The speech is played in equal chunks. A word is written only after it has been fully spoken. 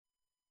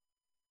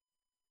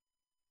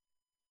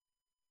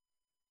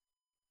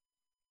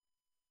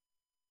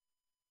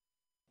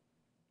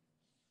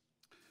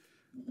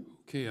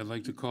Okay, I'd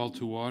like to call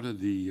to order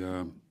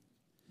the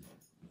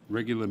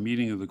regular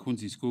meeting of the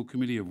Quincy School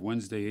Committee of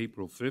Wednesday,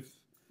 April 5th.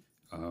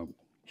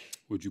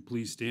 Would you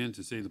please stand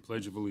to say the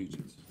Pledge of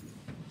Allegiance?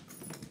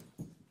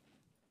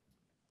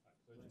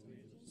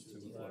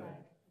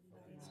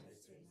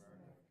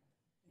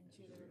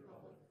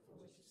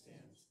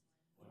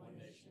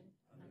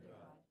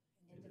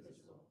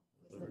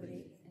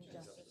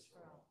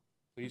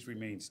 Please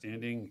remain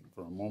standing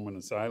for a moment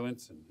of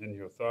silence and in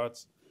your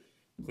thoughts.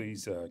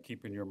 Please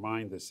keep in your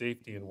mind the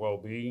safety and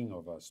well-being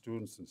of our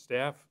students and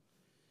staff,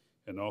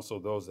 and also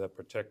those that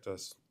protect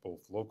us both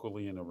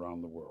locally and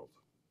around the world.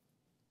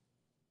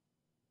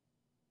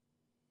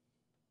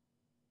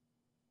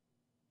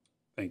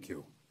 Thank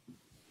you.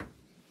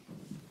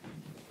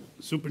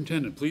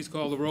 Superintendent, please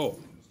call the roll.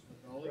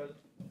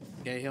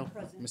 Cahill,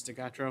 Mr.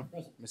 Gattro,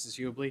 Mrs.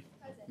 Hubley,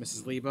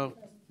 Mrs. Lebo,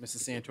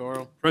 Mrs.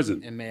 Santoro,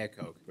 Present. and Mayor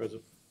Koch.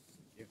 Present.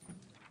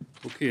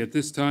 Okay, at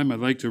this time, I'd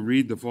like to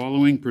read the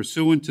following.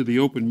 Pursuant to the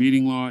open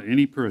meeting law,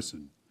 any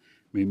person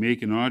may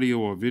make an audio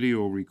or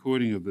video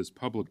recording of this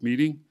public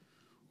meeting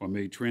or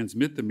may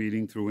transmit the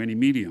meeting through any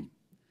medium.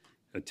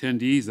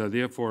 Attendees are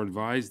therefore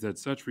advised that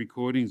such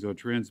recordings or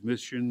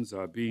transmissions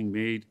are being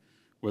made,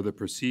 whether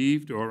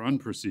perceived or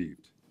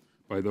unperceived,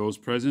 by those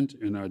present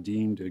and are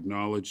deemed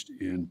acknowledged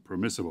and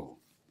permissible.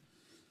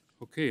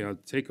 Okay, I'll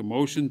take a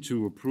motion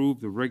to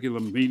approve the regular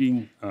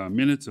meeting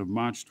minutes of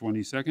March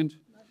 22nd.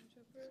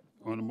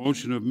 On a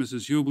motion of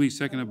Mrs. Hubley,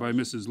 seconded by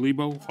Mrs.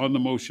 Lebo. On the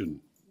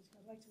motion.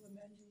 I'd like to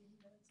amend the minutes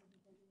of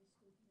the regular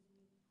school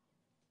committee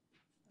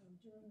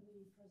meeting. During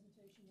the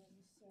presentation that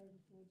Ms. Sarah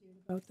DeFord did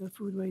about the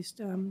food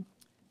waste,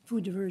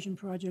 food diversion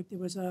project, there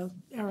was a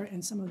error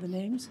in some of the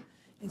names.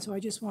 And so I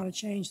just want to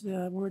change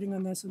the wording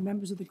on this. The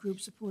members of the group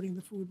supporting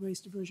the food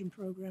waste diversion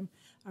program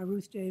are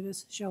Ruth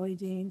Davis, Shelley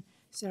Dean,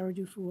 Sarah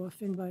Dufour,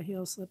 Finbar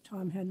Haleslip,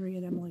 Tom Henry,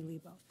 and Emily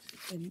Lebo.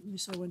 And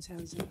Ms. Owens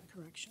has a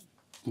correction.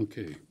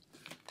 Okay.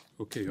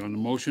 Okay, on the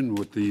motion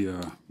with the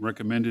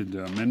recommended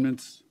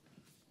amendments,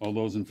 all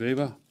those in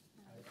favor?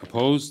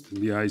 Opposed?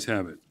 The ayes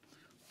have it.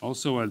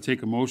 Also, I'll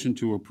take a motion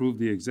to approve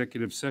the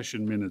executive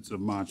session minutes of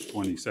March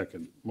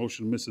 22nd.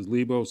 Motion, Mrs.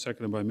 Lebo,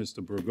 seconded by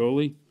Mr.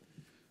 Bergoli.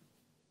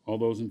 All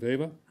those in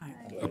favor? Aye.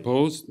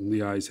 Opposed? And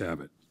the ayes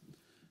have it.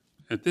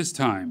 At this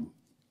time,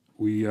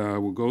 we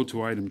will go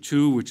to item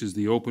 2, which is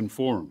the open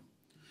forum.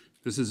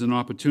 This is an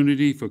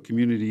opportunity for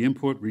community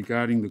input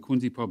regarding the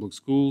Quincy Public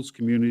Schools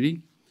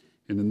community.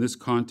 And in this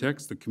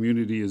context, the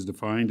community is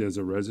defined as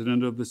a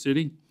resident of the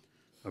city,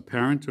 a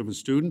parent of a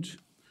student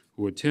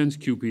who attends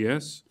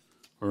QPS,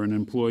 or an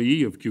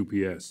employee of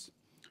QPS.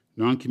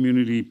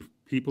 Non-community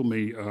people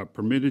are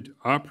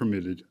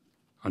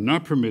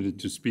not permitted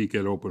to speak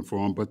at open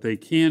forum, but they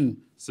can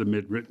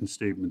submit written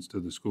statements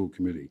to the school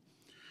committee.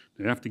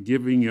 After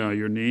giving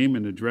your name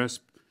and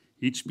address,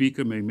 each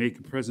speaker may make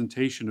a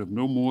presentation of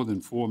no more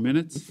than 4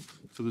 minutes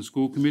to the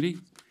school committee,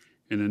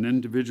 and an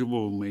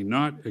individual may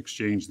not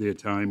exchange their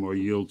time or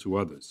yield to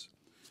others.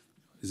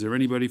 Is there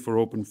anybody for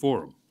open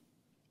forum?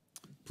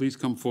 Please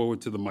come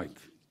forward to the mic.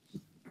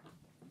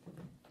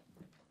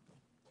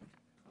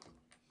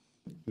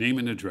 Name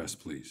and address,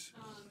 please.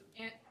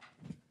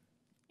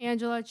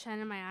 Angela Chen,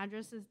 and my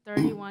address is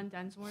 31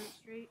 Densmore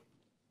Street.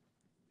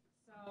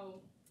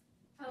 So,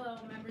 hello,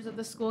 members of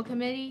the school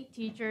committee,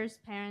 teachers,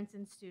 parents,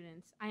 and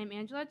students. I am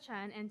Angela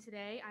Chen, and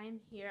today I am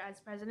here as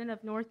president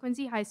of North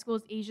Quincy High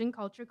School's Asian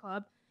Culture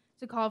Club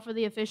to call for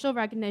the official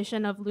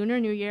recognition of Lunar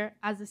New Year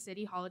as a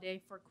city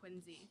holiday for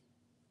Quincy.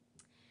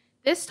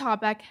 This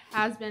topic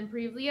has been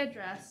previously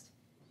addressed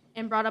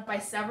and brought up by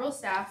several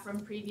staff from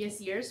previous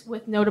years,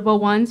 with notable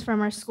ones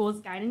from our school's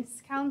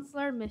guidance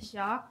counselor, Ms.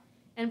 Xia,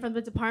 and from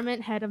the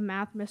department head of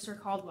math, Mr.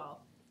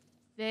 Caldwell.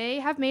 They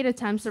have made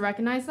attempts to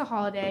recognize the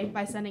holiday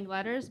by sending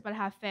letters, but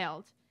have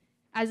failed.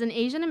 As an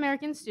Asian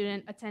American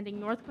student attending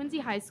North Quincy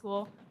High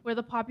School, where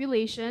the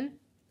population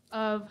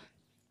of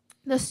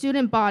the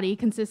student body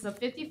consists of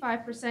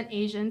 55%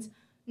 Asians,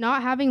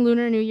 not having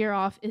Lunar New Year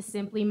off is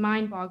simply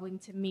mind-boggling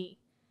to me.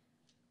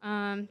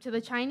 To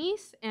the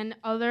Chinese and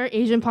other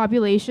Asian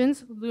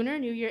populations, Lunar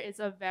New Year is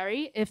a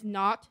very, if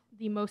not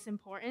the most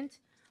important,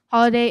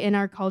 holiday in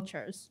our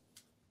cultures.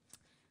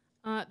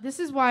 This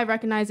is why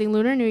recognizing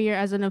Lunar New Year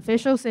as an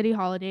official city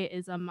holiday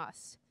is a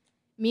must.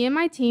 Me and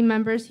my team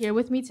members here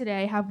with me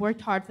today have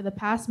worked hard for the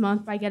past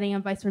month by getting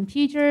advice from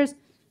teachers,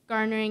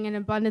 garnering an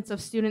abundance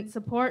of student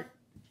support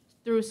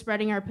through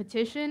spreading our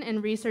petition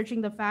and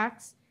researching the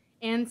facts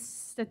and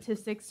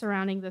statistics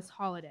surrounding this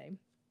holiday.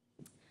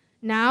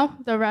 Now,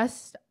 the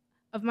rest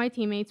of my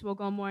teammates will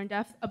go more in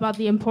depth about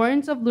the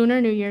importance of Lunar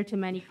New Year to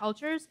many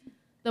cultures,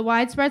 the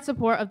widespread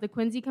support of the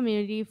Quincy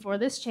community for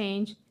this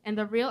change, and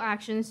the real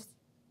actions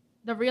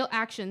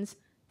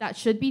that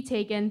should be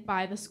taken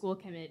by the school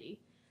committee.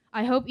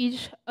 I hope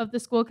each of the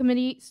school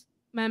committee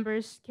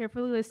members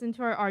carefully listen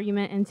to our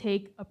argument and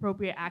take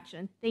appropriate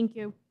action. Thank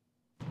you.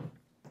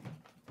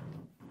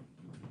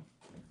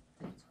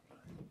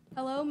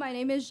 Hello, my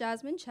name is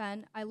Jasmine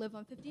Chen. I live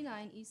on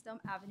 59 East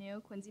Elm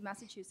Avenue, Quincy,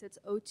 Massachusetts,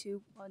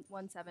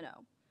 02170.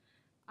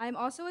 I am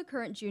also a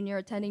current junior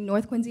attending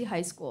North Quincy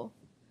High School.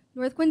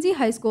 North Quincy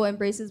High School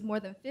embraces more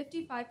than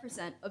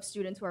 55% of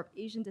students who are of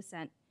Asian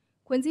descent.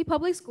 Quincy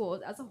Public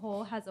Schools as a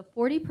whole has a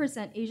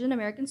 40% Asian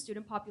American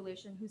student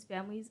population whose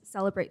families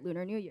celebrate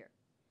Lunar New Year.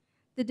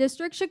 The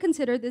district should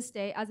consider this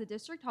day as a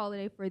district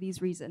holiday for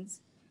these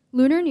reasons.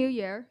 Lunar New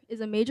Year is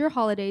a major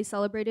holiday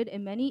celebrated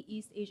in many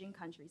East Asian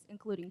countries,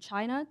 including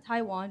China,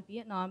 Taiwan,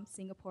 Vietnam,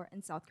 Singapore,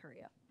 and South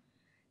Korea.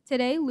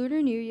 Today,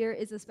 Lunar New Year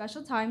is a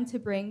special time to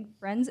bring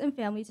friends and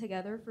family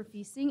together for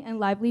feasting and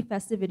lively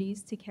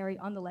festivities to carry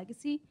on the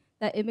legacy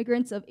that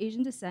immigrants of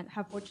Asian descent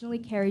have fortunately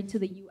carried to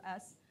the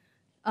US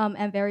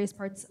and various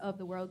parts of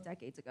the world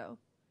decades ago.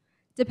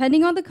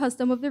 Depending on the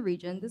custom of the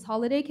region, this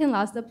holiday can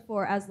last up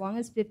for as long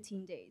as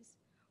 15 days.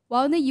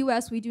 While in the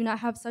US we do not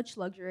have such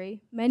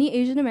luxury, many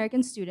Asian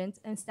American students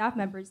and staff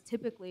members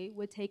typically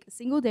would take a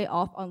single day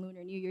off on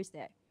Lunar New Year's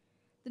Day.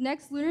 The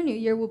next Lunar New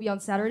Year will be on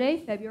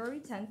Saturday,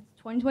 February 10th,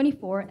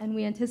 2024, and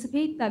we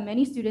anticipate that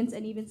many students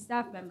and even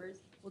staff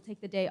members will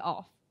take the day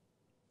off.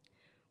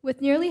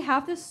 With nearly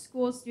half the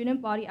school's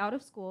student body out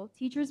of school,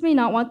 teachers may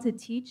not want to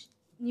teach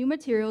new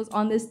materials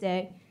on this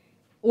day,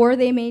 or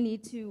they may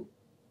need to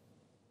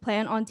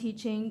plan on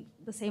teaching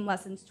the same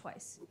lessons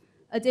twice.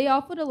 A day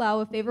off would allow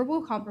a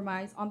favorable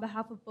compromise on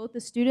behalf of both the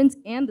students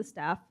and the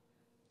staff.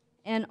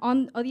 And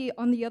on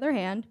the other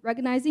hand,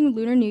 recognizing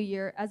Lunar New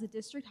Year as a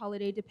district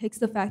holiday depicts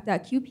the fact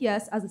that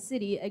QPS as a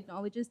city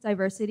acknowledges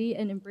diversity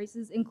and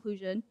embraces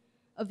inclusion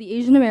of the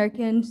Asian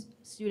American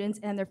students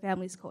and their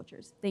families'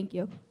 cultures. Thank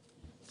you.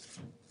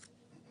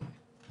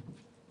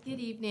 Good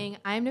evening.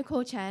 I'm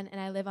Nicole Chen, and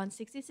I live on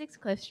 66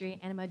 Cliff Street,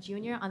 and I'm a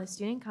junior on the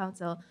Student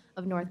Council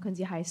of North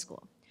Quincy High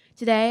School.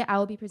 Today, I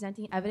will be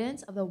presenting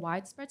evidence of the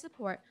widespread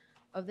support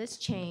of this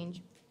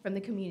change from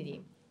the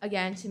community.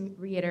 Again, to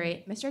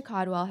reiterate, Mr.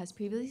 Codwell has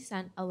previously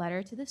sent a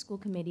letter to the school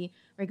committee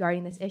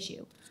regarding this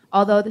issue.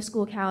 Although the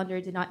school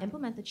calendar did not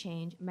implement the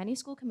change, many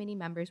school committee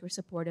members were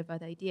supportive of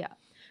the idea.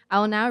 I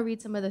will now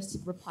read some of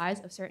the replies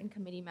of certain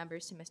committee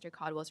members to Mr.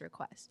 Codwell's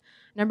request.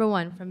 Number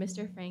one, from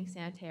Mr. Frank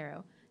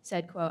Santero,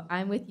 said, quote,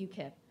 "I'm with you,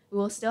 Kip. We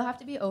will still have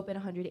to be open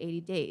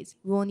 180 days.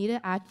 We will need to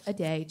add a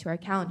day to our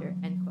calendar,"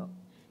 end quote.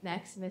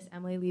 Next, Miss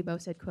Emily Lebo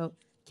said, quote,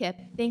 "Kip,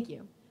 thank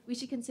you. We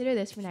should consider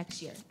this for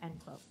next year," end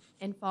quote.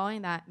 And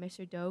following that,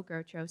 Mr. Doe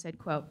Gertro said,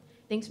 quote,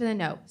 "Thanks for the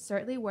note.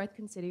 Certainly worth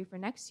considering for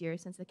next year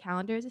since the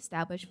calendar is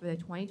established for the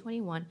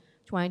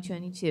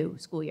 2021-2022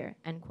 school year,"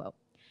 end quote.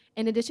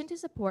 In addition to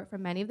support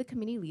from many of the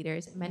committee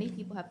leaders, many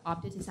people have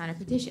opted to sign a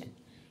petition.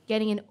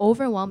 Getting an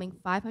overwhelming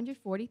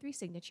 543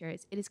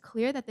 signatures, it is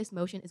clear that this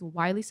motion is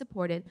widely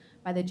supported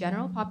by the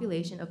general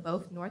population of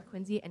both North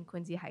Quincy and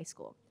Quincy High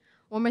School.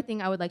 One more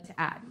thing I would like to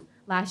add.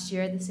 Last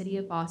year, the city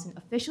of Boston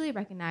officially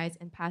recognized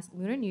and passed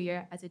Lunar New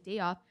Year as a day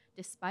off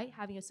despite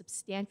having a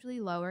substantially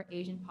lower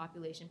Asian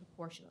population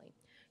proportionally.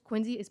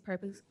 Quincy is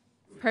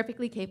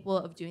perfectly capable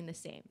of doing the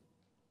same.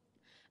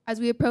 As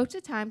we approach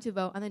the time to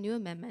vote on the new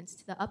amendments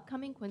to the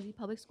upcoming Quincy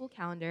Public School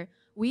calendar,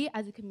 we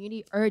as a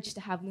community urge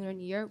to have Lunar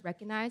New Year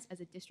recognized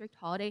as a district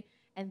holiday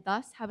and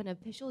thus have an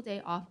official day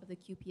off of the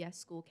QPS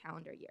school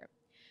calendar year.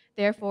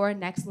 Therefore,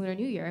 next Lunar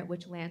New Year,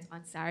 which lands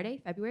on Saturday,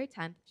 February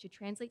 10th, should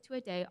translate to a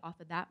day off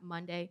of that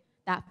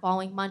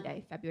following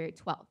Monday, February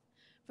 12th.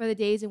 For the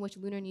days in which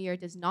Lunar New Year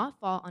does not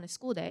fall on a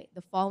school day,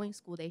 the following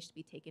school day should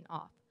be taken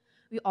off.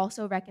 We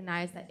also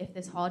recognize that if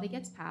this holiday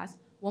gets passed,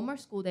 one more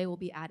school day will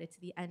be added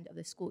to the end of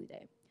the school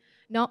day.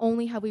 Not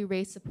only have we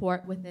raised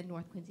support within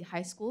North Quincy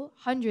High School,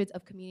 hundreds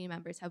of community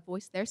members have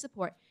voiced their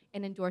support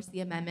and endorsed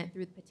the amendment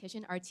through the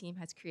petition our team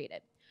has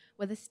created.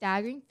 With a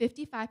staggering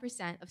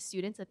 55% of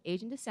students of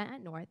Asian descent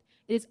at North,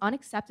 it is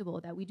unacceptable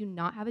that we do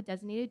not have a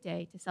designated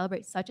day to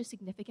celebrate such a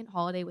significant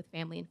holiday with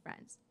family and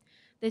friends.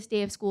 This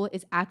day of school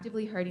is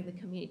actively hurting the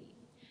community.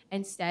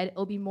 Instead, it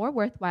will be more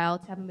worthwhile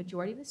to have a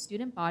majority of the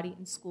student body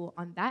in school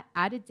on that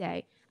added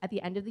day at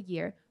the end of the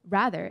year,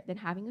 rather than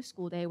having a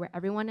school day where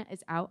everyone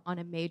is out on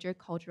a major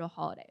cultural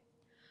holiday.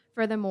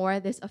 Furthermore,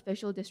 this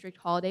official district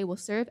holiday will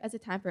serve as a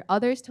time for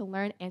others to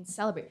learn and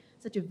celebrate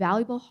such a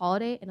valuable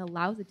holiday and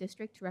allows the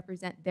district to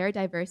represent their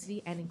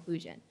diversity and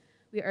inclusion.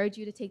 We urge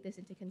you to take this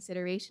into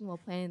consideration while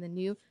planning the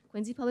new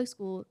Quincy Public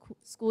School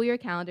school year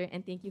calendar,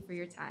 and thank you for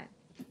your time.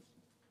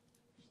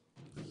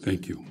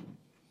 Thank you.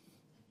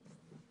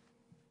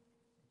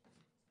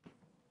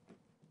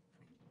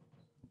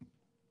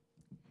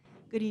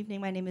 Good evening.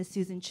 My name is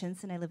Susan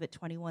Chinson. I live at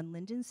 21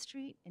 Linden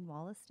Street in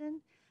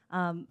Wollaston.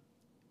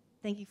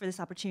 Thank you for this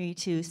opportunity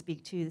to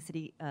speak to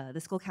the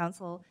school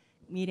council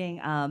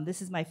meeting.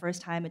 This is my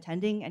first time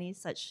attending any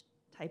such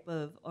type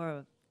of,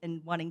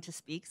 and wanting to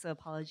speak, so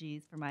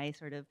apologies for my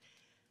sort of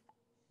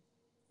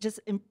just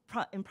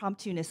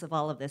impromptu-ness of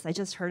all of this. I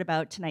just heard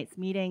about tonight's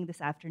meeting this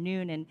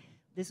afternoon, and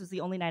this was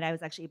the only night I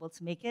was actually able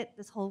to make it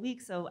this whole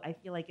week, so I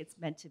feel like it's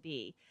meant to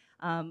be.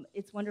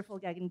 It's wonderful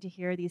getting to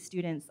hear these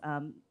students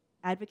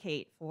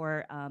advocate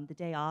for the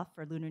day off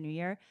for Lunar New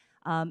Year.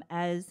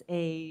 As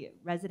a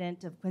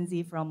resident of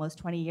Quincy for almost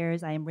 20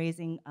 years, I am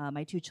raising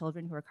my two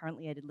children who are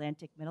currently at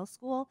Atlantic Middle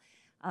School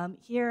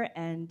here,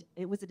 and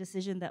it was a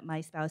decision that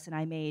my spouse and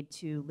I made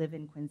to live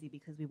in Quincy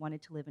because we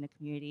wanted to live in a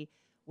community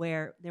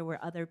where there were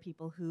other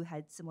people who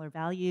had similar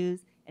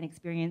values and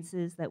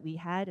experiences that we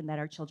had and that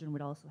our children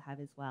would also have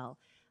as well.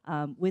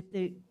 With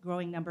the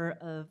growing number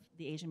of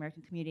the Asian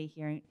American community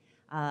here in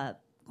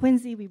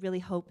Quincy, we really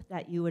hope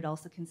that you would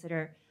also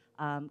consider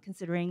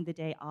considering the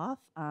day off,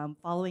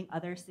 following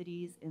other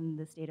cities in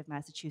the state of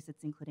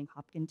Massachusetts, including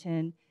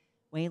Hopkinton,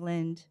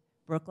 Wayland,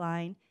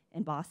 Brookline,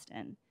 and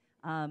Boston.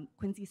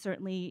 Quincy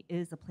certainly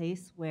is a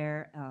place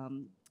where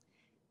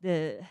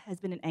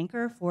has been an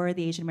anchor for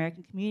the Asian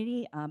American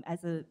community.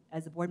 As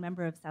a board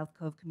member of South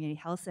Cove Community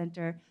Health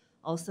Center,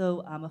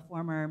 also a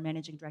former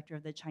managing director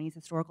of the Chinese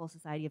Historical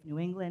Society of New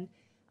England.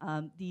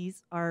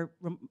 These are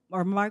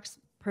remarks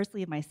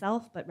personally of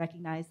myself, but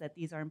recognize that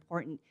these are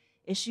important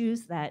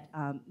issues that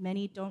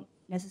many don't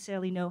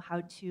necessarily know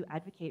how to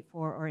advocate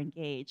for or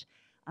engage.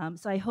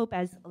 So I hope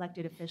as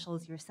elected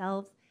officials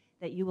yourselves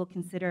that you will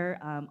consider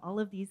all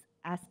of these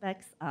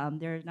aspects.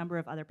 There are a number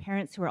of other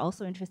parents who are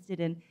also interested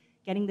in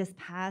getting this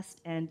passed,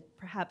 and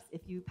perhaps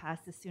if you pass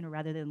this sooner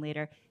rather than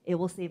later, it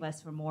will save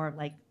us from more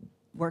like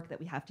work that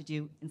we have to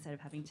do instead of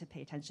having to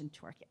pay attention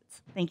to our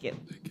kids. Thank you.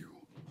 Thank you.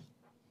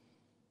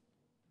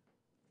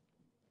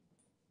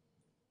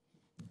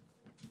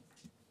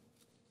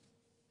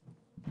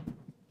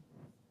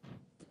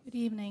 Good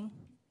evening.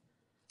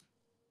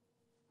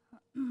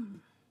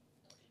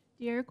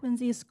 Dear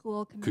Quincy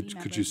School Committee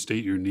members. Could you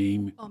state your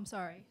name? Oh, I'm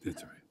sorry.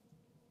 That's all right.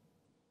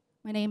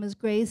 My name is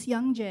Grace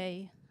Young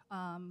J.,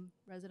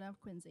 resident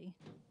of Quincy.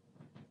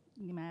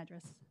 Give me my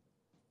address.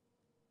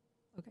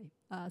 Okay,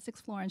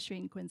 6 Florence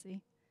Street in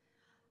Quincy.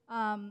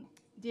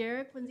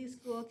 Dear Quincy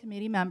School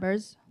Committee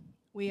members,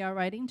 we are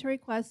writing to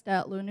request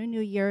that Lunar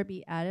New Year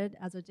be added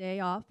as a day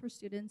off for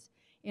students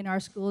in our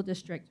school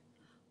district.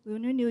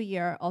 Lunar New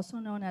Year, also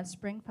known as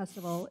Spring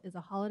Festival, is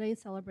a holiday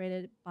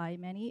celebrated by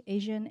many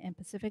Asian and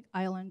Pacific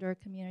Islander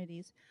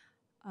communities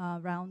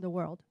around the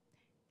world.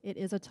 It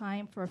is a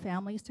time for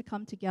families to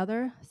come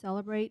together,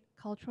 celebrate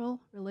cultural,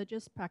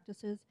 religious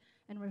practices,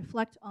 and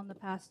reflect on the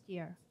past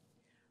year.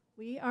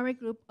 We are a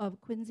group of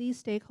Quincy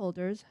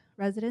stakeholders,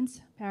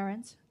 residents,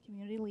 parents,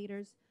 community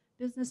leaders,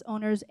 business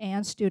owners,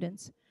 and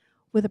students,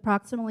 with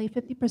approximately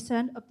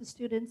 50% of the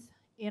students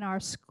in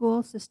our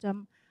school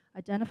system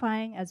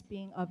identifying as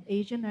being of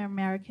Asian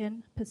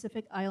American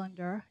Pacific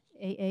Islander,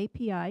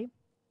 AAPI,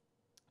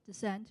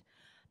 descent.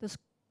 The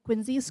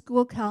Quincy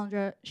school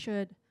calendar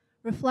should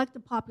reflect the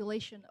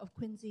population of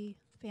Quincy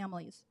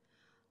families.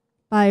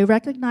 By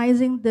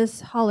recognizing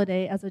this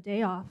holiday as a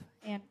day off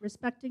and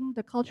respecting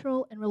the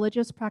cultural and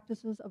religious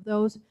practices of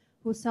those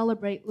who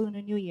celebrate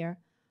Lunar New Year,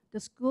 the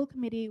school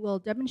committee will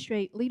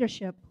demonstrate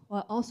leadership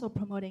while also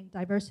promoting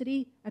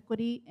diversity,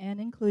 equity, and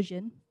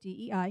inclusion,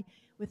 DEI,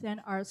 within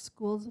our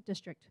schools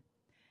district.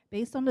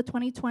 Based on the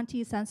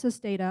 2020 census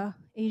data,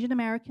 Asian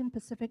American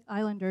Pacific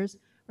Islanders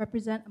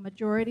represent a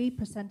majority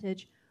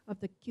percentage of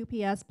the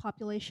QPS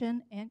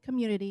population and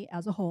community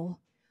as a whole.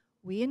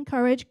 We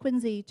encourage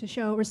Quincy to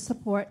show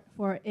support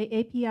for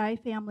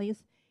AAPI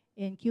families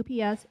in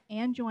QPS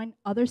and join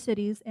other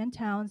cities and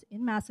towns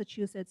in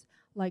Massachusetts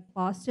like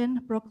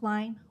Boston,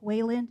 Brookline,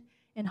 Wayland,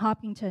 and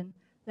Hopkinton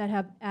that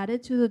have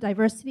added to the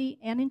diversity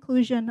and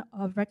inclusion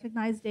of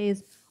recognized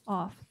days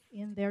off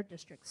in their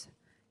districts.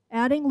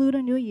 Adding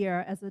Lunar New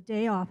Year as a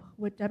day off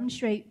would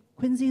demonstrate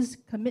Quincy's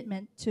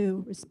commitment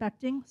to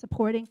respecting,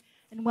 supporting,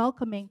 and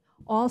welcoming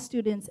all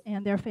students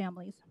and their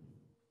families.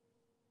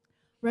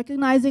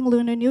 Recognizing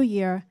Lunar New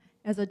Year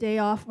as a day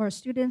off for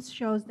students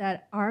shows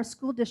that our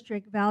school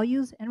district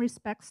values and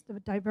respects the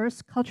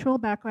diverse cultural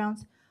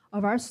backgrounds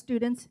of our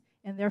students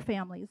and their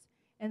families,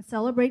 and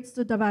celebrates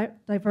the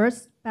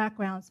diverse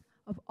backgrounds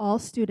of all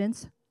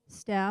students,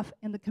 staff,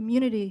 and the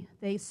community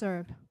they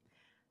serve.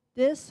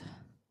 This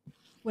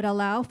would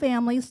allow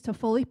families to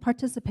fully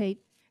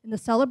participate in the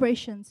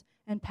celebrations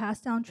and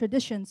pass down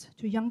traditions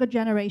to younger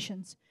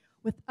generations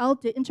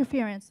without the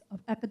interference of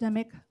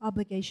academic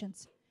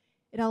obligations.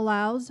 It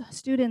allows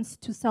students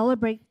to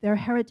celebrate their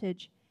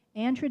heritage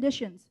and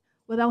traditions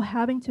without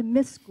having to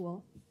miss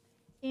school,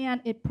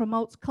 and it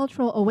promotes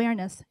cultural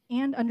awareness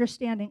and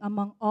understanding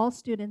among all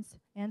students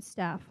and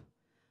staff.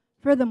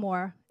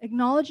 Furthermore,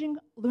 acknowledging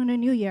Lunar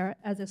New Year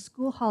as a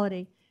school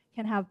holiday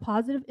can have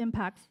positive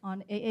impacts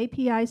on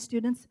AAPI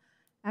students'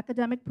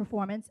 academic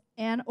performance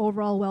and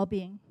overall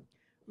well-being.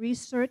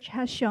 Research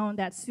has shown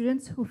that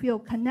students who feel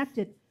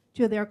connected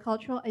to their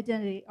cultural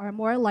identity are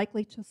more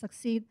likely to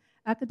succeed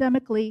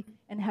academically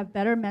and have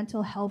better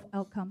mental health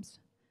outcomes.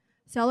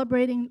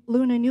 Celebrating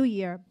Lunar New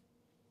Year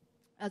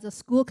as a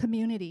school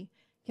community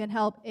can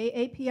help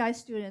AAPI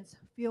students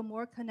feel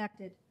more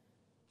connected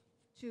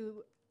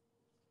to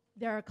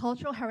their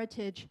cultural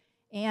heritage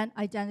and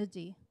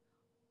identity,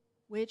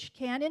 which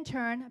can in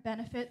turn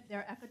benefit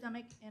their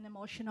academic and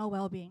emotional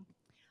well-being.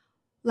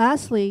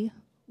 Lastly,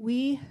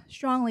 we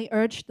strongly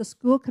urge the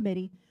school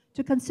committee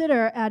to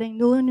consider adding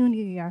Lunar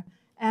New Year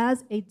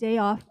as a day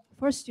off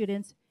for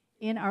students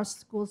in our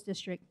schools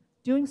district.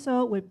 Doing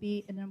so would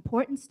be an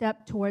important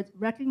step towards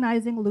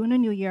recognizing Lunar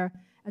New Year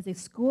as a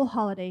school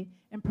holiday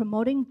and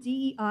promoting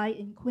DEI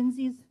in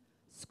Quincy's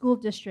school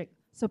district,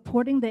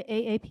 supporting the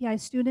AAPI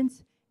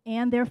students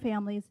and their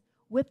families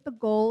with the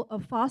goal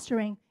of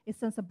fostering a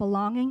sense of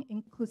belonging,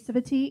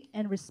 inclusivity,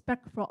 and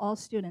respect for all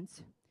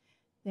students.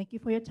 Thank you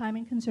for your time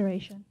and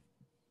consideration.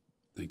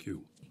 Thank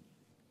you.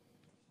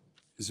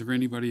 Is there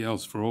anybody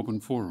else for open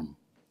forum?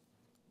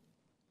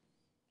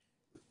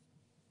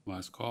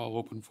 Last call,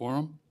 open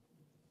forum?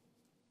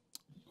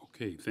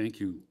 Okay, thank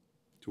you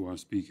to our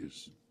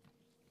speakers.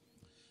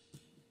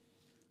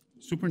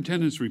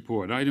 Superintendent's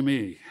report, item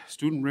A,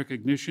 student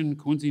recognition,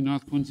 Quincy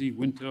North Quincy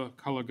Winter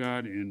Color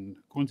Guard and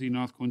Quincy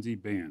North Quincy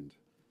Band.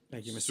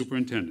 Thank you, Mr.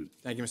 Superintendent.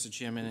 Thank you, Mr.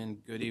 Chairman,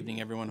 and good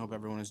evening, everyone. Hope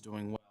everyone is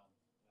doing well.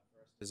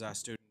 First is our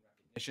student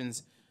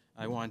recognitions.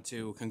 I want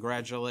to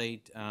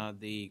congratulate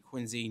the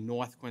Quincy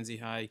North Quincy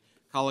High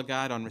Color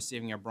Guard on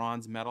receiving a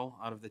bronze medal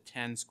out of the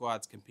 10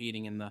 squads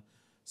competing in the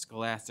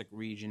Scholastic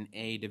Region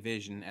A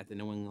Division at the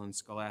New England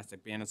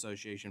Scholastic Band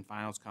Association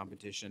Finals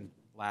Competition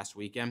last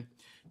weekend.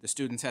 The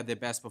students had their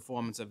best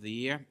performance of the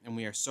year, and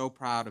we are so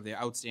proud of their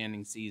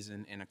outstanding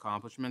season and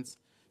accomplishments.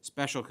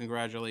 Special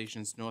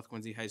congratulations to North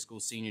Quincy High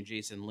School senior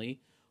Jason Lee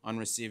on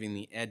receiving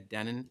the Ed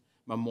Denon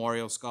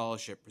Memorial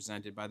Scholarship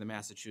presented by the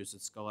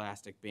Massachusetts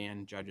Scholastic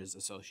Band Judges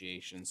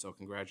Association. So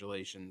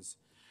congratulations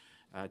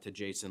to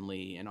Jason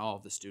Lee and all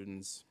of the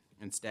students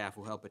and staff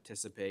who helped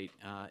participate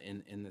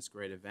in this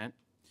great event.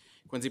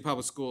 Quincy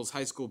Public Schools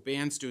high school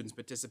band students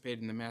participated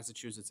in the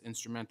Massachusetts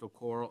Instrumental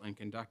Choral and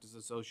Conductors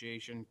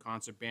Association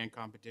concert band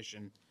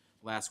competition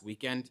last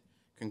weekend.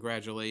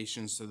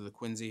 Congratulations to the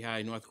Quincy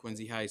High, North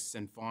Quincy High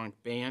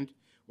Symphonic Band,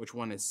 which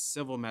won a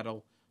silver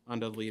medal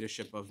under the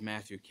leadership of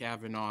Matthew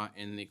Kavanaugh,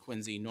 and the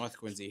Quincy, North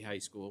Quincy High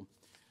School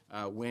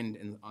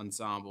Wind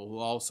Ensemble, who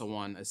also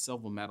won a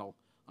silver medal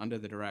under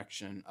the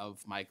direction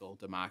of Michael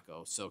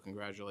DeMarco. So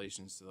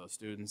congratulations to those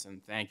students,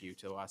 and thank you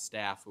to our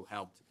staff who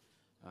helped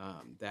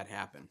that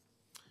happen.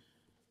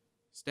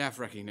 Staff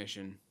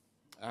recognition.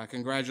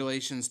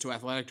 Congratulations to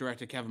Athletic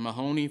Director Kevin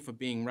Mahoney for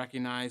being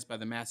recognized by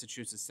the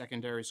Massachusetts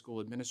Secondary School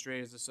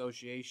Administrators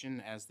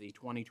Association as the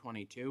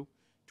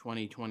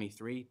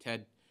 2022-2023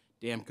 Ted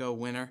Damko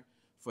winner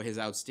for his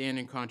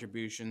outstanding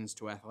contributions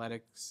to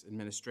athletics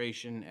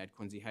administration at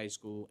Quincy High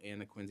School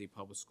and the Quincy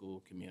Public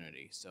School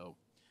community. So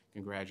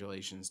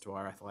congratulations to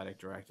our Athletic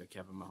Director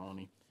Kevin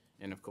Mahoney,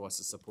 and of course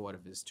the support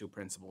of his two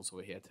principals who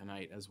are here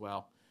tonight as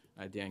well,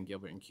 Dan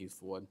Gilbert and Keith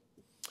Ford.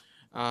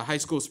 High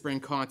school spring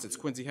concerts.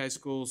 Quincy High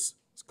School's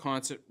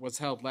concert was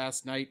held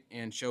last night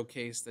and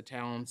showcased the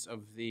talents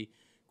of the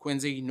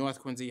Quincy, North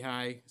Quincy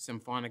High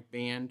Symphonic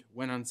Band,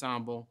 Wind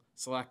Ensemble,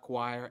 Select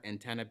Choir, and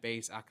tenor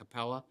bass a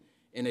cappella.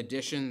 In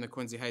addition, the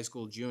Quincy High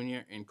School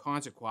Junior and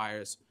concert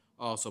choirs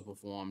also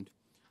performed.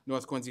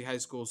 North Quincy High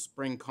School's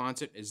spring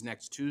concert is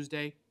next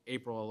Tuesday,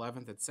 April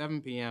 11th at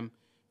 7 p.m.,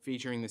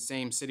 featuring the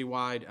same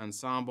citywide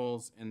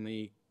ensembles in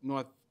the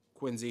North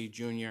Quincy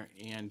Junior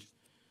and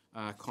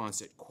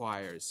concert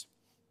choirs.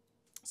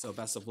 So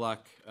best of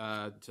luck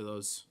to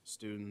those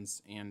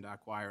students and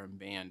choir and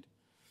band.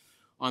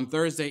 On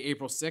Thursday,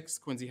 April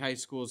 6th, Quincy High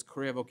School's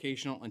career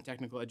vocational and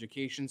technical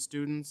education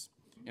students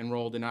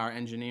enrolled in our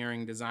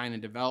engineering, design,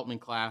 and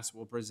development class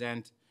will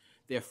present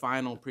their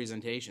final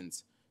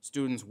presentations.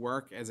 Students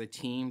work as a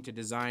team to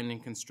design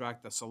and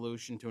construct a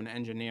solution to an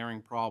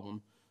engineering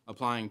problem,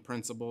 applying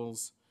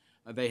principles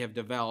they have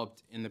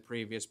developed in the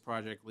previous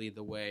Project Lead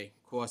the Way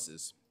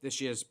courses.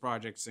 This year's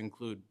projects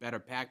include better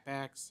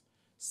backpacks,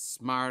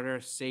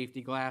 smarter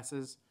safety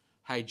glasses,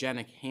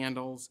 hygienic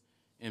handles,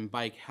 and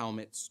bike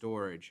helmet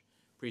storage.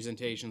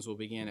 Presentations will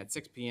begin at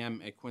 6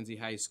 p.m. at Quincy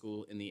High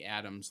School in the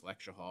Adams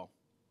Lecture Hall.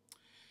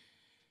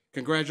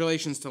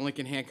 Congratulations to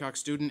Lincoln Hancock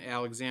student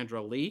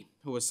Alexandra Lee,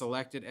 who was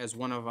selected as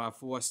one of our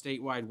 4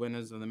 statewide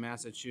winners of the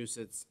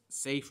Massachusetts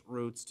Safe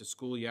Routes to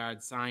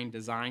Schoolyard Sign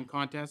Design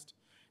Contest.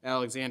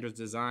 Alexandra's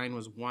design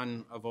was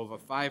one of over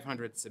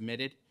 500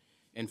 submitted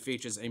and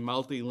features a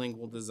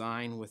multilingual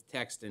design with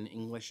text in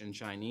English and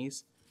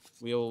Chinese.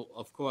 We'll,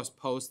 of course,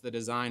 post the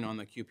design on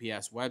the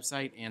QPS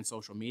website and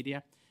social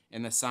media,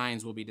 and the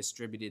signs will be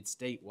distributed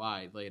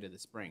statewide later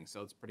this spring.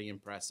 So it's pretty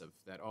impressive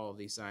that all of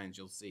these signs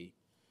you'll see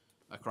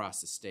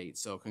across the state.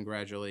 So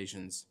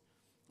congratulations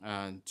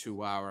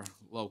to our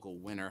local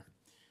winner.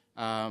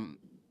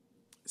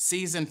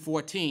 Season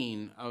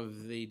 14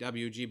 of the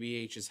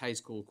WGBH's High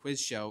School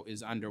Quiz Show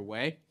is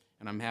underway,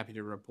 and I'm happy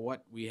to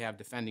report we have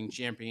defending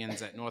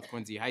champions at North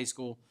Quincy High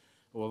School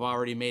who have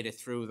already made it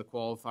through the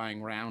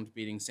qualifying round,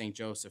 beating St.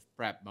 Joseph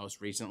Prep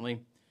most recently.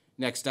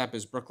 Next up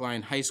is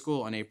Brookline High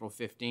School on April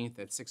 15th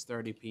at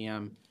 6:30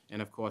 p.m.,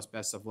 and of course,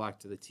 best of luck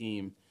to the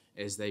team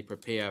as they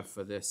prepare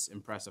for this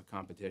impressive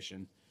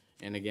competition.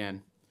 And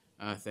again,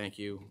 thank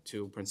you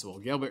to Principal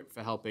Gilbert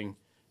for helping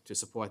to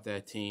support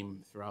that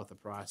team throughout the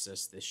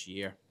process this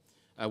year.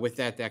 With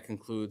that, that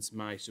concludes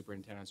my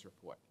superintendent's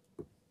report.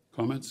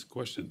 Comments,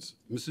 questions?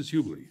 Mrs.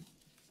 Hubley.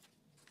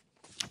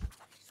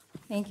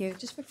 Thank you.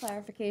 Just for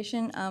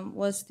clarification,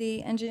 was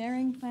the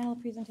engineering final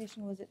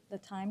presentation, was it the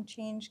time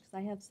change? Because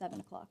I have 7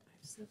 o'clock.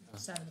 7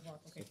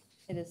 o'clock, okay.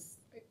 It is.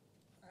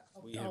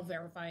 I'll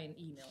verify and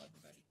email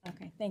everybody.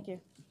 Okay, thank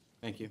you.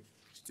 Thank you.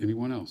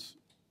 Anyone else?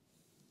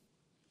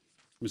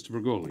 Mr.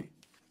 Bergoli.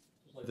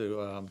 I'd like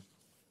to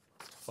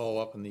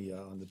follow up on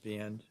the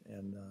band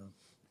and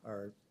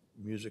our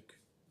music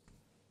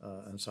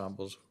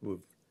ensembles who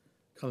have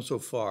come so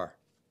far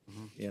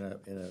in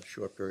a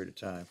short period of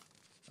time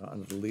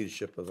under the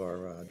leadership of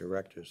our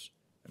directors.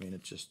 I mean,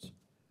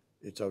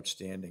 it's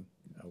outstanding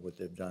what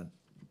they've done.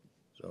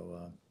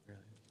 So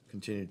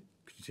continued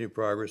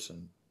progress,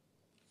 and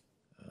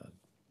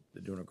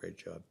they're doing a great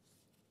job.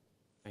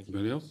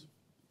 Anybody else?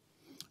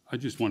 I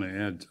just want to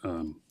add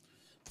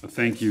a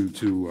thank you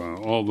to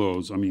all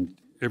those. I mean,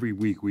 every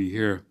week we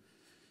hear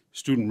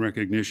student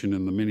recognition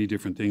and the many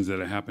different things that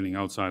are happening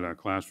outside our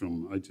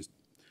classroom.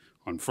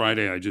 On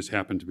Friday, I just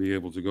happened to be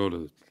able to go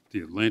to the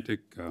Atlantic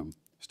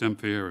STEM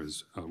Fair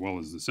as well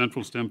as the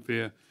Central STEM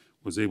Fair,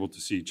 was able to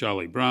see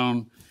Charlie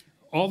Brown,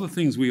 all the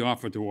things we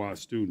offer to our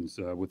students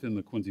within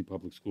the Quincy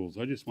Public Schools.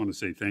 I just want to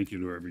say thank you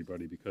to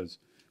everybody, because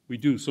we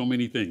do so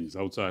many things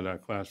outside our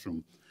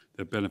classroom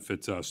that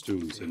benefits our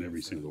students in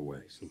every single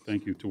way. So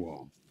thank you to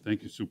all.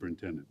 Thank you,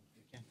 Superintendent.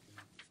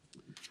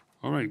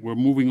 All right, we're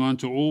moving on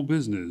to old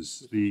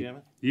business. Mr.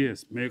 Chairman?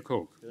 Yes, Mayor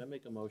Koch. Could I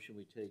make a motion,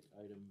 we take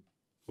item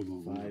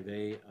Hold on.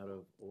 5A out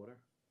of order?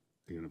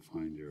 I gotta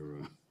find your,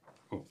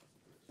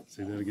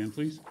 say that again,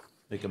 please?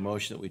 Make a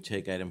motion that we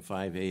take item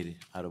 5A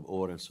out of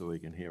order so we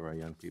can hear our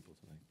young people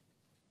tonight.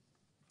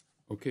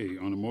 Okay,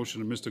 on a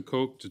motion of Mr.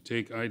 Koch to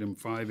take item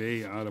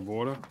 5A out of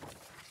order.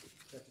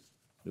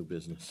 New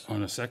business.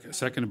 On a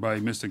seconded by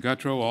Mr.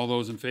 Guttrow. All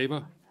those in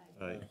favor?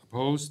 Aye.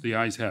 Opposed? The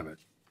ayes have it.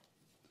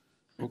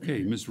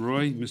 Okay, Ms.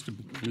 Roy, Ms.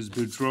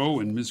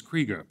 Boudreau, and Ms.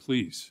 Krieger,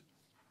 please.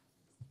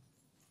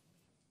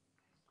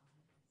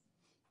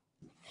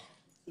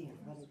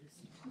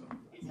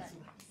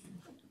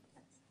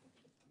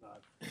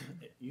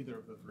 Either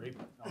of the three.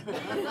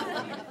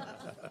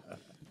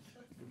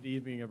 Good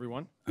evening,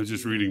 everyone. I was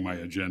just reading my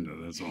agenda,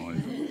 that's all I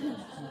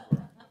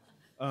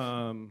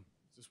know.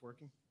 Is this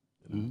working?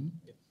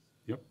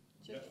 Yep.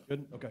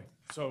 Good, okay.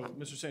 So,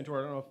 Mr. Santor,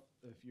 I don't know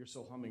if you're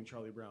still humming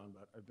Charlie Brown,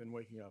 but I've been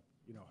waking up,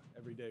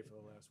 every day for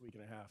the last week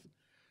and a half,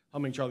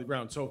 humming Charlie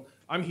Brown. So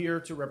I'm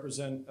here to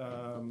represent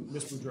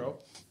Ms.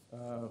 Boudreau,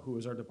 who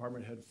is our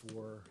department head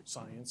for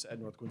science at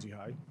North Quincy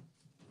High,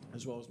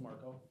 as well as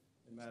Marco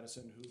and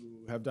Madison,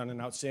 who have done an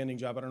outstanding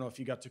job. I don't know if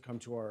you got to come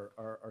to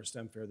our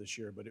STEM fair this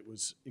year, but it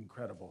was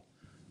incredible.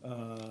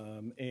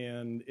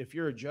 And if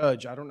you're a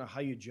judge, I don't know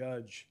how you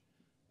judge.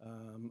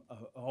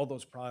 All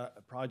those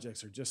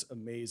projects are just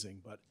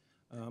amazing, but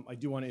I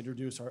do want to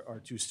introduce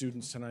our two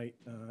students tonight,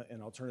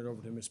 and I'll turn it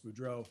over to Ms.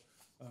 Boudreau.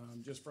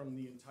 Just from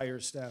the entire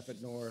staff at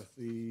North,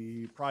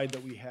 the pride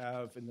that we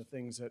have in the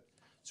things that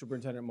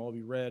Superintendent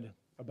Mulvey read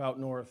about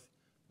North,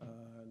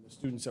 the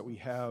students that we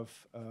have,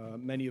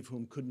 many of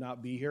whom could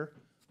not be here,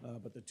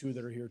 but the two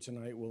that are here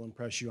tonight will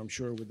impress you, I'm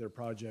sure, with their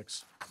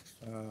projects.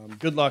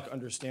 Good luck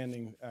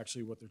understanding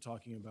actually what they're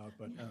talking about,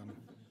 but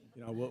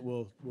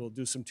we'll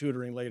do some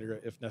tutoring later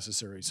if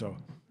necessary. So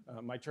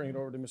am I turning it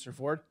over to Mr.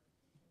 Ford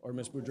or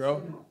Ms.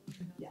 Boudreau?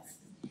 Yes.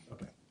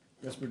 Okay,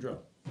 Ms. Boudreau.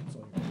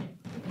 So,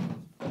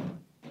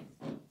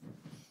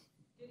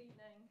 good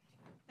evening.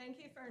 Thank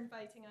you for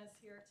inviting us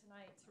here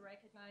tonight to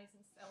recognize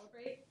and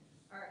celebrate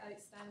our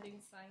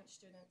outstanding science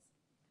students.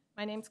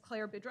 My name's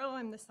Claire Boudreau.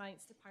 I'm the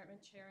Science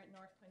Department Chair at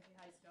North Quincy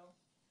High School.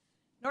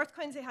 North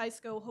Quincy High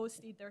School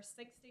hosted their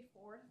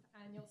 64th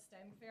annual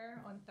STEM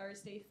fair on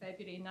Thursday,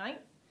 February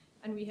 9th,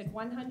 and we had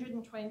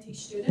 120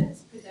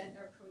 students present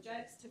their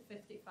projects to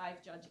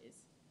 55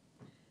 judges.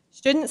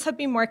 Students have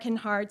been working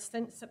hard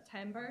since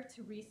September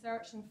to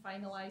research and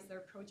finalize their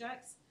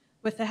projects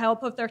with the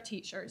help of their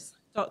teachers,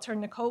 Dr.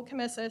 Nicole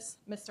Kamissis,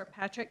 Mr.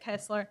 Patrick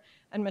Kessler,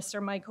 and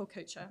Mr. Michael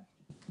Kucha.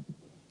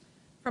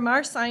 From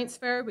our science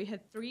fair, we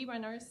had 3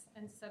 winners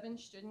and 7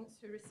 students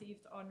who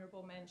received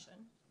honorable mention.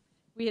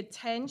 We had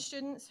 10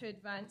 students who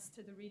advanced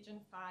to the Region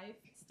 5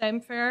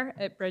 STEM fair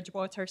at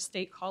Bridgewater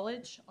State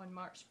College on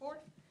March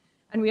 4th,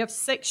 and we have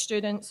 6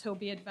 students who will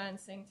be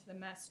advancing to the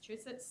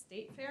Massachusetts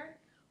State Fair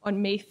on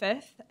May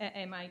 5th at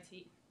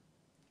MIT.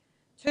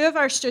 2 of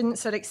our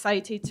students are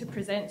excited to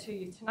present to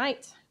you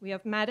tonight. We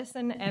have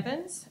Madison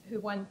Evans, who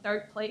won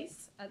 3rd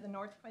place at the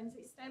North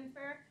Quincy STEM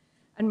Fair,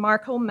 and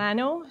Marco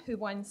Mano, who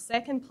won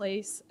 2nd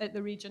place at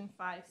the Region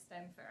 5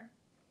 STEM Fair.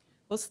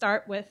 We'll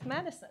start with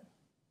Madison.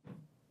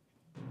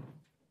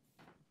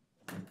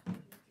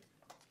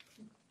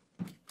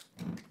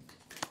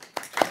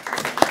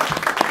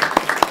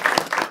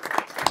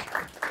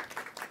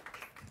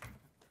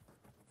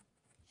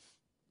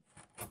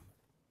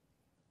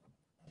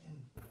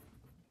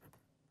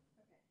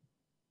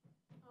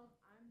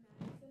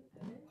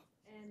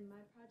 And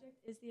my project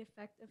is the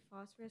effect of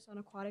phosphorus on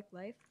aquatic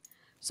life.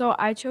 So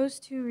I chose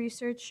to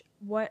research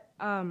what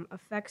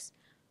effects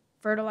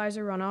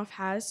fertilizer runoff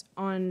has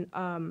on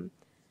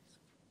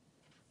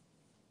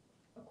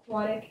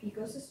aquatic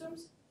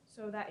ecosystems.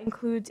 So that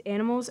includes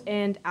animals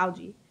and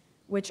algae,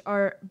 which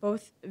are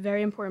both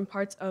very important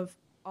parts of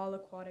all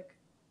aquatic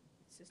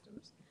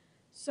systems.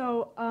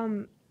 So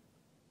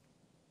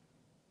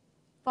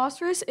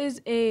phosphorus is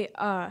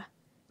a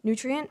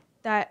nutrient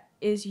that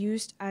is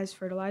used as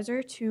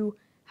fertilizer to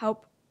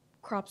help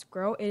crops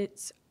grow.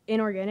 It's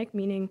inorganic,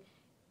 meaning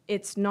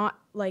it's not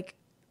like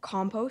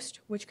compost,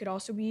 which could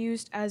also be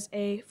used as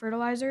a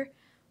fertilizer,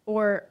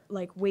 or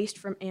like waste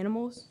from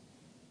animals.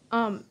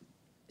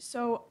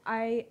 So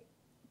I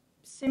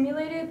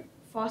simulated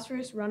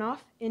phosphorus runoff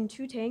in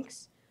 2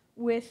 tanks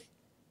with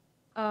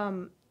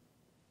um,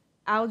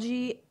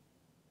 algae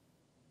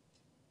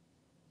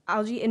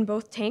in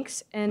both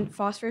tanks and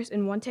phosphorus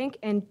in one tank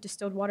and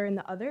distilled water in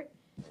the other.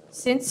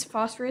 Since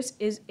phosphorus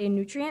is a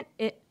nutrient,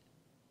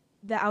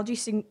 the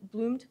algae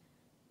bloomed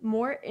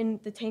more in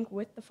the tank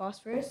with the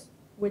phosphorus,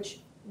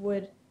 which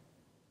would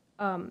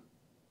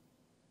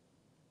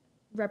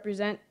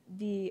represent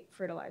the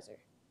fertilizer.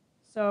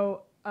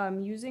 So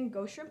using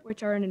ghost shrimp,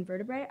 which are an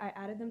invertebrate, I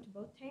added them to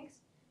both tanks,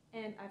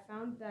 and I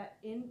found that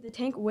in the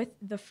tank with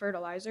the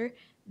fertilizer,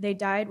 they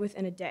died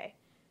within a day.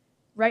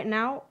 Right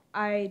now,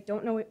 I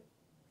don't know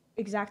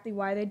exactly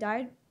why they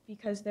died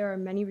because there are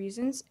many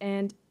reasons,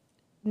 and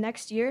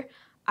next year,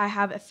 I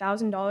have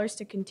 $1,000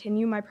 to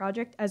continue my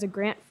project as a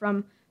grant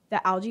from the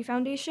Algae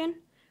Foundation,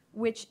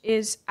 which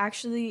is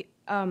actually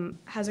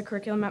has a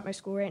curriculum at my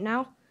school right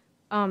now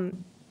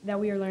that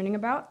we are learning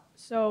about.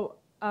 So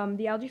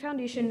the Algae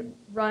Foundation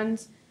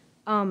runs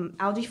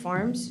algae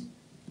farms,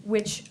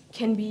 which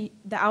can be,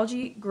 the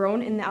algae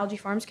grown in the algae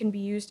farms can be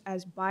used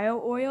as bio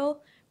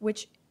oil,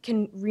 which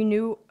can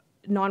renew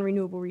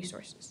non-renewable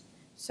resources.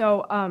 So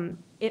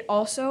it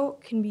also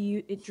can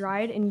be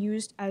dried and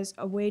used as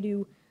a way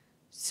to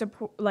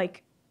support,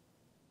 like,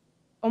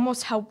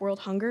 almost help world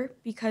hunger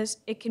because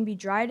it can be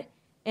dried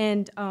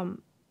and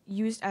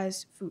used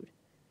as food.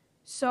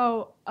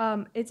 So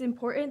it's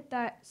important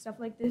that stuff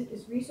like this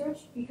is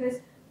researched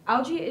because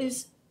algae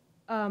is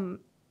a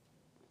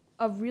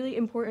really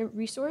important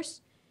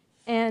resource,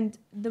 and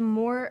the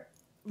more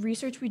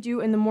research we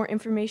do and the more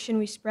information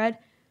we spread,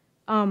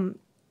 the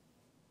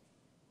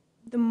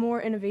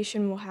more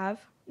innovation we'll have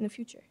in the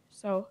future.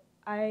 So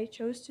I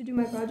chose to do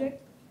my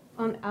project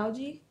on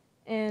algae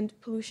and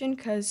pollution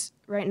because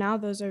right now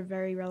those are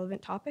very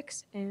relevant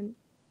topics, and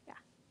yeah.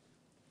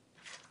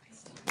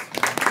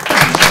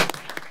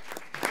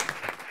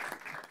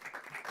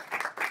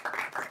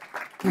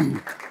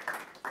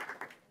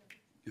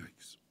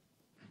 Yikes.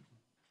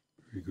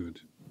 Very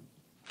good.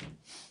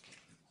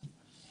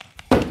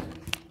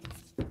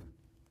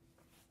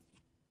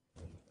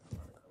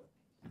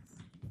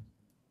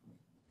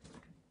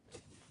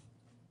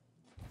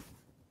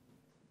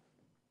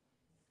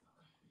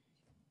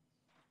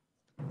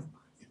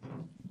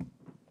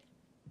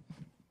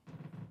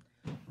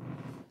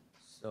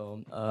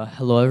 So,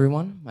 hello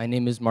everyone. My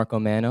name is Marco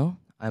Mano.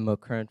 I'm a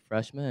current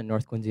freshman at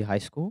North Quincy High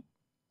School.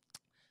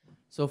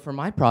 So for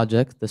my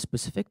project, the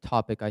specific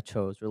topic I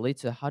chose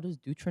relates to how does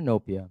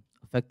deuteranopia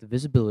affect the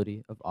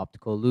visibility of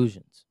optical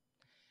illusions.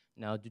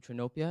 Now,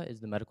 deuteranopia is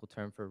the medical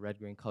term for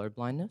red-green color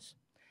blindness.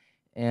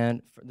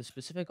 And for the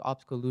specific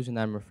optical illusion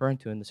that I'm referring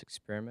to in this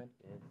experiment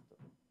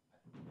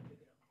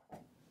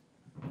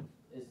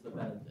is the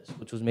Benham disc,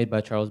 which was made by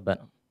Charles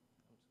Benham.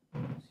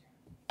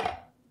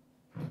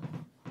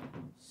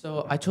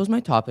 So I chose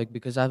my topic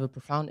because I have a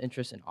profound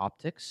interest in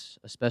optics,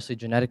 especially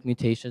genetic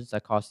mutations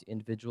that cause the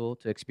individual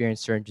to experience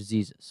certain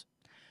diseases.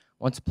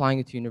 Once applying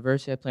it to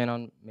university, I plan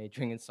on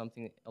majoring in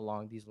something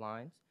along these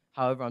lines.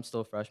 However, I'm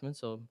still a freshman,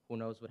 so who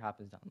knows what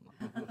happens down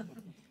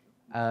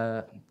the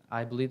line.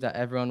 I believe that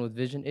everyone with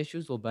vision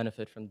issues will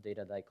benefit from the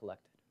data that I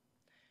collected.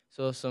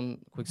 So some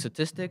quick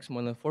statistics: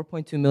 more than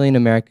 4.2 million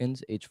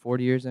Americans aged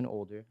 40 years and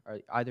older are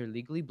either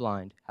legally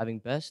blind, having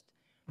best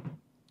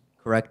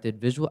corrected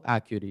visual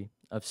acuity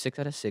of 6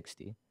 out of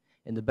 60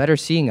 in the better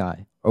seeing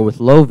eye, or with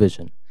low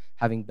vision,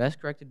 having best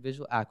corrected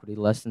visual acuity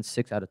less than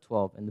 6 out of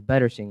 12 in the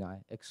better seeing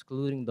eye,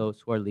 excluding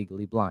those who are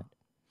legally blind.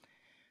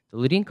 The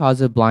leading cause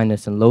of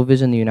blindness and low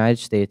vision in the United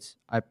States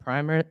are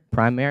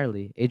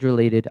primarily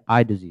age-related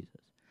eye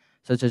diseases,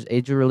 such as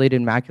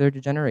age-related macular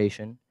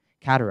degeneration,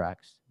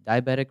 cataracts,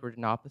 diabetic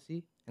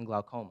retinopathy, and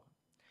glaucoma.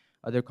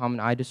 Other common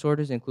eye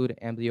disorders include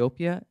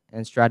amblyopia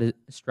and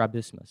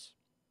strabismus.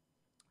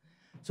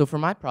 So for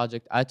my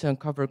project, I had to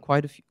uncover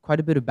quite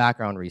a bit of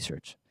background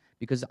research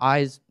because eye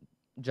is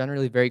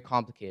generally very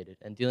complicated,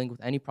 and dealing with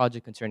any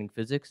project concerning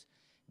physics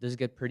does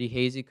get pretty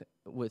hazy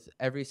with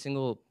every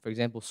single, for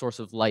example, source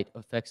of light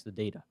affects the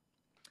data.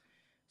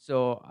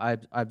 So I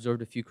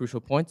observed a few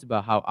crucial points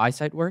about how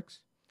eyesight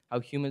works, how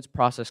humans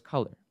process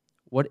color,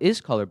 what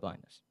is color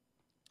blindness,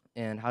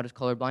 and how does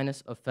color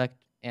blindness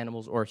affect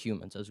animals or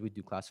humans, as we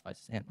do classify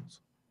as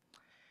animals.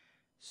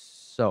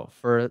 So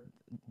for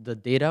the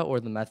data or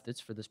the methods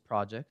for this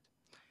project,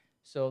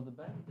 so the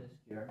Benham disc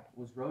here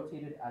was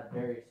rotated at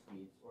various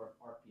speeds, or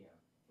RPM,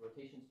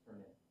 rotations per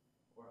minute,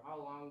 or how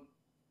long,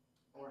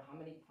 or how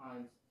many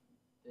times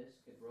this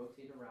could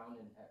rotate around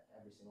in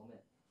every single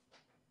minute.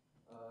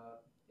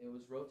 It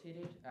was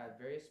rotated at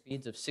various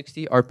speeds of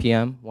 60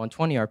 RPM,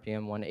 120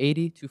 RPM,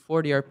 180,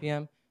 240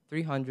 RPM,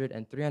 300,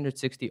 and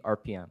 360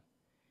 RPM.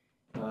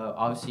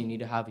 Obviously, you need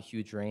to have a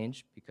huge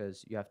range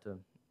because you have to,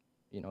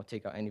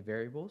 take out any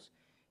variables.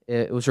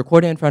 It was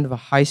recorded in front of a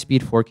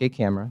high-speed 4K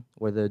camera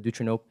where there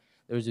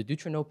was a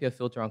deuteranopia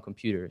filter on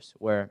computers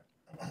where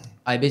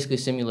I basically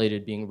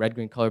simulated being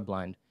red-green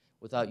colorblind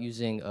without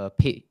using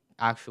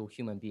actual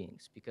human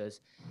beings, because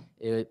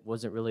it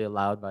wasn't really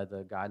allowed by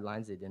the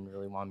guidelines. They didn't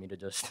really want me to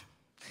just,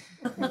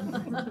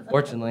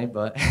 fortunately,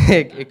 but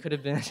it could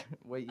have been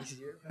way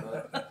easier.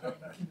 But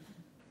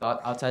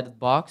thought outside the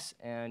box,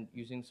 and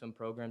using some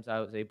programs I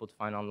was able to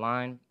find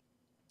online,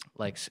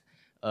 like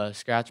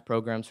Scratch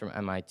programs from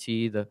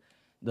MIT,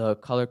 the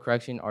color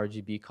correction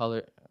RGB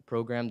color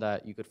program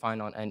that you could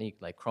find on any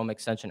like Chrome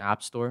extension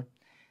app store.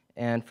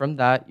 And from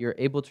that, you're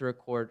able to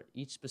record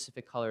each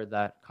specific color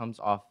that comes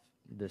off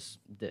this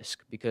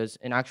disc. Because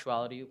in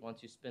actuality,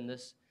 once you spin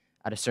this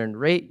at a certain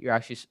rate, you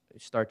actually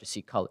start to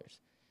see colors.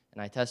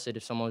 And I tested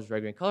if someone was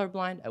regularly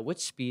colorblind, at which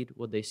speed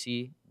would they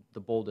see the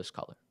boldest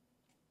color.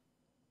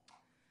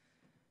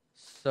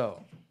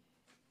 So,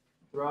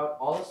 throughout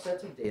all the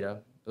sets of data,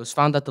 it was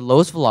found that the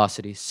lowest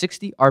velocity,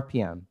 60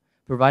 RPM,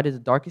 provided the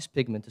darkest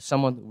pigment to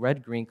someone with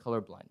red-green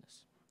color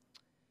blindness.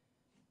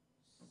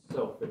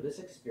 So for this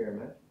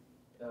experiment,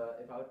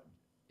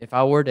 if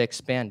I were to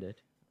expand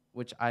it,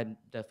 which I'm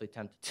definitely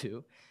tempted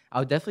to, I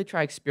would definitely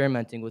try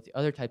experimenting with the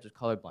other types of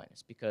color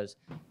blindness, because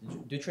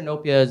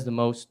deuteranopia is the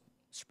most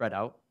spread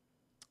out,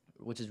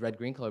 which is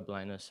red-green color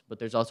blindness, but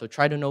there's also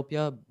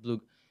tritanopia,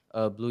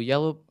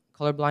 blue-yellow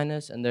color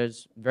blindness, and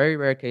there's very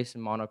rare case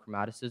in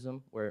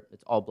monochromaticism where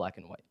it's all black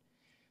and white,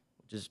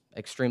 which is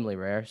extremely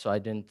rare, so I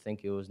didn't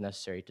think it was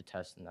necessary to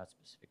test in that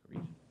specific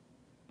region.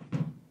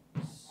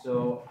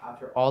 So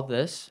after all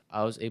this,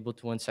 I was able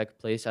to win second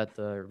place at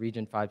the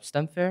Region 5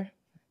 STEM Fair,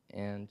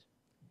 and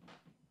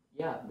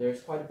yeah,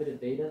 there's quite a bit of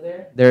data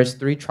there. There's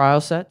 3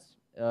 trial sets,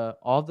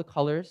 all of the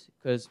colors,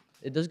 because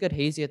it does get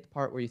hazy at the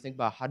part where you think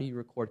about how do you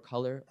record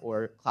color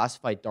or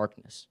classify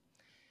darkness.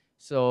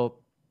 So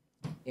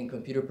in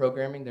computer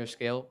programming, their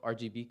scale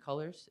RGB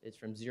colors. It's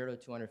from 0 to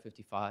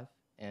 255,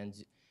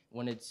 and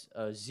when it's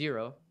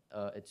 0,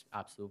 it's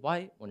absolute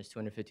white. When it's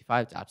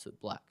 255, it's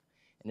absolute black.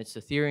 And it's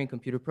the theory in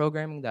computer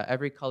programming that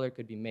every color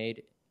could be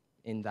made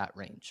in that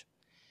range.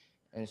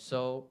 And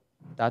so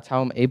that's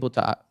how I'm able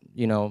to,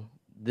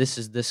 this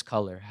is this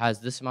color, has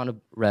this amount of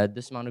red,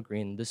 this amount of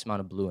green, this amount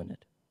of blue in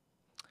it.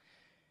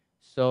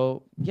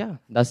 So yeah,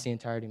 that's the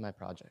entirety of my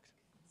project.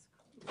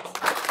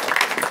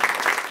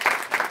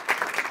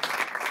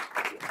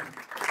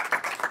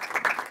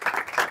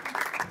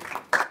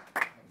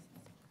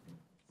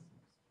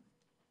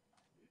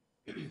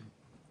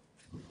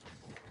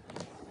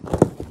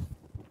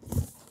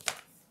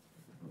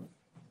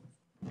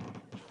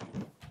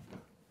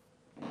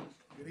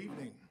 Good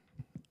evening,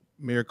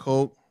 Mayor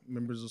Cope,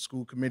 members of the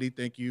school committee.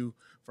 Thank you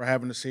for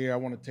having us here. I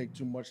want to take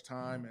too much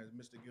time, as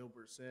Mr.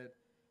 Gilbert said.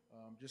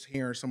 Just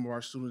hearing some of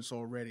our students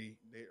already,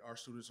 our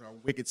students are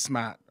wicked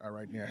smart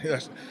right now.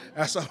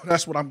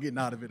 That's what I'm getting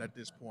out of it at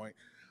this point.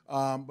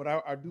 But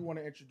I do want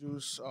to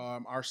introduce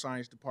our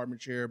science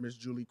department chair, Ms.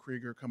 Julie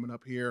Krieger, coming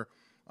up here.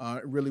 I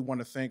really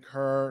want to thank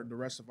her, the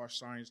rest of our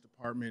science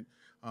department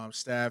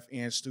staff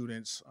and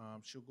students.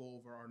 She'll go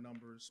over our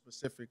numbers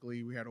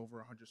specifically. We had over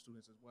 100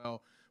 students as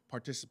well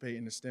participate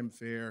in the STEM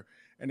fair.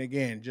 And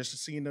again, just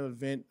seeing the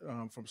event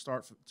from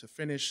start to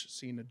finish,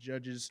 seeing the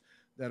judges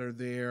that are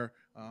there.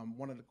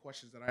 One of the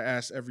questions that I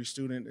ask every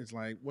student is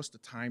like, what's the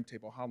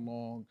timetable? How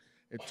long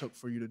it took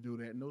for you to do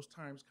that? And those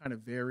times kind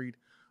of varied.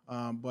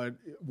 But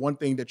one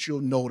thing that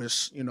you'll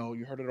notice,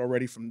 you heard it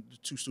already from the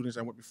 2 students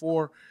that went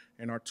before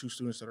and our 2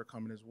 students that are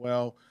coming as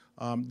well,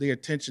 the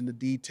attention to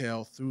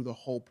detail through the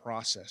whole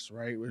process,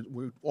 right?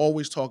 We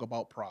always talk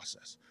about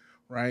process,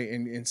 right?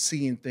 And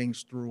seeing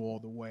things through all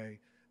the way.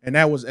 And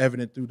that was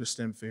evident through the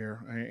STEM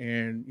fair.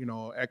 And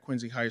at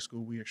Quincy High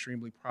School, we're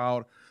extremely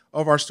proud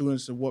of our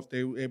students and what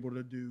they were able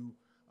to do,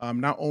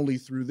 not only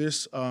through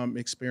this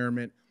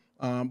experiment,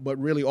 but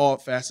really all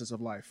facets of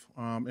life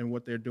and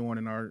what they're doing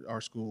in our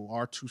school.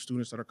 Our 2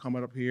 students that are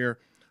coming up here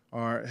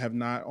have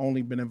not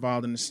only been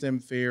involved in the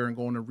STEM fair and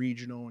going to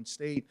regional and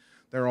state,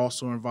 they're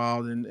also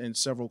involved in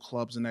several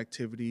clubs and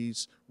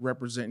activities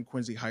representing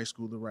Quincy High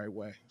School the right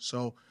way.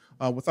 So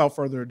without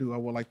further ado, I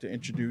would like to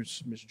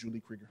introduce Ms.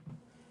 Julie Krieger.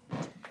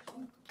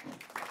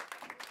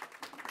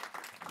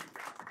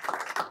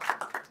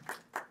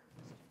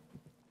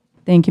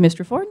 Thank you,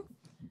 Mr. Ford.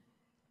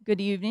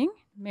 Good evening,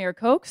 Mayor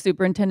Koch,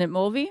 Superintendent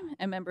Mulvey,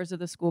 and members of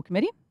the school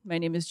committee. My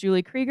name is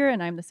Julie Krieger,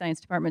 and I'm the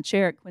science department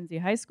chair at Quincy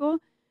High School.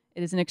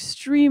 It is an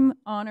extreme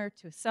honor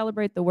to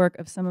celebrate the work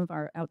of some of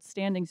our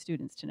outstanding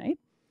students tonight.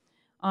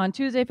 On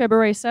Tuesday,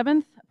 February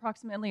 7th,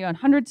 approximately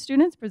 100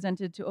 students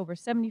presented to over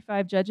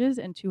 75 judges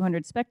and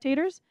 200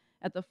 spectators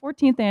at the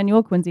 14th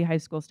annual Quincy High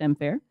School STEM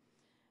Fair.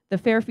 The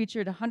fair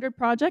featured 100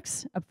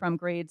 projects from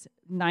grades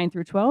 9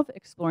 through 12,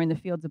 exploring the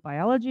fields of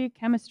biology,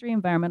 chemistry,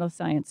 environmental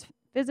science,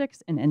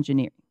 physics, and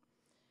engineering.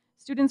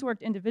 Students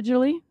worked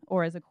individually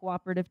or as a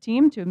cooperative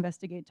team to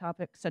investigate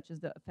topics such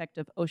as the effect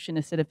of ocean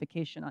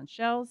acidification on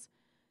shells,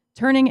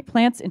 turning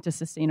plants into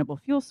sustainable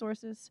fuel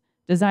sources,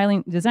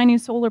 designing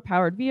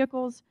solar-powered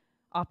vehicles,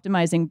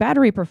 optimizing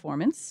battery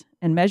performance,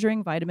 and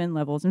measuring vitamin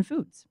levels in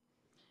foods.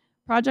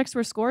 Projects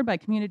were scored by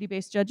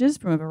community-based judges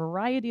from a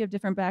variety of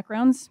different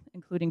backgrounds,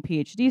 including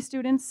PhD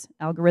students,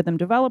 algorithm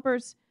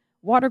developers,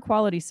 water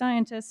quality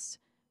scientists,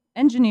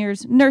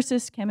 engineers,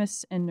 nurses,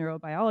 chemists, and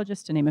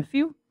neurobiologists, to name a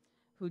few,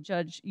 who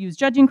use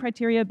judging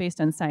criteria based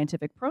on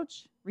scientific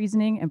approach,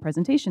 reasoning, and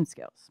presentation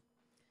skills.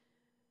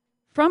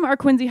 From our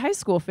Quincy High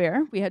School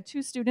fair, we had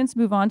 2 students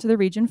move on to the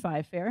Region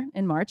 5 fair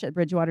in March at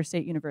Bridgewater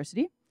State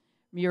University.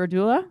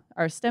 Miradula,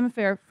 our STEM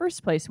fair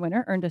first place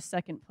winner, earned a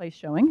second place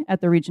showing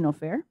at the regional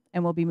fair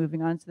and will be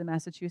moving on to the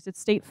Massachusetts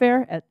State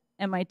Fair at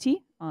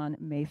MIT on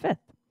May 5th.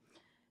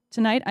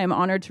 Tonight, I am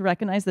honored to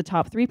recognize the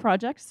top 3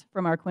 projects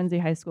from our Quincy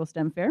High School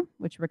STEM fair,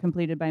 which were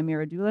completed by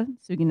Miradula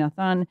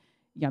Suginathan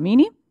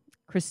Yamini,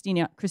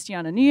 Christiana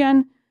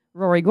Nguyen,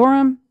 Rory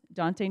Gorham,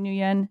 Dante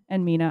Nguyen,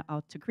 and Mina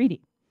Al-Takridi.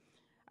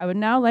 I would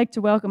now like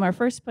to welcome our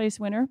first place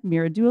winner,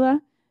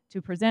 Miradula,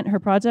 to present her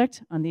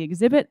project on the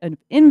exhibit of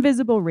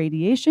invisible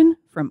radiation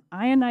from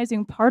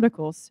ionizing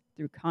particles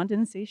through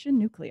condensation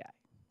nuclei.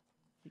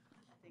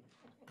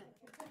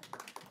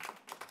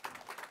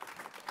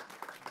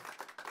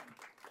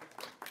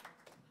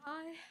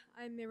 Hi,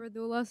 I'm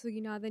Miradula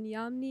Suginathan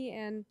Yamni,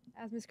 and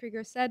as Ms.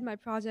 Krieger said, my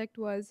project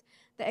was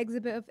the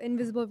exhibit of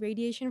invisible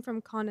radiation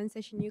from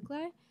condensation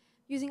nuclei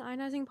using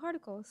ionizing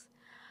particles.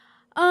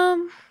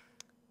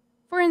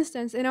 For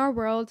instance, in our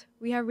world,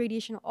 we have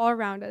radiation all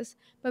around us,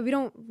 but we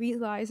don't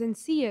realize and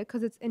see it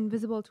because it's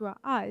invisible to our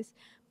eyes.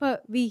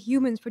 But we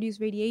humans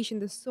produce radiation.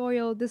 The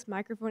soil, this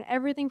microphone,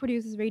 everything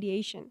produces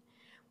radiation.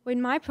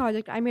 In my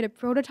project, I made a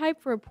prototype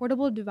for a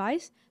portable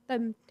device that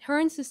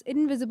turns this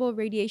invisible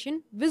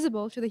radiation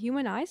visible to the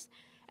human eyes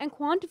and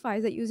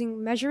quantifies it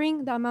using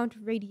measuring the amount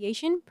of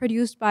radiation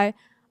produced by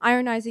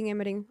ionizing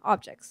emitting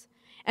objects.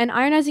 And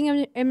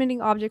ionizing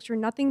emitting objects are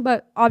nothing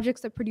but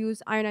objects that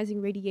produce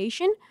ionizing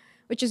radiation,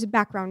 which is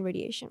background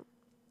radiation.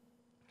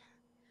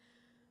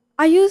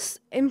 I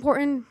use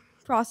important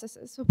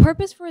processes. The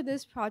purpose for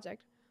this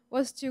project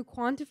was to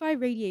quantify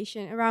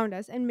radiation around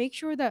us and make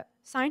sure that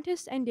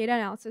scientists and data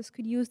analysis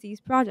could use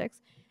these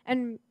projects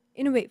and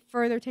innovate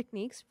further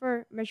techniques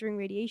for measuring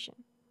radiation.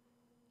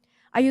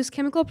 I use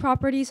chemical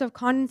properties of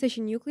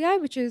condensation nuclei,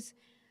 which is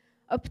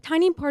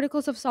tiny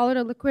particles of solid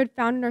or liquid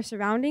found in our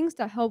surroundings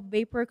that help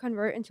vapor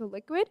convert into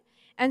liquid,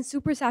 and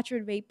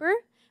supersaturated vapor,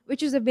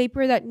 which is a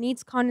vapor that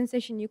needs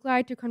condensation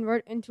nuclei to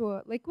convert into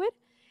a liquid,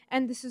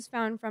 and this is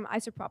found from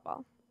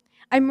isopropyl.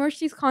 I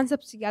merged these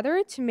concepts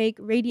together to make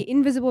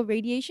invisible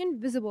radiation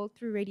visible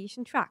through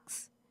radiation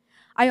tracks.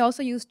 I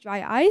also used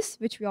dry ice,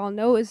 which we all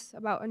know is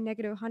about a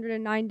negative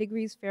 109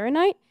 degrees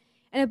Fahrenheit,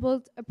 and I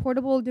built a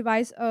portable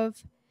device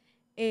of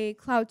a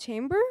cloud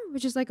chamber,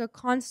 which is like a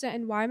constant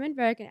environment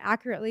where I can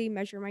accurately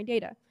measure my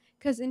data.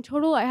 Because in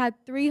total, I had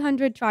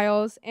 300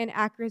 trials, and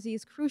accuracy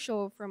is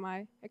crucial for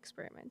my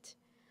experiment.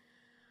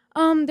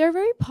 There are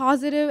very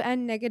positive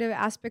and negative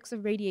aspects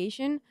of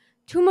radiation.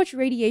 Too much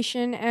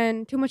radiation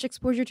and too much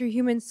exposure to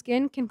human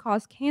skin can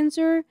cause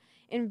cancer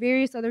and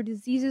various other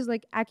diseases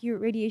like acute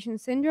radiation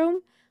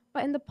syndrome.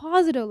 But in the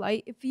positive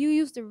light, if you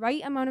use the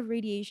right amount of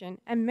radiation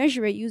and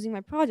measure it using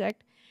my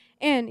project,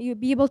 and you'll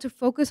be able to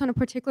focus on a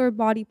particular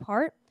body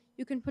part,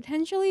 you can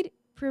potentially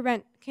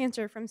prevent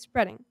cancer from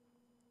spreading.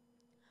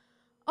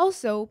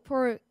 Also,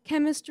 for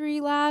chemistry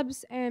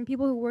labs and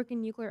people who work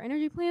in nuclear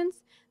energy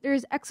plants, there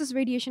is excess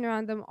radiation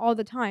around them all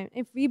the time.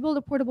 If we build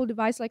a portable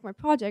device like my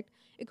project,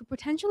 it could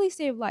potentially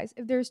save lives.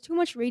 If there's too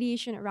much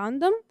radiation around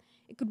them,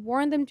 it could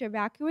warn them to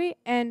evacuate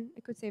and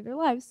it could save their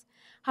lives.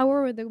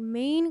 However, the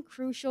main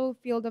crucial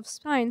field of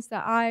science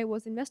that I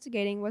was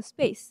investigating was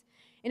space.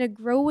 In a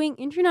growing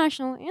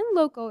international and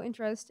local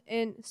interest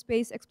in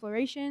space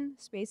exploration,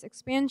 space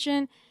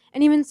expansion,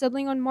 and even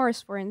settling on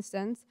Mars, for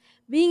instance,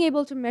 being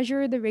able to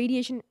measure the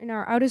radiation in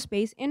our outer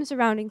space and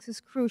surroundings is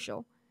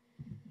crucial.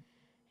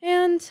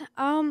 And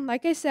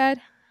like I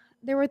said,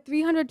 there were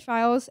 300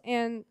 trials,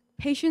 and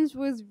patience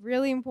was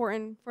really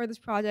important for this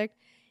project.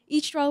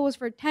 Each trial was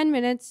for 10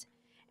 minutes,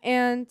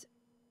 and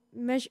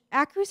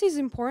accuracy is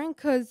important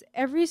because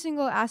every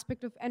single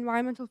aspect of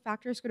environmental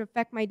factors could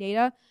affect my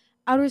data.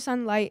 Outer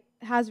sunlight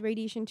has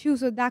radiation too,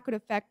 so that could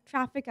affect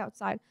traffic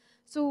outside.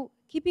 So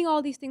keeping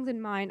all these things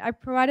in mind, I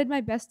provided my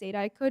best data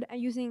I could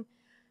using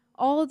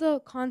all the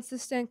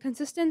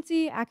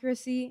consistency,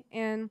 accuracy,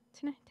 and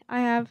I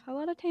have a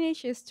lot of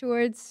tenacious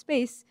towards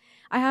space.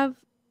 I have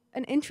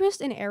an interest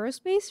in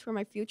aerospace for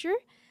my future.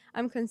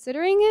 I'm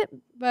considering it,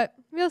 but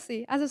we'll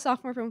see. As a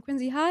sophomore from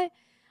Quincy High,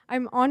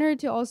 I'm honored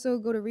to also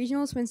go to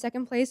regionals, win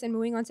second place, and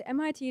moving on to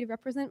MIT to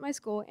represent my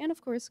school, and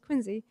of course,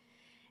 Quincy.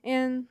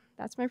 And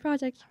that's my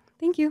project.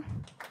 Thank you.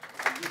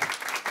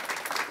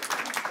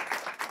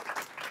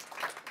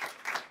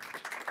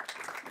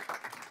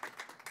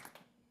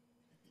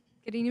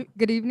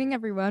 Good evening,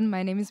 everyone.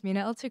 My name is Mina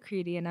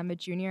El-Takridi, and I'm a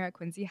junior at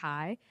Quincy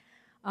High.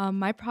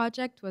 My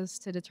project was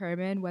to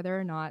determine whether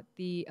or not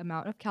the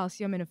amount of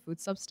calcium in a food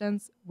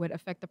substance would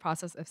affect the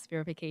process of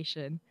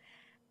spherification.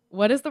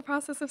 What is the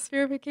process of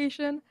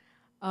spherification?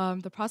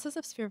 The process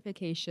of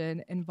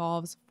spherification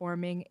involves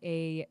forming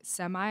a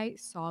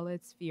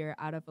semi-solid sphere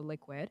out of a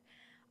liquid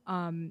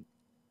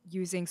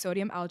using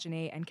sodium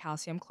alginate and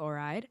calcium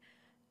chloride.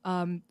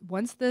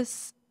 Once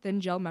this thin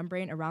gel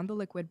membrane around the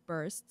liquid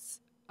bursts,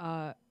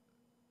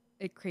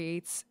 it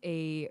creates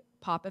a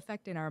pop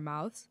effect in our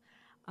mouths.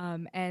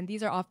 And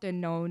these are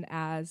often known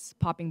as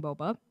popping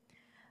boba.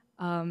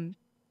 I'm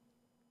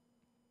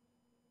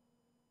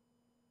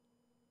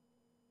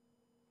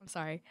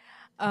sorry.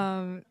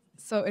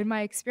 So in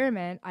my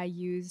experiment, I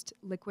used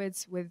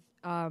liquids with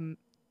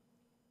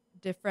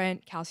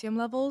different calcium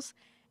levels,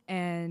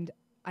 and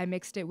I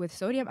mixed it with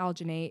sodium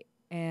alginate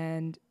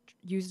and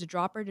used a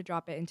dropper to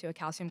drop it into a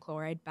calcium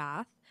chloride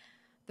bath.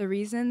 The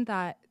reason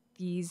that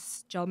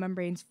these gel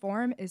membranes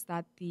form is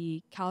that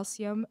the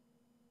calcium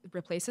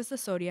replaces the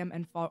sodium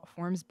and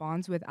forms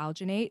bonds with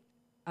alginate,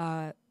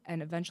 and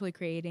eventually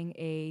creating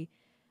a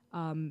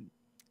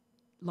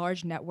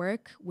large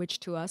network, which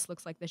to us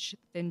looks like the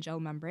thin gel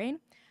membrane.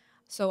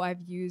 So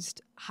I've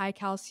used high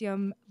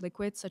calcium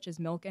liquids such as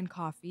milk and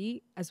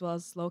coffee, as well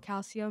as low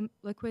calcium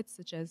liquids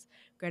such as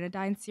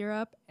grenadine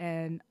syrup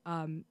and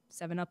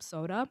 7-Up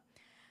soda.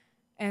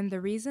 And the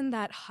reason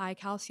that high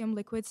calcium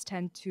liquids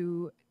tend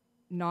to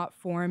not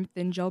form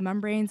thin gel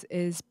membranes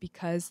is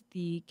because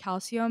the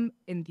calcium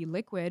in the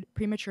liquid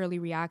prematurely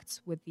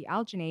reacts with the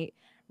alginate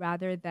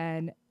rather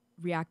than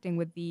reacting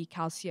with the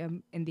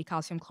calcium in the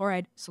calcium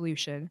chloride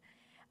solution.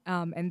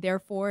 And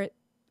therefore,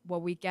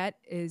 what we get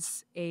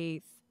is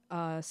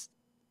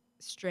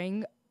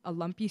string, a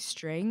lumpy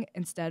string,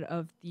 instead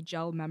of the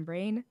gel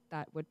membrane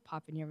that would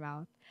pop in your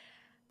mouth.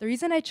 The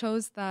reason I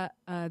chose that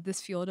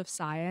this field of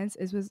science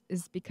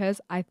is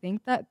because I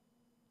think that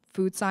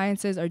food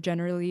sciences are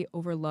generally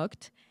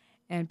overlooked,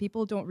 and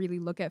people don't really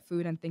look at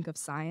food and think of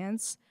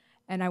science.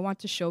 And I want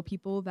to show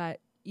people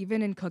that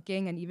even in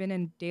cooking and even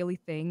in daily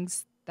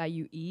things that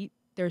you eat,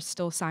 there's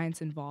still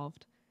science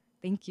involved.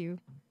 Thank you.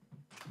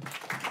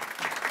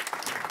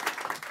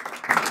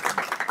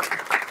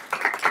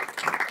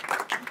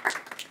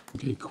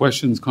 Okay,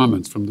 questions,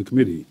 comments from the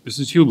committee?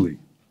 Mrs. Hubley.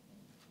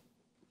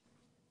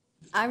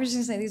 I was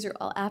just going to say, these are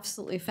all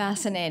absolutely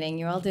fascinating.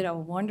 You all did a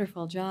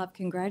wonderful job.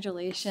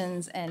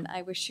 Congratulations, and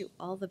I wish you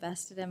all the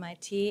best at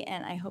MIT,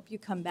 and I hope you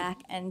come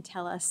back and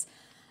tell us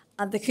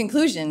the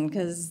conclusion,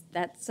 because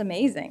that's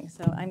amazing.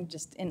 So I'm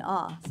just in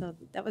awe. So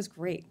that was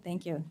great.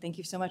 Thank you. Thank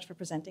you so much for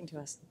presenting to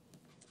us.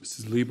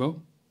 Mrs.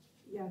 Lebo.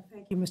 Yeah,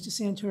 thank you, Mr.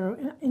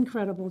 Santoro.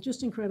 Incredible,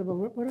 just incredible.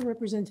 What a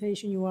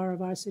representation you are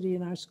of our city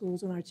and our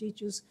schools and our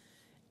teachers,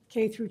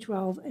 K through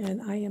 12.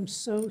 And I am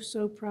so,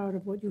 so proud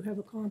of what you have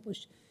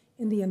accomplished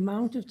in the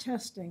amount of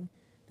testing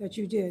that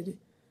you did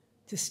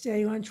to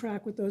stay on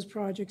track with those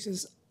projects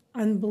is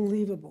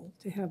unbelievable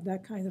to have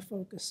that kind of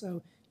focus.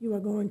 So you are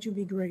going to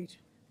be great,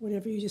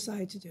 whatever you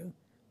decide to do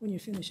when you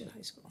finish at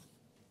high school.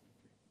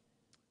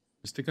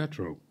 Mr.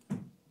 Guttrow.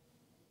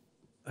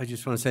 I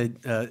just want to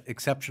say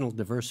exceptional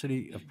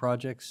diversity of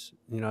projects.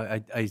 You know,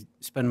 I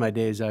spend my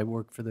days, I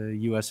work for the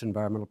U.S.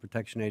 Environmental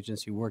Protection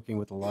Agency, working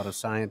with a lot of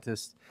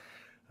scientists.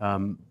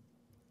 And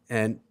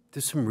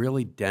there's some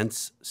really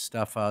dense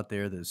stuff out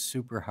there that's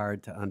super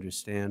hard to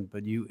understand,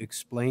 but you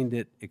explained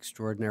it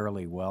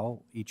extraordinarily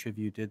well. Each of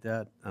you did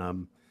that.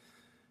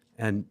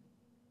 And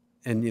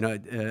you know,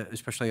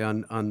 especially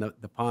on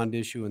the pond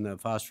issue and the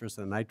phosphorus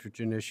and the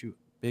nitrogen issue,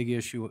 big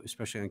issue,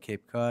 especially on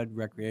Cape Cod,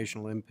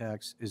 recreational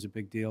impacts is a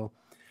big deal.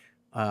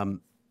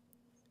 I'm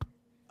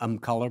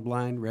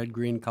colorblind,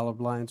 red-green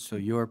colorblind, so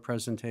your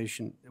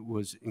presentation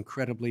was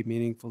incredibly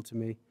meaningful to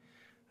me.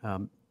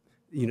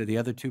 You know, the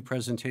other two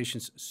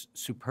presentations,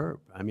 superb.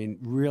 I mean,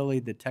 really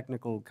the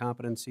technical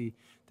competency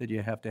that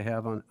you have to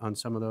have on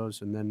some of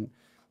those, and then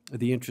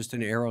the interest in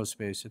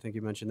aerospace. I think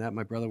you mentioned that.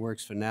 My brother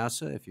works for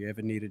NASA. If you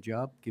ever need a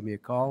job, give me a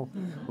call.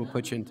 We'll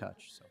put you in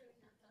touch. So,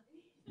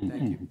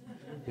 thank you.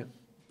 Yep.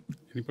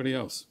 Anybody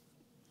else?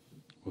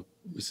 Well,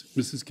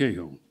 Mrs.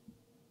 Cahill.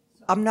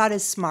 I'm not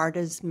as smart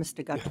as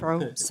Mr.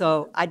 Guttrow,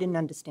 so I didn't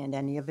understand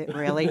any of it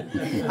really.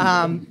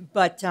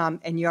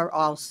 And you're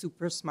all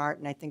super smart,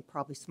 and I think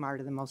probably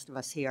smarter than most of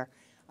us here.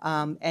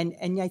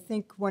 And I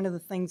think one of the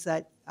things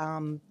that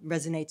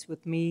resonates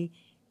with me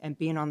and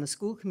being on the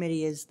school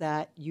committee is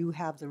that you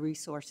have the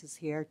resources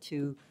here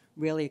to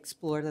really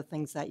explore the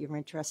things that you're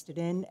interested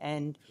in.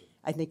 And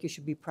I think you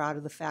should be proud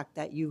of the fact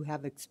that you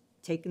have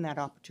taken that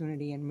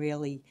opportunity and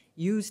really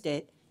used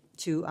it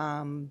to,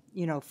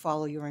 you know,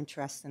 follow your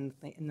interests in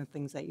the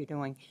things that you're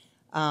doing.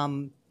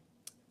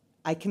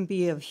 I can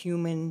be a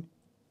human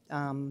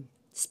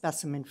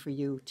specimen for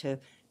you to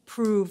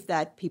prove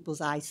that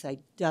people's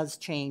eyesight does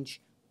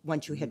change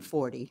once you hit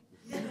 40.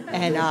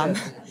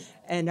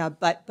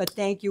 But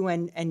thank you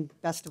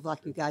and best of luck.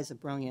 You guys are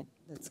brilliant.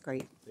 That's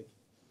great.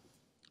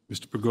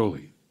 Mr.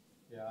 Pagoli.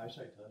 Yeah,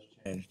 eyesight does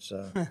change.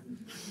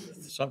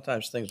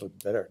 Sometimes things look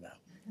better now.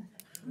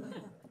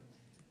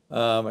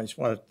 I just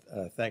want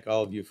to thank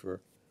all of you for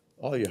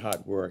all your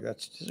hard work.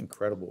 That's just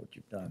incredible what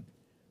you've done.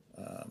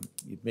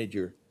 You've made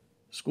your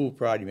school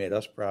proud. You made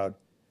us proud.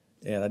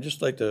 And I'd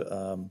just like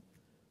to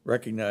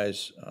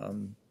recognize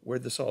where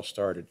this all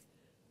started.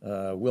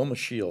 Wilma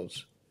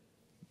Shields,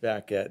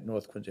 back at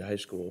North Quincy High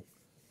School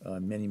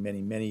many,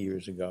 many, many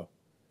years ago,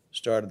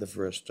 started the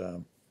first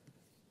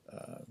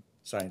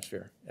science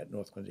fair at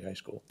North Quincy High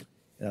School.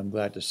 And I'm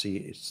glad to see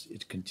it's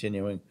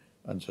continuing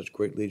on such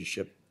great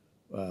leadership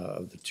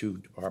of the two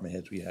department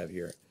heads we have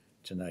here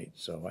tonight.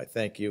 So I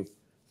thank you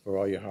for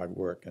all your hard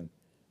work, and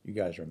you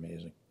guys are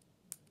amazing.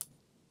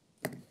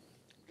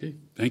 Okay,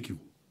 thank you.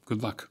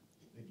 Good luck.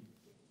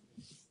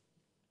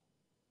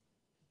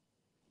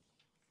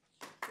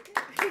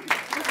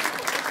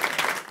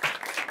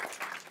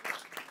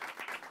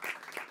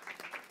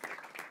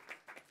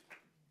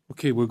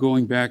 Okay, we're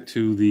going back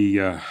to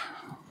the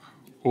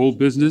old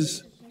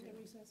business.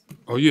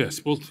 Oh,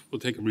 yes, we'll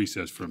take a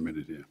recess for a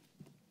minute here.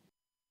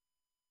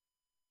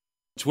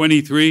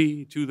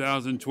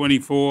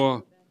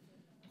 2024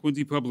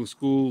 Quincy Public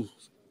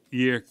Schools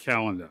Year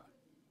Calendar.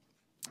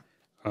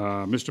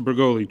 Mr.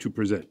 Bergoli to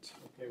present.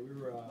 Okay, we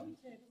were,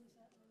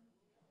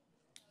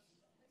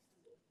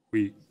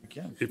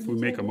 If we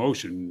make a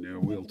motion,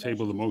 we'll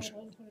table the motion.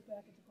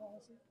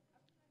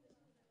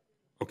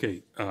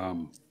 Okay,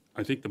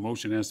 I think the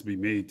motion has to be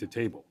made to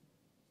table.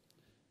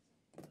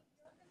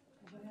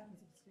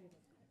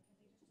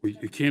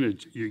 You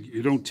can't,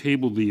 you don't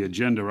table the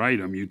agenda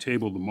item, you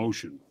table the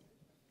motion.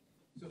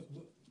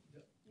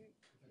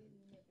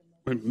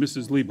 Wait,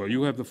 Mrs. Lebo,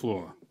 you have the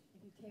floor.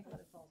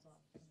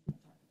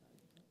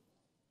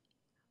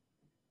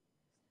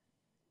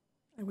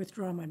 I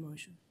withdraw my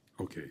motion.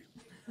 Okay.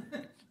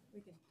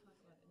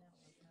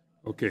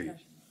 Okay.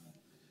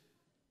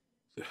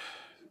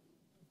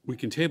 We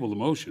can table the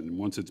motion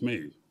once it's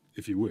made,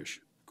 if you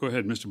wish. Go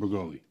ahead, Mr.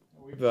 Bergoli.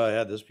 We've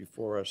had this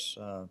before us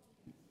a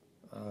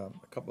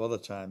couple other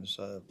times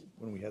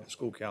when we had the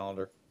school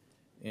calendar,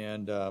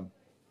 and it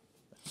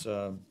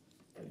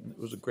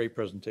was a great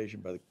presentation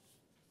by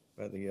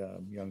the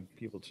young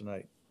people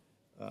tonight.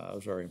 I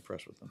was very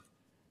impressed with them.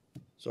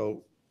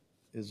 So,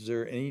 is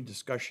there any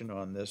discussion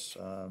on this?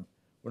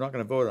 We're not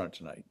going to vote on it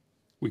tonight.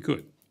 We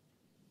could.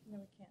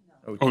 No,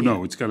 we can't. Oh,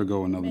 no, it's got to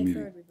go another May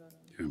meeting. 3rd we vote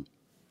on it.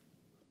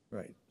 Yeah.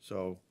 Right.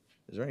 So,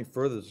 is there any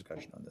further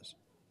discussion on this?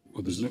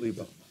 Well, there's Mrs.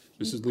 Lebo.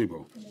 Mrs.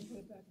 Lebo. Can they put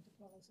it back into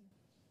policy?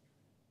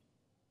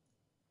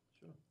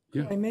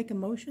 Yeah. I make a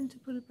motion to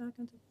put it back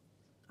into,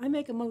 I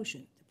make a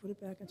motion to put it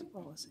back into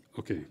policy.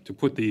 Okay, to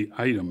put the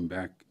item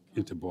back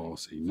into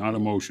policy, not a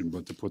motion,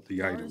 but to put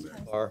the item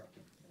back. Or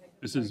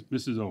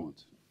Mrs.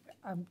 Owens.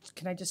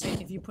 Can I just say,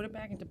 if you put it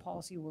back into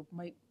policy, we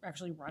might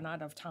actually run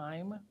out of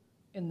time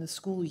in the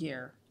school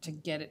year to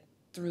get it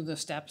through the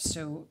steps.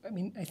 So, I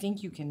mean, I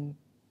think you can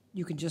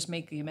just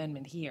make the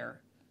amendment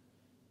here.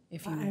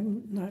 If you,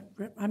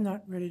 I'm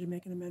not ready to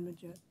make an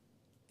amendment yet.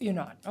 You're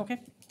not,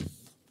 okay.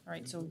 All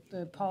right, so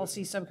the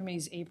policy subcommittee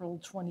is April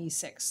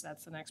 26th.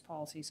 That's the next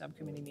policy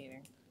subcommittee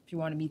meeting. If you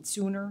want to meet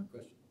sooner.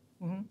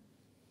 Question.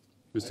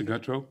 Mr.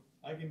 Guttrow?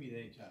 I can meet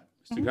anytime.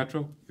 Mr.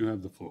 Guttrow, you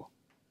have the floor.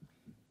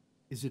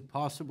 Is it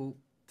possible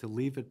to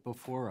leave it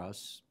before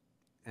us,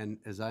 and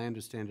as I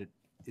understand it,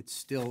 it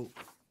still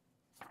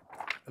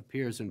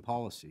appears in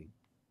policy?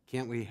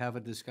 Can't we have a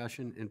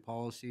discussion in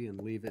policy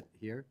and leave it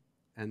here,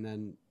 and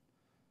then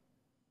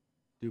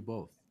do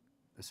both,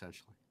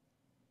 essentially?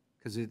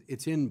 Because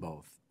it's in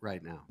both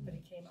right now. But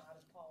it came out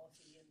of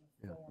policy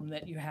in the form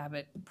that you have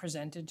it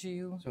presented to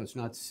you. So it's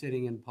not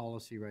sitting in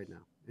policy right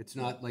now? It's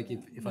not like if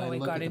I No, it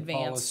look got at the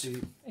advanced.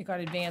 policy... It got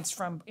advanced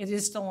from, it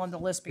is still on the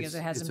list because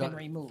it hasn't been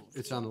removed.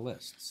 It's on the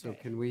list. So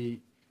can we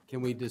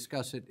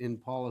discuss it in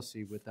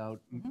policy without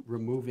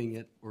removing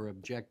it or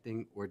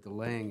objecting or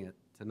delaying it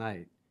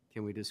tonight?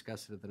 Can we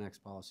discuss it at the next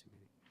policy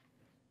meeting?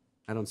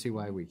 I don't see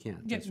why we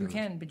can't. Yeah, That's you what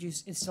can, but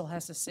it still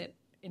has to sit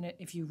in it.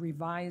 If you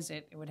revise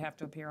it, it would have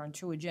to appear on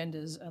 2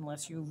 agendas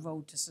unless you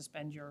vote to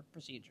suspend your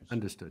procedures.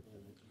 Understood.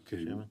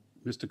 Okay, Chairman?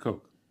 Mr.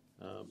 Koch.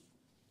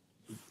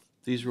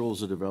 These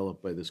rules are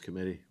developed by this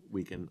committee.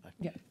 We can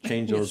Yeah.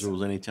 change those Yes.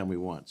 rules anytime we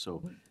want.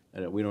 So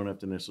we don't have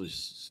to necessarily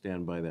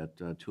stand by that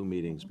 2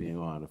 meetings being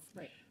on.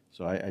 Right.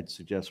 So I'd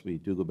suggest we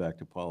do go back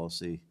to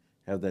policy,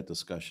 have that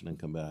discussion, and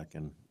come back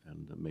and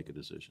make a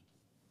decision.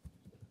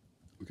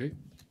 Okay?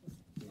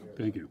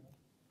 Thank you.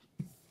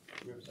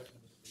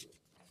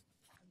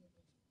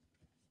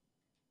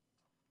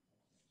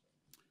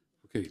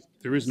 Okay,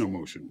 there is no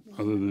motion,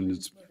 other than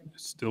it's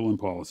still in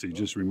policy,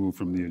 just removed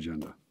from the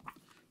agenda.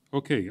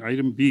 Okay,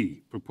 item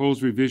B,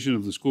 proposed revision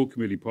of the school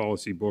committee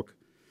policy book,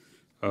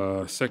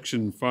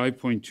 section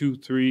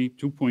 5.23,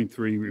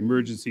 2.3,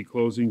 emergency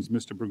closings.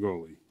 Mr.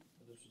 Bergoli.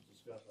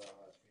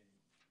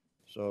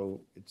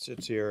 So it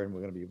sits here, and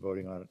we're going to be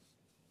voting on it.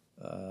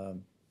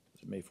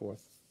 Is it May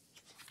 4th?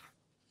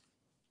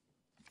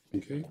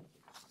 Okay.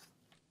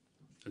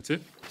 That's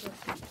it?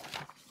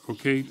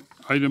 Okay,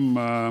 item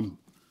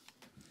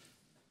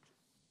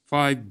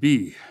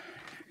 5B,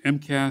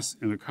 MCAS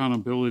and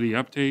accountability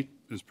update.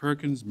 Ms.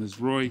 Perkins, Ms.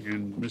 Roy,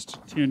 and Mr.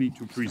 Tierney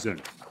to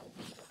present.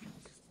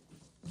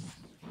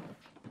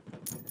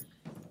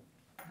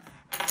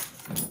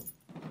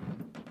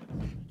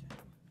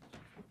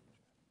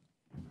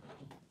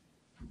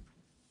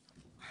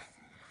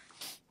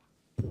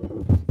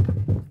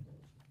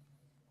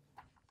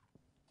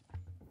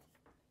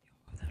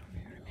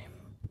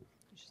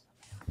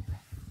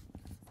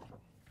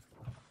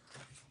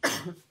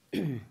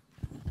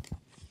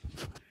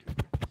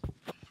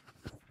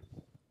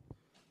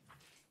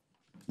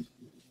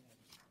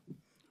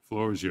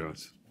 Floor is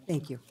yours.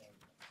 Thank you.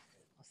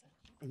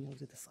 And we'll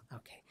do this,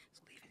 okay,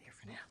 so leave it here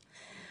for now.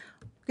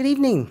 Good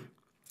evening.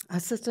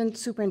 Assistant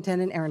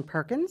Superintendent Erin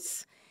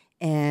Perkins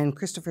and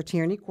Christopher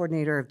Tierney,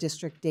 Coordinator of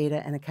District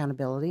Data and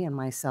Accountability, and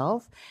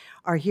myself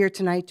are here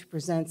tonight to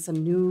present some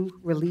new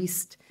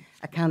released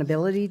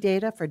accountability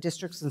data for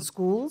districts and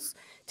schools,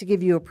 to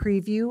give you a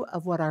preview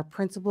of what our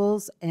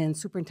principals and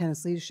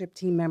superintendent's leadership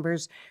team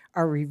members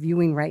are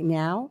reviewing right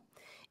now,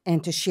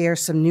 and to share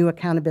some new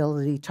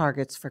accountability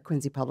targets for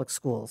Quincy Public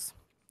Schools.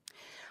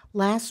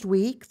 Last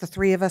week, the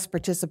three of us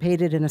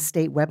participated in a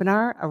state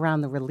webinar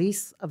around the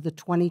release of the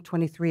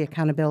 2023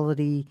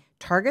 accountability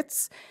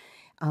targets,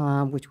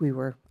 which we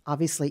were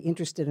obviously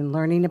interested in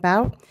learning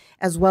about,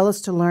 as well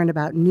as to learn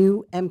about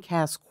new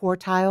MCAS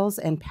quartiles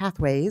and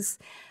pathways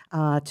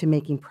to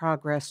making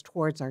progress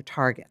towards our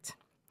target.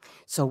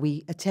 So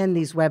we attend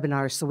these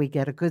webinars so we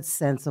get a good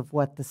sense of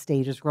what the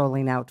state is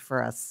rolling out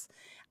for us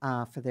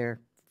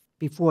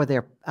before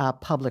their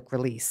public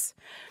release.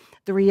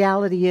 The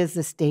reality is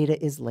this data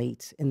is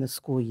late in the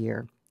school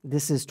year.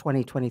 This is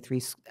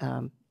 2023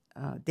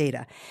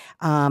 data.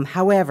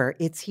 However,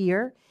 it's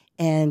here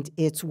and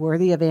it's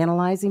worthy of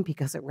analyzing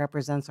because it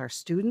represents our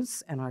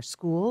students and our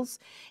schools.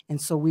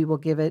 And so we will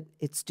give it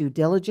its due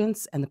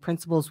diligence, and the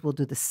principals will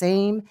do the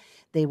same.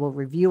 They will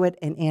review it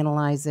and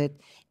analyze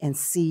it and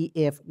see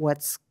if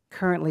what's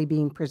currently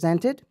being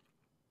presented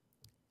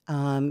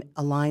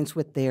aligns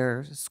with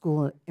their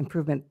school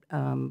improvement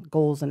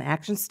goals and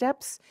action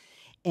steps.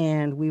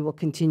 And we will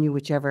continue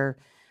whichever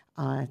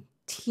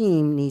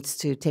team needs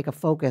to take a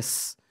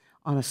focus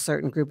on a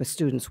certain group of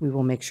students. We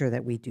will make sure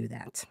that we do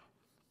that.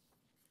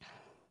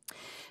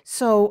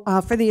 So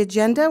for the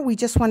agenda, we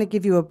just want to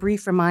give you a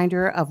brief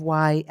reminder of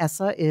why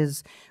ESSA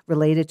is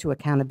related to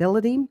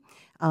accountability.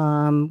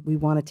 We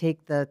want to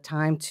take the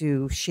time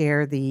to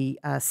share the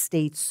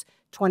state's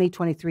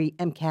 2023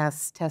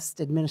 MCAS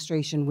test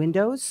administration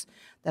windows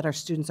that our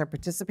students are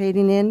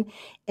participating in,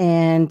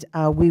 and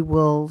we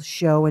will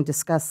show and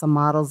discuss some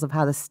models of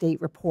how the state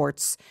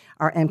reports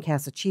our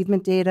MCAS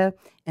achievement data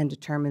and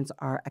determines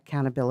our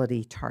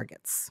accountability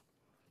targets.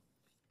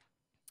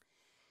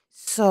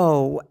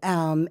 So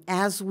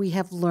as we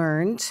have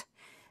learned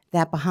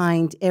that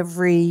behind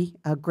every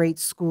great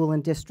school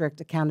and district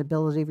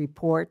accountability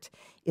report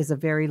is a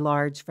very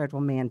large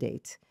federal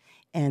mandate,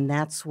 and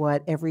that's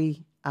what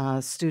every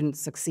Student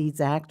Succeeds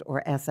Act,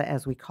 or ESSA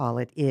as we call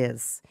it,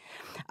 is.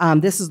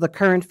 This is the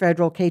current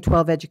federal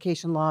K-12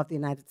 education law of the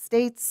United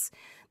States.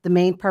 The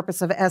main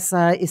purpose of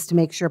ESSA is to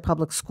make sure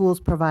public schools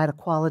provide a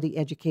quality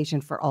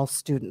education for all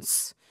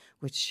students,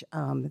 which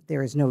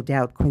there is no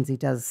doubt Quincy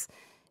does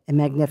a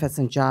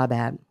magnificent job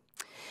at.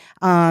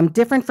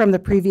 Different from the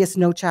previous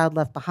No Child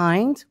Left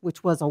Behind,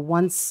 which was a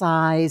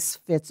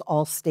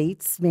one-size-fits-all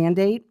states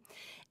mandate,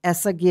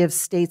 ESSA gives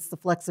states the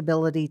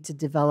flexibility to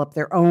develop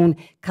their own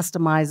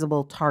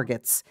customizable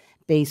targets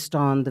based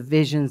on the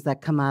visions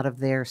that come out of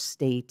their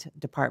state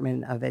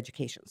Department of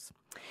Educations.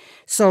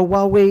 So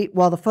while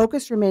the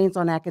focus remains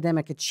on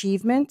academic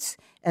achievement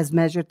as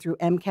measured through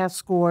MCAS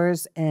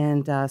scores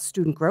and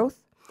student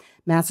growth,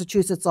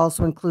 Massachusetts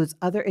also includes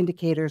other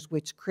indicators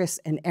which Chris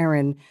and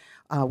Erin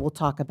will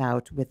talk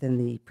about within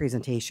the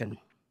presentation.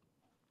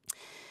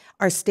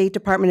 Our State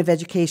Department of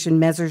Education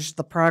measures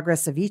the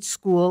progress of each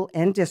school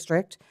and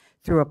district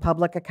through a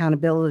public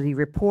accountability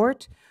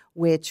report,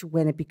 which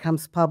when it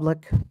becomes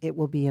public, it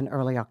will be in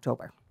early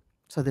October.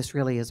 So this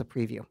really is a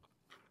preview.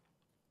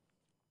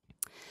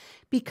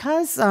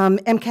 Because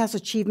MCAS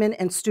achievement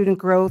and student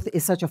growth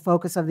is such a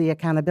focus of the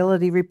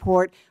accountability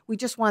report, we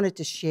just wanted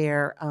to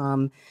share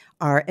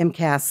our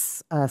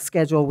MCAS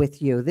schedule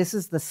with you. These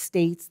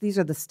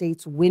are the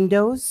state's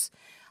windows.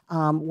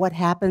 What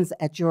happens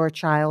at your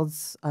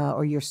child's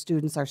or your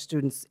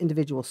students'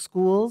 individual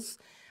schools.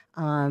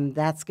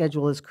 That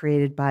schedule is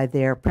created by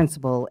their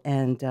principal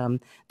and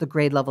the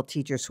grade level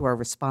teachers who are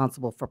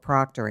responsible for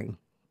proctoring.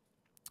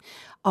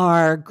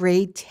 Our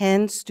grade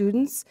 10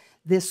 students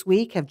this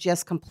week have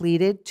just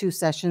completed 2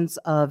 sessions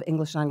of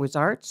English Language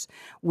Arts,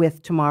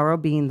 with tomorrow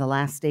being the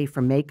last day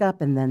for makeup,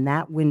 and then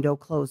that window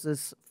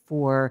closes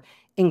for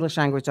English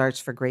Language Arts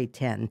for grade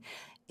 10.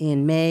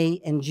 In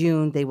May and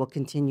June, they will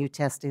continue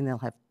testing. They'll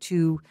have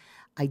 2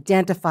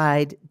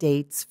 identified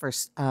dates for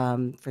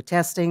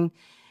testing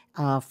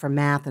for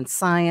math and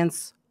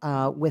science,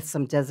 with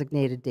some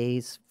designated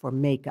days for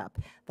makeup.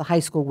 The high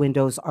school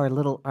windows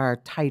are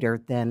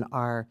tighter than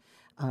our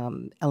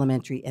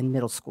elementary and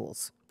middle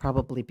schools,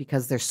 probably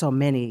because there's so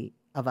many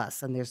of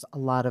us and there's a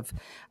lot of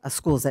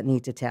schools that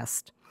need to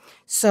test.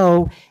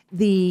 So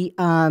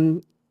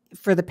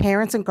for the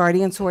parents and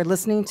guardians who are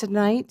listening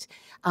tonight,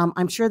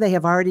 I'm sure they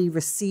have already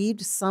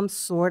received some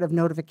sort of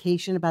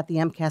notification about the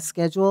MCAS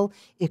schedule.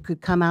 It could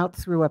come out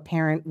through a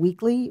parent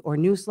weekly or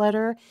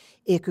newsletter.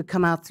 It could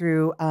come out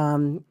through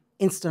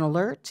instant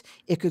alert.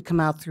 It could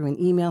come out through an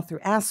email through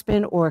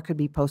Aspen, or it could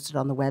be posted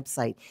on the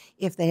website.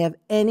 If they have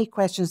any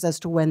questions as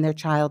to when their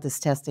child is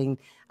testing,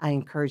 I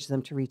encourage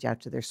them to reach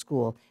out to their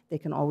school. They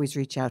can always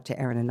reach out to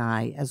Erin and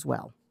I as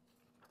well.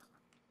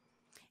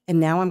 And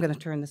now I'm going to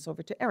turn this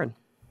over to Erin.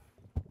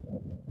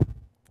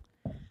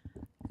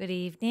 Good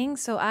evening.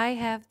 So I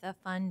have the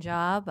fun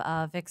job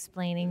of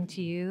explaining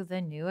to you the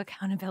new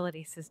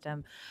accountability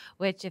system,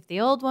 which if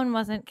the old one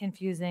wasn't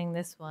confusing,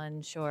 this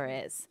one sure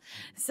is.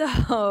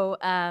 So,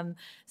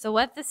 so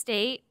what the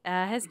state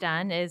has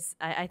done is,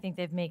 I think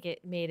they've made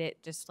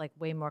it just like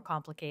way more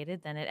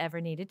complicated than it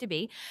ever needed to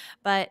be.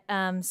 But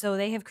so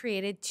they have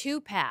created two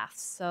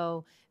paths.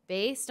 So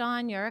based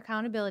on your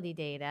accountability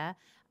data,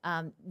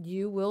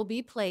 you will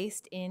be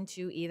placed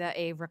into either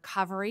a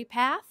recovery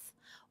path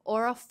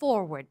or a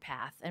forward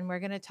path. And we're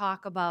going to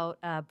talk about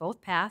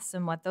both paths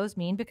and what those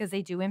mean because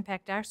they do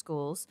impact our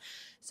schools.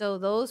 So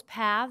those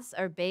paths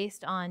are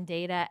based on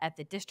data at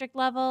the district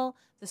level,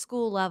 the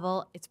school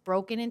level. It's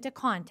broken into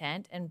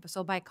content. And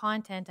so by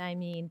content, I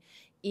mean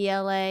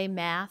ELA,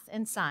 math,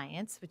 and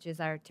science, which is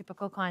our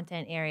typical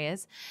content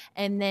areas,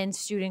 and then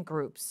student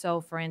groups.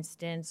 So for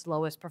instance,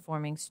 lowest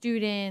performing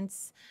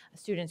students,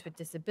 students with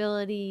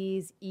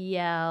disabilities,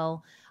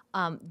 EL.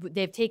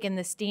 They've taken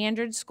the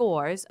standard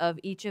scores of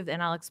each of,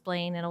 and I'll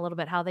explain in a little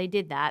bit how they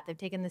did that. They've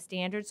taken the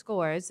standard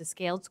scores, the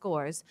scaled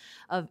scores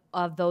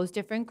of those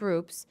different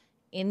groups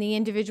in the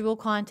individual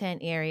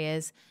content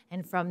areas,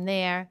 and from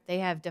there they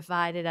have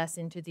divided us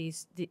into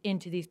these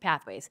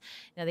pathways.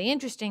 Now the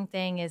interesting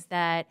thing is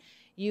that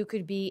you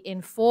could be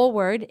in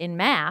forward in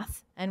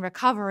math and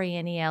recovery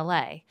in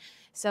ELA.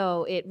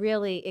 So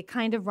it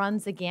kind of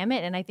runs the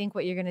gamut, and I think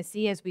what you're going to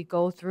see as we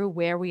go through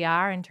where we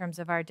are in terms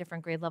of our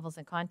different grade levels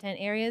and content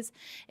areas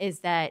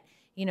is that,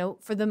 you know,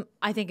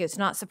 I think it's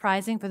not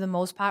surprising for the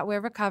most part we're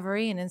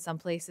recovery, and in some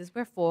places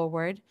we're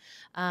forward.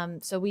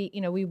 So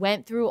we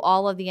went through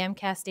all of the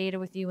MCAS data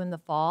with you in the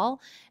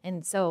fall,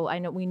 and so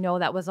we know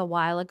that was a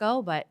while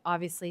ago, but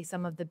obviously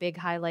some of the big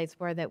highlights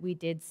were that we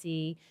did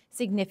see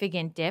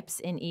significant dips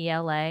in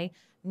ELA,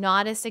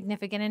 not as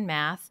significant in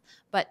math,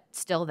 but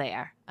still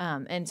there.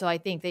 And so I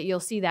think that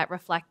you'll see that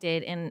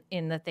reflected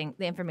in the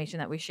information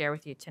that we share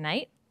with you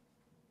tonight.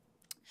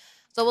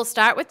 So we'll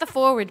start with the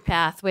forward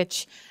path,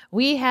 which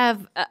we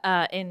have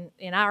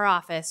in our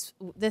office.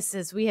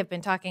 We have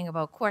been talking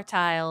about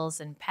quartiles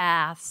and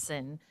paths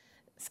and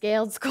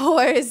scaled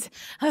scores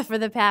for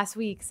the past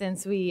week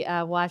since we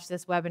watched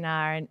this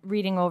webinar and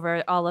reading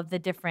over all of the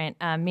different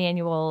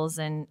manuals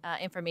and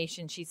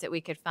information sheets that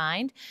we could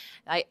find.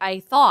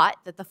 I thought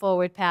that the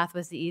forward path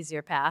was the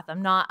easier path.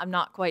 I'm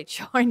not quite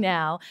sure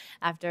now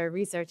after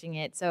researching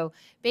it. So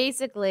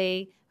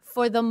basically,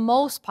 for the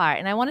most part,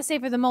 and I want to say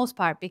for the most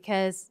part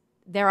because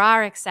there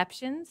are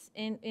exceptions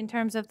in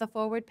terms of the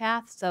forward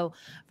path. So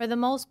for the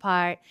most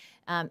part,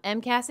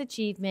 MCAS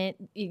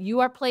achievement,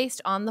 you are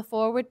placed on the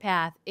forward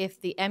path if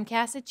the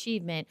MCAS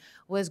achievement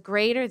was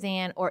greater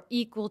than or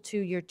equal to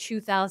your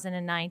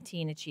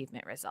 2019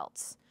 achievement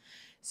results.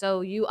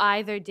 So you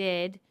either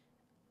did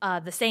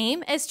the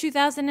same as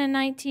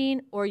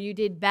 2019 or you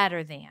did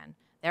better than.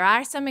 There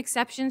are some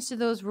exceptions to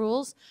those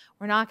rules.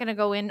 We're not going to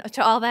go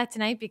into all that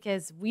tonight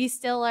because we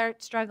still are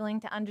struggling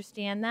to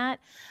understand that,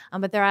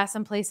 but there are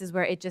some places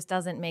where it just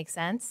doesn't make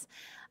sense.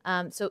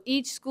 So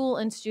each school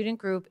and student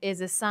group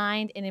is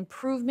assigned an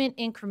improvement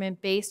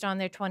increment based on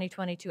their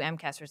 2022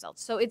 MCAS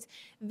results. So it's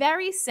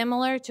very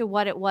similar to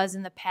what it was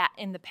in the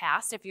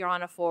past if you're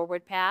on a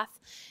forward path.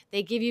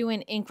 They give you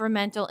an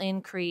incremental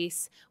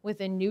increase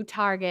with a new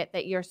target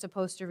that you're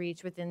supposed to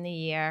reach within the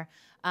year.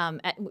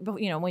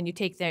 When you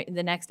take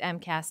the next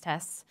MCAS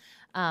tests.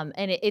 And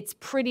it's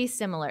pretty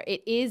similar.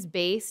 It is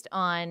based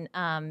on,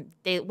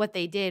 what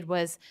they did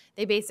was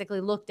they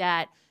basically looked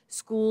at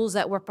schools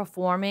that were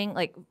performing,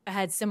 like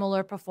had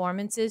similar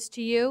performances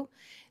to you.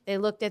 They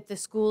looked at the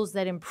schools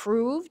that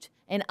improved,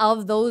 and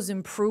of those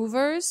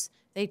improvers,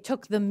 they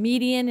took the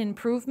median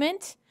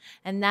improvement,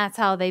 and that's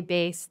how they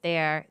based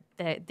the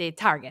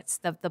targets,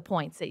 the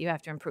points that you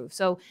have to improve.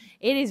 So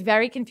it is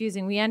very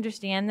confusing. We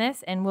understand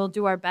this, and we'll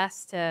do our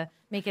best to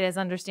make it as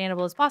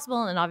understandable as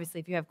possible. And obviously,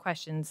 if you have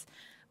questions,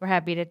 we're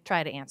happy to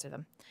try to answer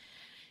them.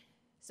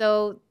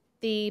 So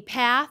the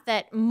path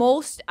that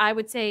I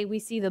would say we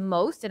see the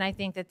most, and I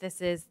think that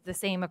this is the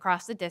same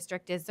across the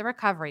district, is the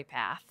recovery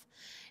path.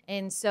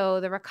 And so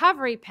the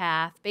recovery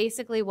path,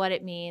 basically what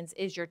it means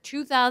is your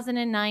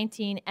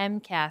 2019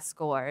 MCAS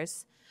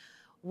scores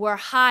were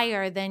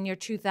higher than your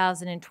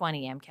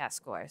 2020 MCAS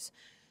scores.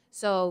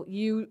 So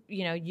you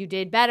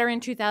did better in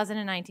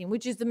 2019,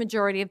 which is the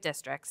majority of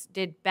districts,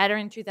 did better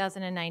in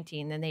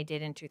 2019 than they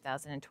did in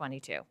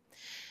 2022.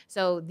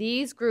 So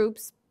these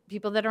groups,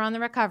 people that are on the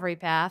recovery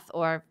path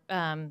or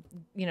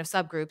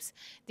subgroups,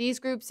 these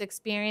groups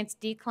experience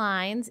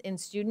declines in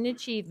student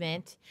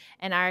achievement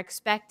and are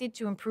expected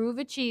to improve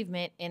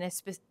achievement in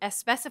a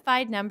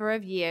specified number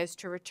of years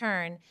to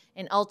return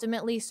and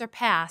ultimately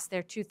surpass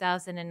their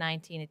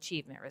 2019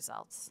 achievement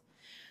results.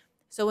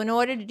 So in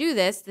order to do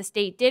this, the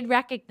state did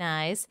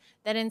recognize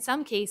that in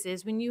some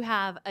cases, when you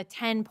have a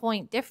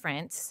 10-point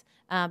difference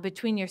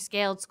between your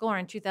scaled score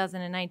in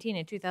 2019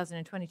 and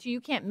 2022,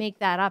 you can't make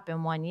that up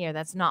in 1 year.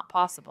 That's not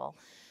possible.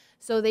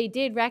 So they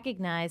did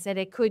recognize that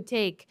it could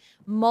take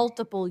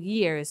multiple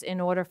years in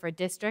order for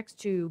districts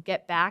to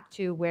get back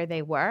to where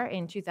they were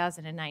in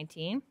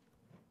 2019.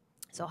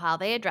 So how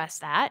they address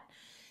that,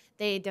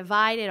 they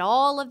divided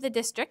all of the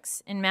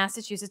districts in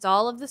Massachusetts,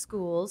 all of the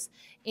schools,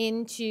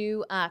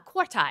 into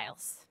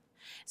quartiles.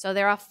 So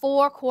there are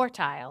 4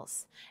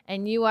 quartiles,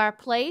 and you are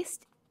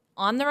placed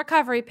on the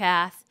recovery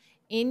path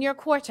in your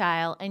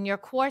quartile, and your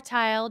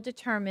quartile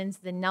determines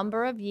the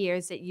number of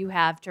years that you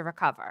have to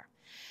recover.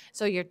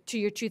 So your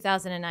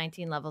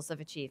 2019 levels of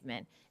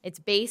achievement. It's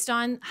based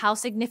on how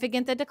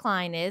significant the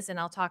decline is, and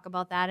I'll talk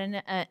about that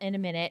in a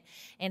minute.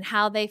 And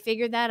how they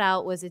figured that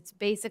out was it's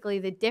basically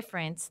the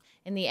difference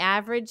in the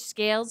average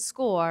scaled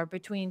score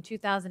between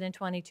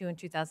 2022 and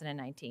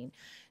 2019.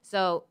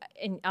 So,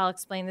 and I'll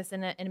explain this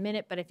in a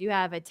minute, but if you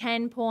have a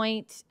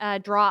 10-point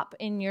drop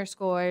in your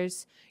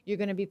scores, you're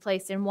going to be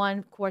placed in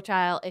one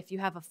quartile. If you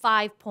have a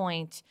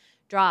 5-point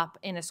drop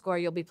in a score,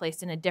 you'll be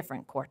placed in a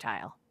different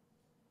quartile.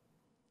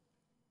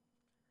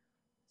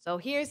 So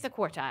here's the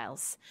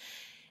quartiles.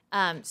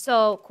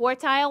 So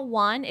quartile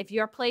 1, if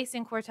you're placed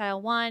in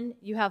quartile 1,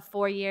 you have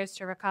 4 years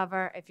to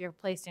recover. If you're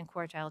placed in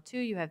quartile 2,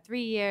 you have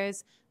 3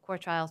 years.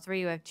 Quartile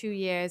 3, you have 2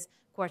 years.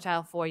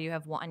 Quartile 4, you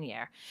have 1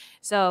 year.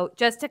 So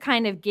just to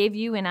kind of give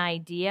you an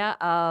idea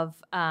of,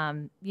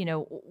 you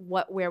know,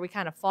 where we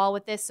kind of fall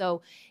with this.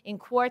 So in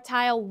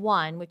quartile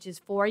 1, which is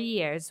 4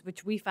 years,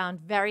 which we found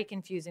very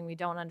confusing. We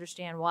don't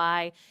understand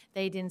why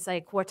they didn't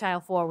say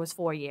quartile 4 was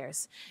 4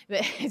 years.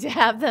 To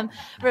have them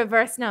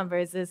reverse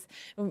numbers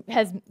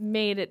has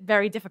made it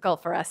very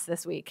difficult for us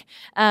this week.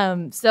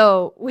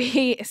 So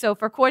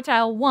for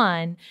quartile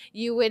 1,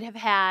 you would have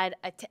had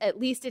at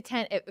least a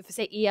 10,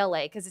 say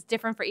ELA, because it's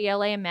different for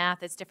ELA and math.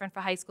 It's different for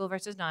high school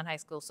versus non-high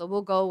school. So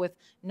we'll go with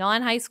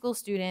non-high school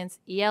students,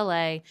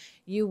 ELA.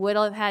 You would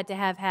have had to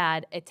have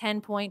had a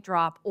 10-point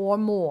drop or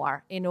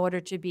more in order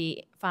to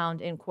be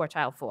found in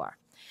quartile 4.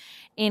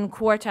 In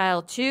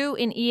quartile 2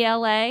 in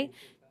ELA,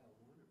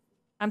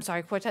 I'm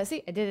sorry, quartile,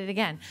 see, I did it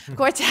again.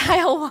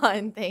 Quartile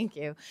 1, thank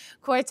you.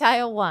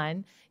 Quartile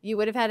 1, you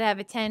would have had to have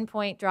a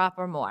 10-point drop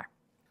or more.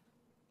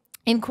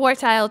 In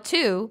quartile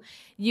 2,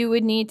 you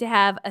would need to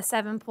have a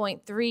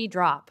 7.3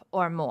 drop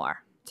or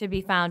more to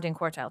be found in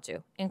quartile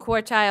 2. In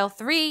quartile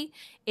 3,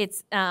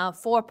 it's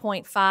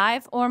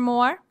 4.5 or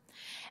more.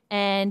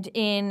 And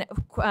in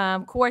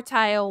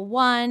quartile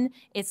 1,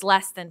 it's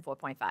less than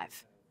 4.5.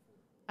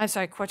 I'm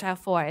sorry, quartile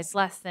 4, it's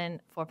less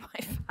than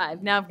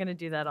 4.5. Now I'm going to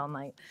do that all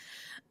night.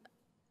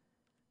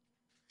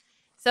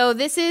 So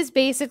this is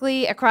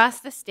basically across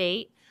the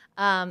state.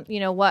 You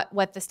know,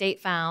 what the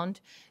state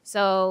found.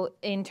 So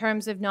in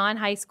terms of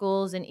non-high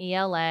schools and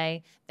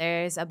ELA,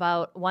 there's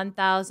about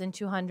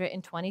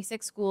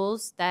 1,226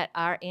 schools that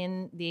are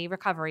in the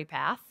recovery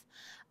path,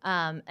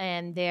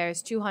 and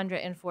there's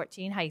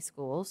 214 high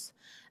schools.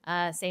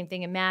 Same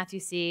thing in math, you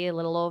see a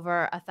little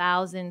over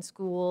 1,000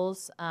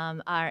 schools.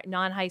 Our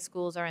non-high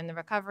schools are in the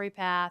recovery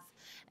path,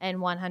 and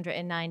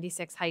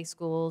 196 high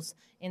schools.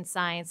 In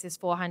science is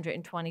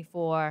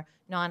 424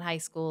 non-high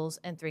schools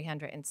and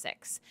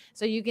 306.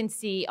 So you can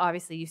see,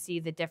 obviously, you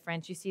see the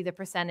difference. You see the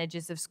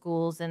percentages of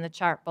schools in the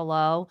chart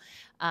below.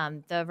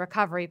 The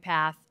recovery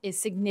path is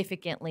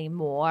significantly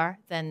more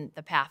than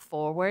the path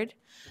forward.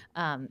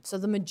 So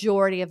the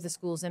majority of the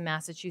schools in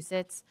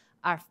Massachusetts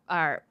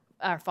are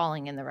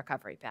falling in the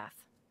recovery path.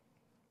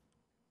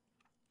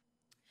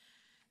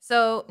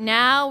 So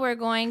now we're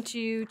going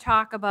to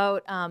talk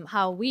about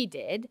how we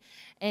did.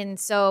 And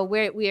so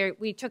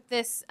we took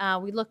this,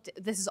 we looked,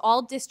 this is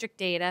all district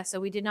data,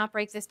 so we did not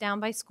break this down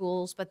by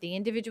schools, but the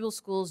individual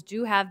schools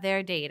do have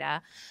their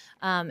data.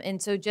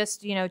 And so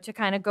just, you know, to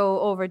kind of go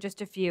over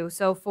just a few.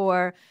 So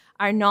for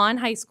our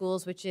non-high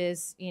schools, which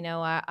is, you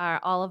know,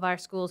 all of our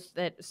schools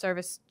that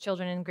service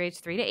children in grades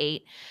 3 to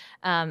 8,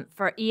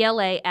 for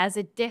ELA as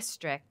a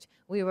district,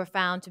 we were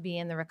found to be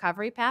in the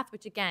recovery path,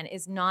 which again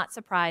is not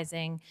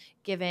surprising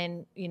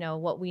given, you know,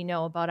 what we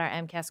know about our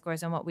MCAS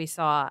scores and what we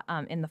saw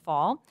in the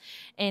fall.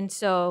 And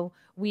so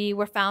we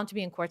were found to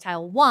be in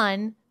quartile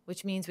 1,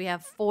 which means we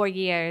have 4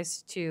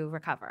 years to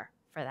recover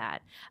for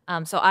that.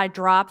 So our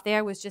drop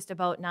there was just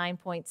about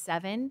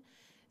 9.7.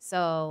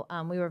 So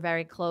we were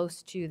very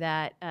close to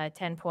that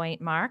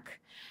 10-point mark.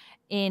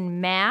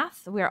 In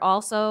math, we're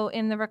also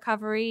in the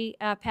recovery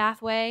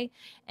pathway.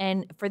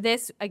 And for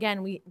this,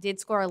 again, we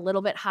did score a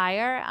little bit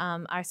higher.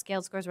 Our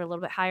scaled scores were a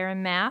little bit higher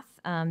in math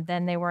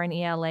than they were in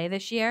ELA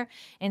this year.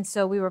 And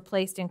so we were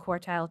placed in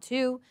quartile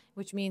 2,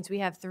 which means we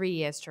have 3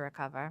 years to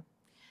recover.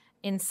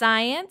 In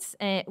science,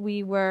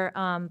 we were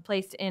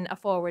placed in a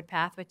forward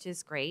path, which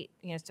is great.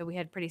 You know, so we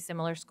had pretty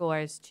similar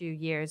scores to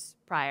years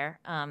prior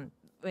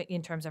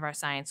in terms of our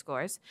science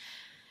scores.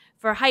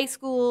 For high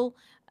school,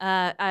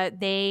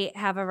 they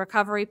have a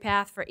recovery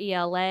path for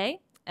ELA,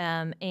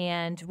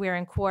 and we're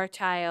in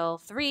quartile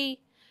 3,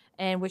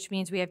 and which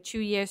means we have 2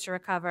 years to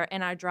recover,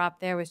 and our drop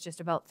there was just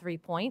about 3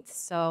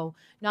 points, so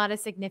not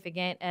as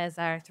significant as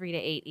our 3 to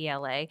 8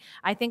 ELA.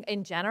 I think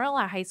in general,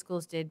 our high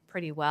schools did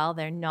pretty well.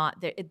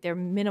 They're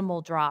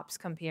minimal drops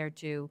compared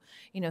to,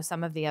 you know,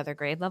 some of the other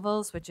grade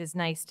levels, which is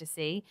nice to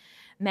see.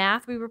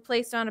 Math, we were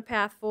placed on a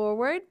path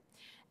forward.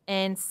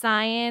 In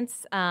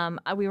science,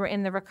 we were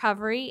in the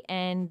recovery,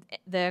 and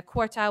the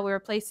quartile we were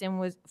placed in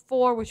was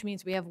 4, which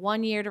means we have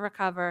 1 year to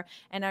recover,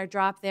 and our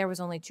drop there was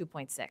only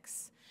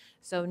 2.6.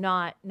 So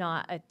not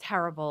a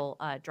terrible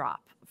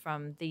drop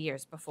from the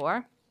years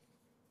before.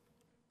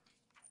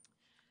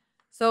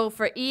 So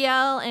for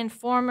EL and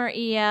former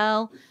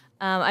EL,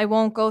 I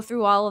won't go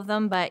through all of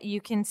them, but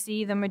you can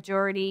see the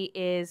majority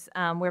is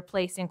we're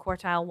placed in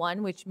quartile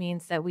 1, which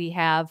means that we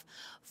have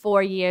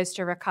 4 years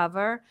to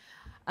recover.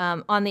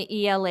 On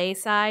the ELA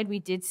side, we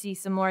did see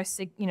some more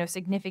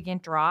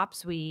significant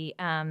drops. We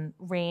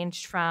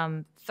ranged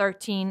from a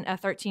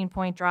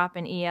 13-point drop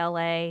in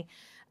ELA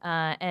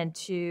and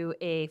to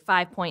a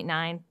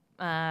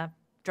 5.9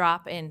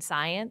 drop in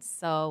science.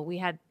 So we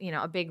had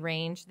a big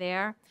range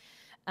there.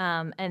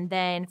 And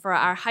then for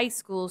our high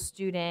school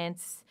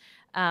students,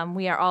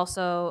 we are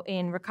also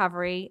in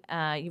recovery.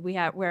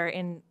 We're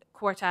in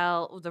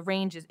quartile.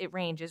 It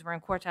ranges. We're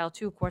in quartile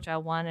 2,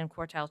 quartile 1, and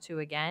quartile 2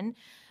 again.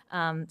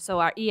 So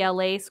our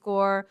ELA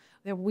score,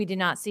 we did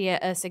not see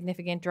a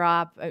significant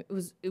drop. It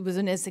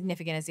wasn't as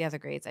significant as the other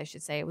grades, I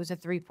should say. It was a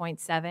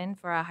 3.7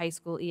 for our high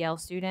school EL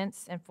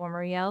students and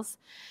former ELs.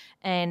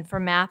 And for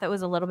math, it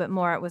was a little bit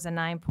more. It was a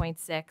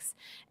 9.6.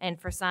 And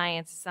for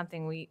science,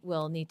 something we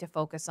will need to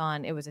focus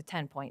on, it was a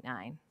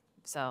 10.9.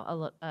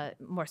 So a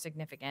more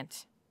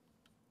significant.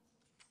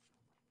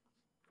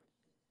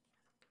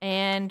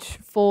 And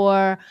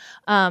for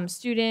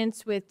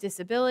students with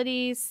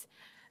disabilities,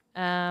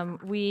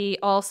 we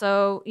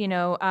also,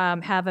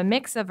 have a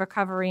mix of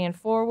recovery and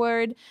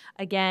forward.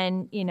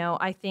 Again,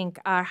 I think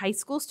our high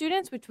school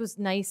students, which was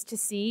nice to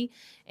see,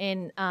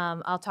 and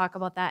I'll talk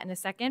about that in a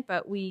second,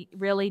 but we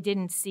really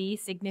didn't see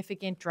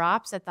significant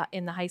drops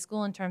in the high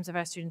school in terms of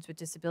our students with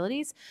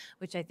disabilities,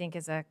 which I think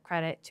is a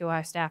credit to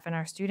our staff and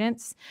our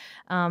students.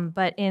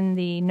 But in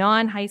the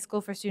non-high school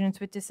for students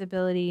with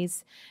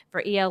disabilities,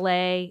 for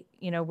ELA,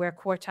 we're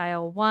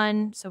quartile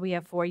 1, so we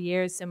have 4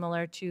 years,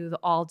 similar to the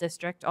all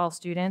district, all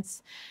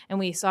students, and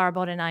we saw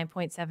about a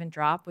 9.7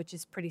 drop, which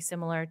is pretty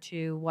similar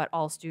to what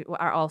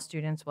our all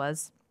students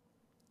was.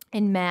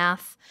 In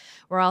math,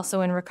 we're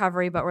also in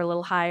recovery, but we're a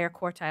little higher,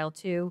 quartile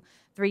 2,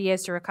 3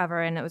 years to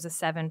recover, and it was a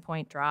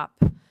 7-point drop.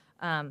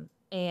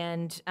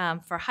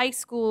 For high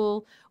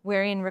school,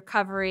 we're in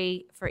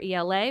recovery for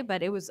ELA,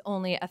 but it was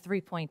only a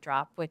 3-point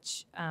drop,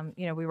 which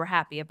we were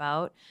happy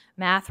about.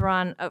 Math, we're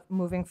on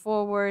moving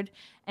forward,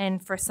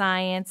 and for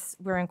science,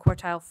 we're in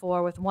quartile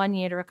 4 with 1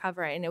 year to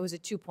recover, and it was a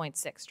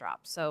 2.6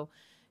 drop, so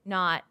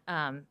not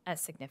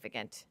as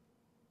significant.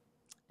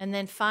 And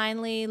then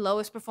finally,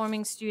 lowest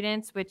performing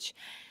students, which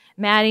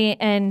Maddie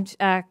and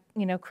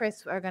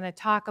Chris are going to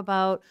talk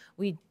about.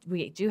 We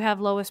do have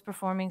lowest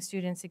performing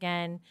students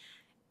again.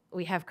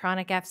 We have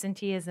chronic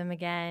absenteeism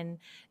again,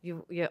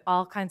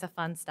 all kinds of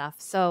fun stuff.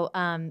 So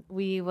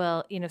we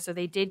will, so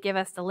they did give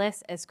us the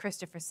list. As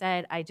Christopher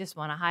said, I just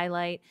want to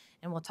highlight,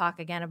 and we'll talk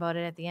again about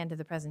it at the end of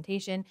the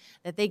presentation,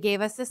 that they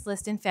gave us this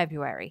list in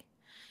February.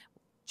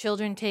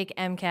 Children take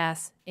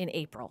MCAS in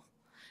April.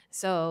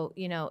 So,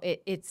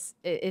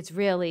 it's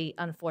really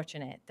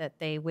unfortunate that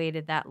they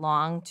waited that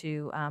long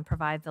to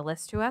provide the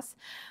list to us.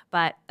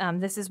 But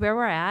this is where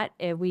we're at.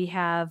 We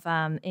have,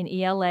 in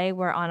ELA,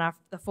 we're on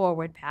the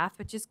forward path,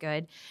 which is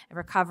good. In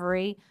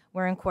recovery,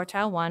 we're in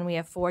quartile 1. We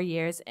have 4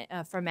 years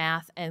for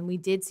math, and we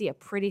did see a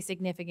pretty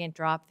significant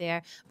drop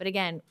there. But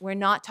again, we're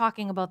not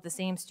talking about the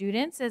same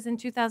students as in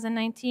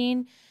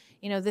 2019.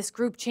 This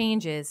group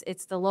changes.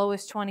 It's the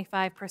lowest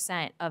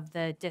 25% of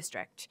the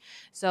district.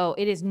 So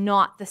it is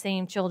not the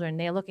same children.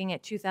 They're looking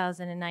at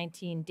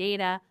 2019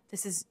 data.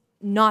 This is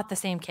not the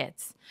same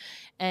kids.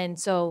 And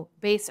so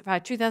based upon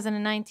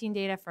 2019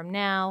 data from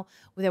now,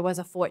 there was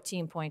a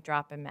 14-point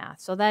drop in math.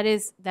 So that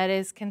is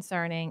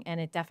concerning, and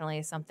it definitely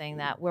is something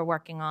that we're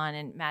working on,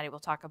 and Maddie will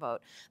talk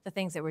about the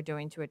things that we're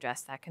doing to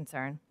address that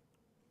concern.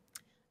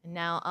 And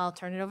now I'll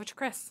turn it over to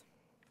Chris.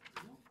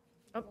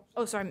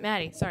 Oh, sorry,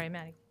 Maddie. Sorry,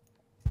 Maddie.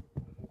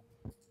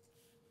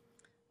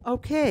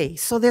 Okay,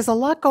 so there's a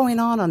lot going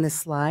on this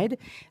slide.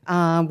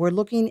 We're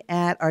looking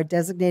at our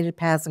designated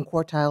paths and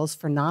quartiles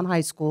for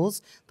non-high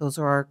schools. Those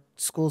are our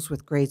schools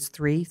with grades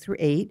 3 through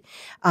 8,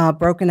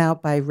 broken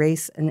out by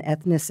race and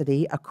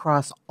ethnicity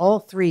across all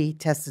 3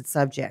 tested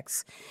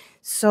subjects.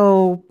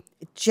 So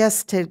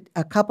just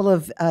a couple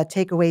of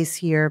takeaways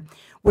here.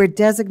 We're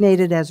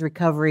designated as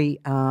recovery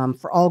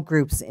for all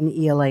groups in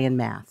ELA and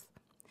math.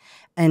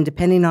 And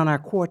depending on our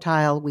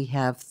quartile, we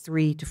have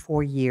 3 to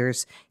 4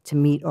 years to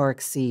meet or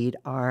exceed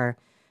our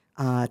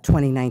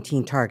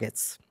 2019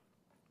 targets.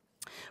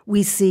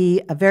 We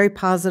see a very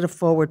positive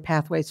forward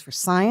pathways for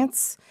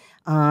science,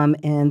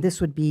 and this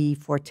would be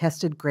for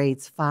tested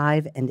grades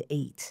 5 and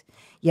 8.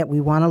 Yet we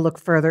want to look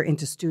further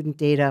into student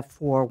data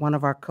for one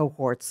of our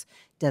cohorts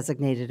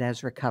designated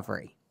as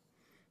recovery.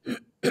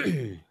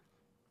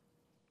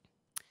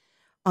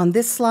 On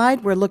this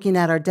slide, we're looking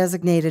at our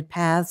designated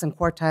paths and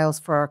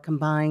quartiles for our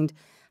combined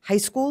high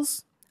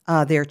schools,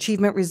 their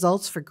achievement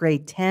results for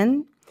grade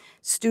 10,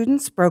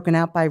 students broken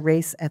out by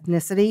race,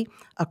 ethnicity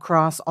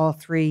across all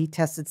 3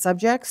 tested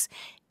subjects.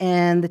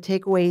 And the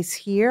takeaways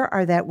here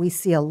are that we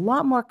see a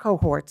lot more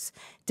cohorts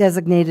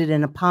designated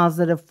in a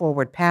positive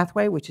forward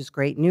pathway, which is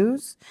great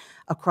news,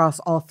 across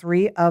all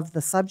 3 of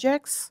the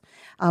subjects.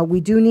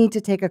 We do need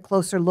to take a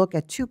closer look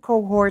at 2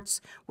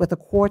 cohorts with a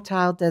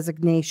quartile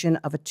designation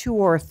of a 2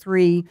 or a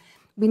 3.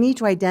 We need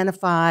to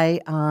identify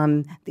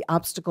the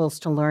obstacles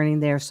to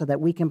learning there so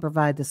that we can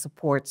provide the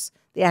supports,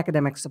 the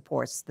academic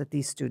supports that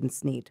these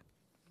students need.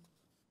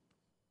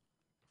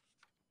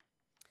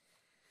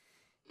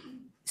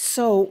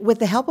 So with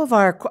the help of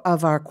our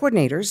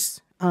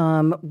coordinators,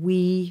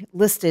 we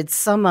listed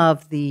some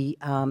of the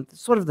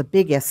sort of the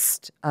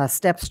biggest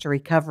steps to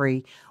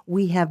recovery.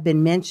 We have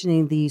been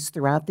mentioning these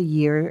throughout the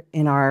year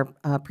in our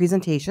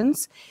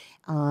presentations.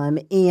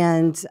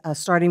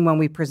 Starting when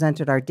we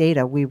presented our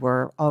data, we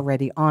were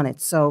already on it.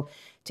 So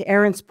to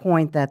Erin's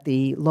point that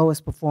the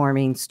lowest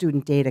performing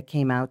student data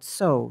came out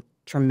so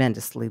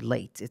tremendously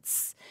late.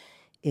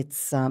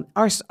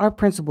 Our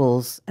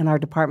principals and our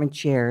department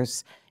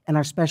chairs and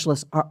our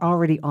specialists are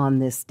already on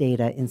this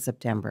data in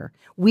September.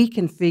 We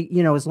can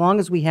as long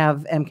as we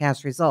have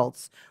MCAS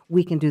results,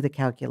 we can do the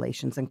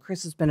calculations. And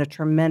Chris has been a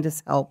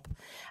tremendous help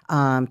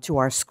to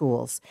our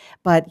schools.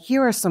 But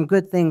here are some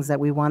good things that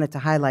we wanted to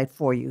highlight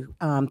for you,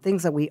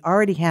 things that we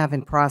already have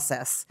in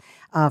process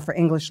for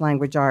English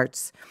language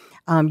arts.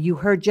 You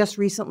heard just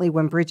recently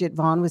when Bridget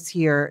Vaughn was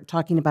here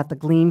talking about the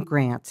GLEAM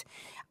grant.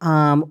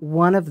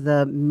 One of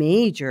the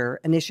major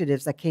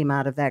initiatives that came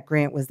out of that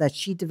grant was that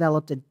she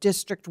developed a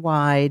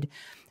district-wide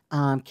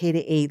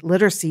K-8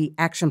 literacy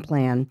action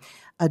plan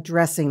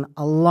addressing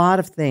a lot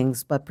of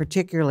things, but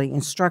particularly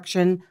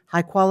instruction,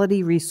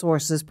 high-quality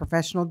resources,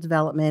 professional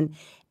development,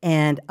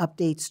 and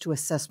updates to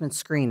assessment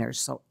screeners.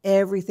 So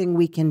everything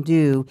we can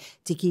do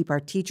to keep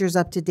our teachers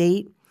up to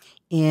date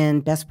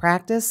in best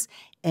practice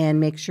and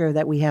make sure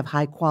that we have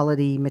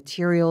high-quality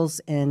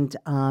materials and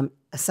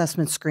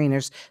assessment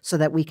screeners so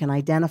that we can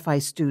identify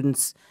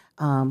students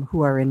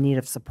who are in need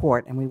of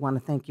support. And we want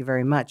to thank you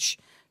very much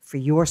for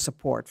your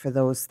support for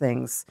those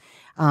things.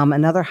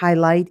 Another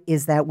highlight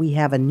is that we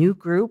have a new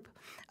group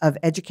of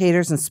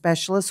educators and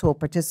specialists who will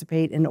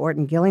participate in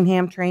Orton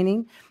Gillingham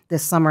training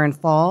this summer and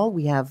fall.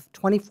 We have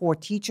 24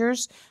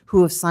 teachers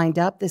who have signed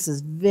up. This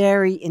is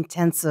very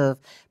intensive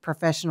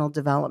professional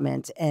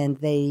development, and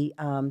they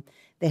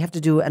have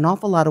to do an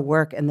awful lot of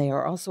work, and they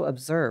are also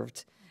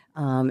observed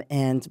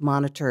and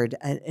monitored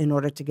in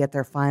order to get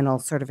their final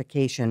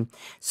certification.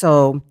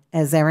 So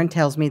as Erin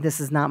tells me, this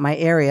is not my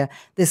area.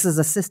 This is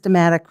a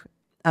systematic,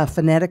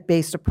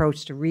 phonetic-based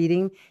approach to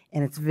reading,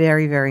 and it's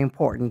very, very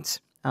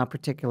important,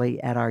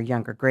 particularly at our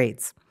younger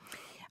grades.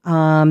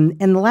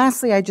 And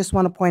lastly, I just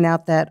want to point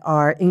out that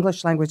our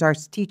English language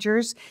arts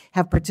teachers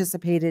have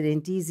participated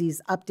in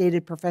DZ's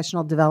updated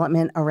professional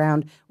development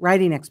around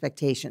writing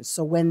expectations.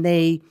 So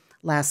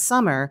last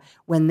summer,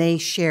 when they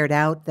shared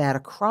out that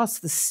across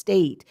the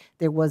state,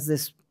 there was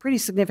this pretty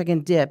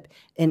significant dip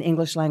in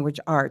English language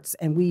arts.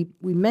 And we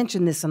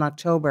mentioned this in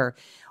October.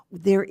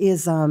 There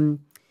is,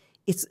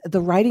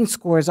 the writing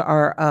scores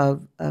are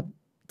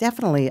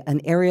definitely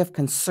an area of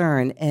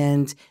concern,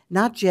 and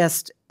not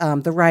just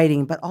the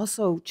writing, but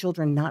also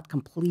children not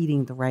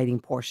completing the writing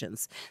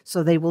portions.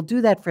 So they will do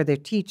that for their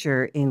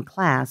teacher in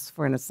class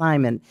for an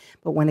assignment,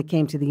 but when it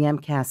came to the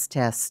MCAS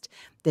test,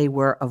 they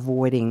were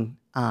avoiding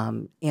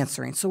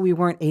answering. So we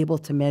weren't able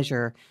to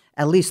measure,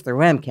 at least through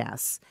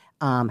MCAS,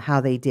 how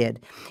they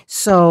did.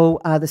 So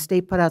the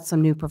state put out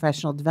some new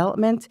professional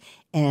development,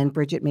 and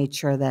Bridget made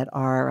sure that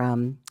our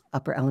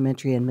upper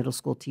elementary and middle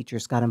school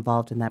teachers got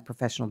involved in that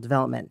professional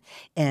development.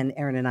 And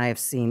Erin and I have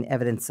seen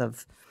evidence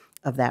of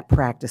that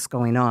practice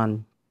going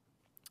on.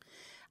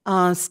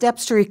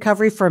 Steps to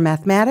recovery for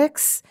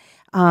mathematics.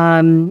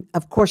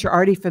 Of course, you're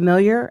already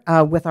familiar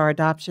with our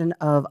adoption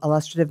of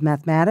illustrative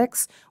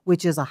mathematics,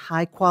 which is a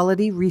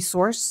high-quality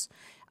resource,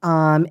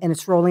 and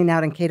it's rolling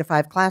out in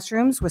K-5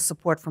 classrooms with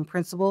support from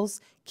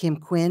principals, Kim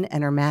Quinn,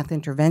 and her math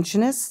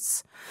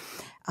interventionists.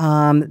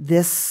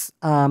 This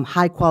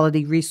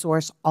high-quality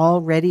resource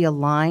already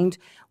aligned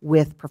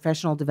with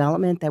professional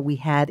development that we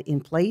had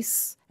in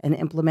place and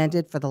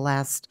implemented for the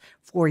last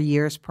 4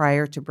 years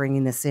prior to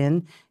bringing this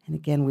in. And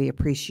again, we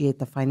appreciate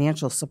the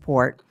financial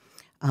support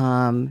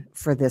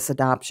for this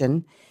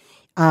adoption.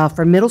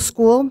 For middle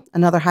school,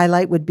 another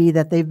highlight would be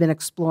that they've been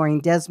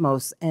exploring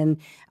Desmos, and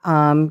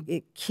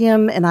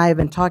Kim and I have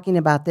been talking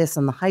about this,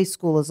 and the high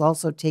school is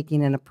also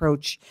taking an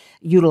approach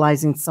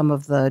utilizing some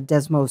of the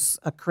Desmos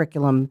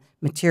curriculum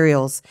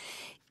materials.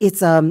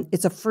 It's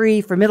a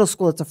free, for middle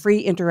school, it's a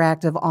free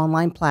interactive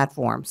online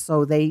platform,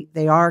 so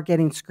they are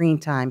getting screen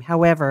time.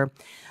 However,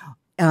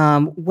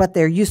 what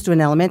they're used to in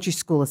elementary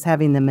school is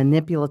having the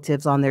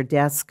manipulatives on their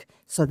desk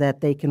so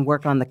that they can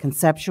work on the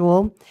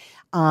conceptual.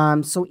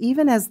 So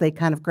even as they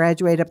kind of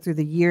graduate up through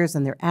the years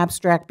and their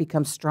abstract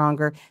becomes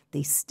stronger,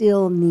 they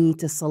still need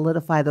to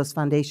solidify those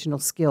foundational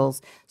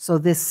skills. So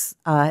this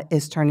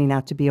is turning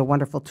out to be a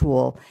wonderful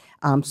tool.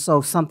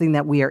 So something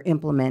that we are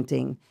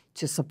implementing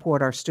to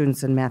support our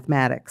students in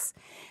mathematics.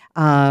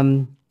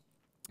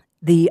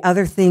 The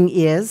other thing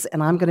is,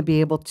 and I'm going to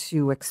be able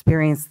to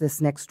experience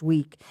this next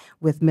week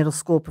with middle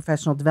school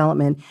professional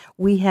development,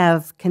 we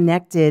have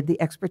connected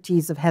the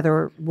expertise of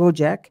Heather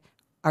Wojek,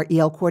 our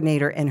EL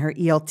coordinator, and her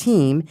EL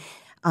team,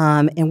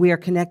 and we are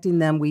connecting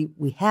them,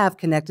 we have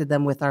connected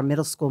them with our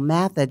middle school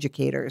math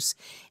educators.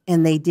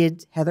 And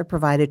Heather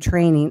provided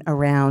training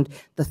around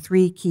the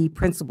 3 key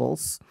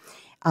principles,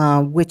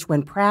 which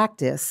when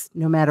practiced,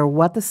 no matter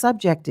what the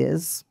subject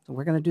is, so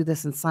we're going to do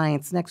this in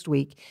science next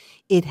week,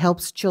 it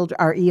helps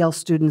our EL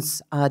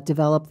students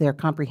develop their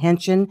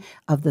comprehension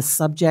of their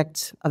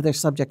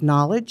subject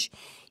knowledge.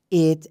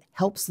 It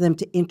helps them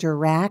to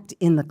interact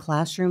in the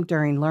classroom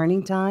during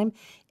learning time,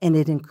 and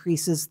it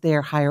increases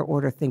their higher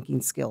order thinking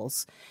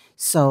skills.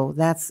 So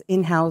that's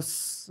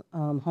in-house,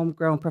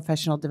 homegrown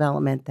professional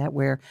development that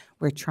we're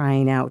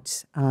trying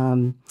out.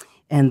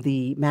 And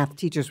the math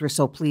teachers were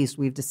so pleased,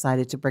 we've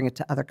decided to bring it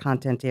to other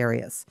content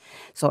areas.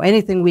 So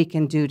anything we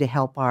can do to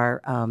help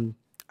our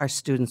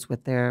students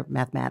with their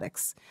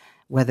mathematics,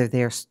 whether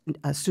they're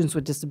students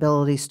with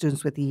disabilities,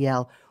 students with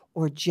EL,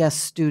 or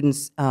just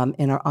students on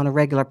a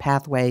regular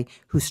pathway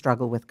who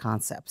struggle with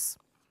concepts.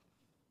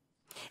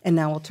 And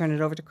now I'll turn it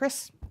over to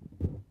Chris.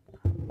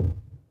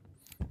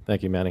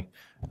 Thank you, Maddie.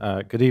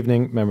 Good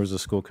evening, members of the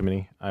school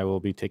committee. I will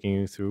be taking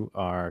you through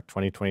our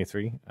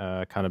 2023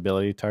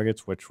 accountability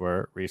targets, which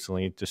were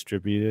recently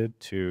distributed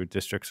to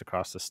districts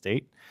across the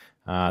state.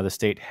 The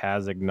state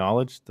has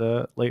acknowledged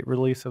the late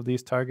release of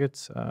these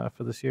targets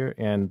for this year,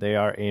 and they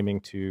are aiming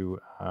to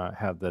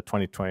have the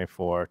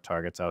 2024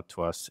 targets out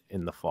to us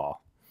in the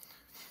fall.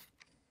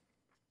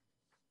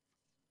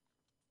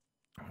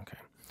 Okay.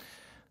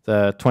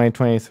 The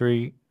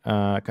 2023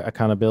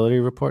 accountability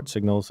report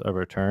signals a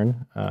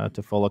return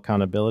to full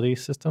accountability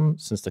system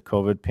since the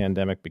COVID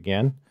pandemic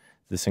began.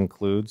 This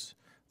includes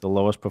the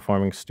lowest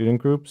performing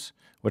student groups,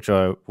 which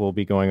we'll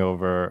be going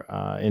over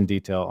in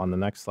detail on the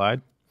next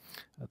slide.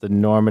 The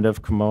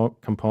normative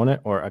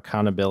component or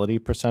accountability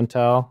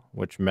percentile,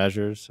 which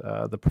measures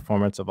the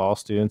performance of all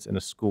students in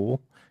a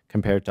school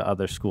compared to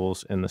other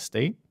schools in the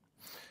state.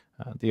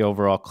 The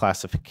overall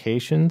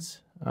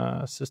classifications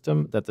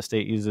system that the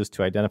state uses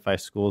to identify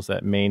schools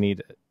that may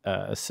need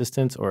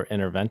assistance or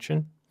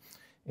intervention.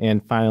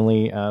 And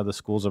finally, the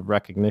schools of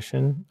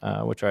recognition,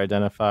 which are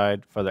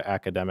identified for their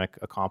academic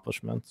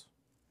accomplishments.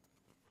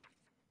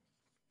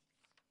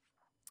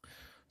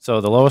 So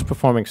the lowest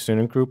performing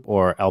student group,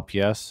 or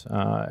LPS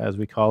as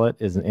we call it,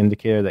 is an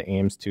indicator that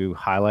aims to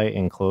highlight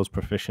and close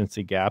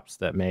proficiency gaps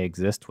that may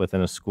exist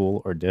within a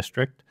school or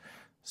district.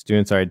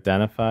 Students are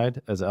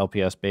identified as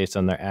LPS based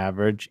on their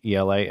average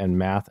ELA and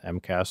math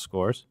MCAS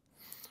scores.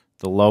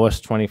 The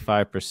lowest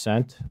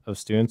 25% of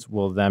students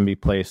will then be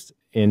placed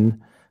in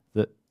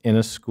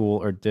a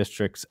school or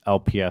district's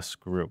LPS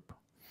group.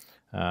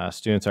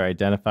 Students are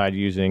identified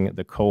using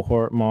the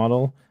cohort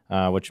model,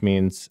 which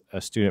means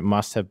a student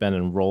must have been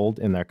enrolled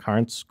in their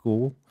current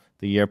school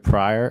the year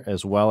prior,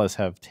 as well as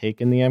have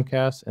taken the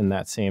MCAS in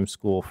that same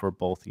school for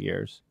both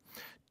years.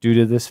 Due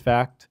to this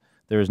fact,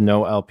 there is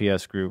no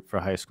LPS group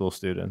for high school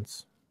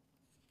students.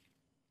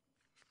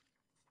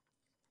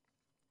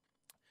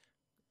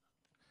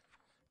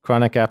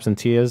 Chronic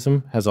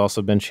absenteeism has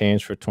also been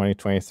changed for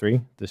 2023.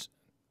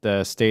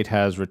 The state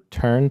has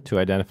returned to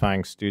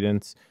identifying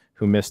students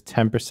who missed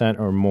 10%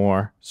 or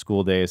more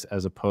school days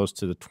as opposed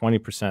to the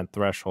 20%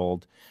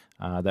 threshold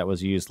that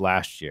was used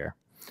last year.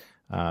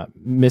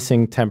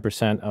 Missing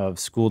 10% of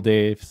school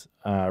days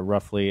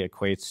roughly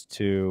equates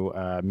to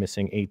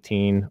missing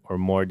 18 or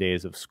more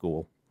days of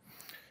school.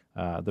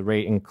 The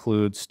rate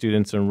includes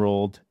students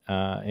enrolled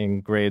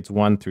in grades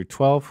 1 through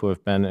 12 who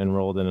have been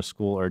enrolled in a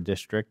school or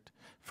district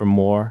for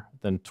more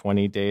than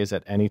 20 days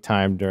at any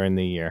time during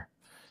the year.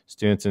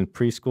 Students in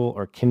preschool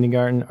or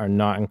kindergarten are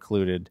not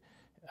included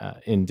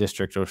in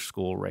district or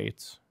school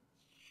rates.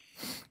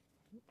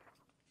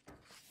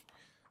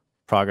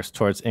 Progress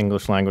towards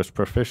English language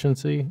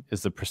proficiency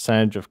is the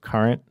percentage of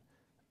current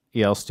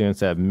EL students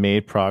that have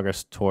made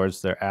progress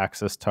towards their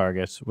access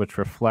targets, which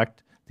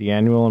reflect the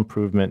annual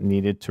improvement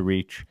needed to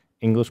reach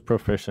English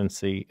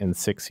proficiency in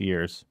 6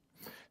 years.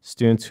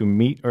 Students who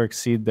meet or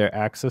exceed their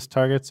access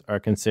targets are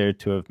considered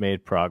to have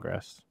made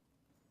progress.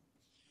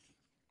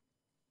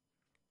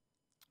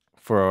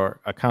 For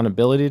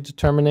accountability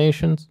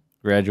determinations,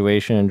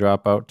 graduation and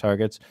dropout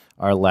targets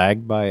are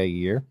lagged by a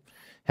year,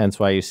 hence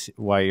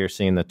why you're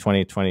seeing the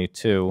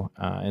 2022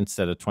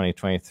 instead of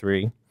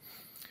 2023.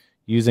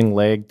 Using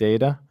lagged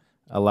data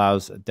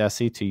allows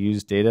DESE to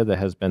use data that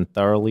has been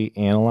thoroughly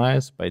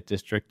analyzed by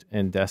district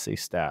and DESE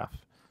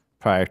staff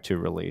prior to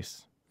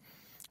release.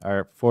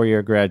 Our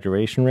 4-year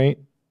graduation rate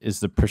is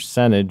the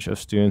percentage of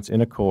students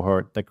in a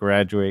cohort that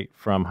graduate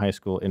from high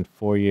school in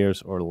 4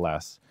 years or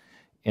less.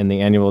 And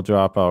the annual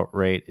dropout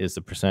rate is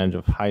the percentage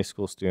of high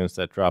school students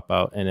that drop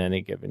out in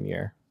any given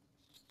year.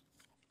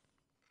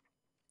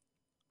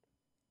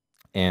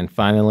 And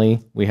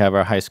finally, we have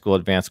our high school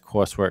advanced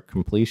coursework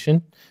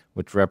completion,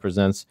 which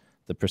represents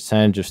the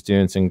percentage of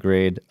students in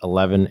grade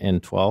 11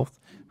 and 12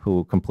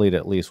 who complete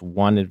at least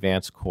one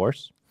advanced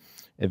course.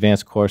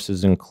 Advanced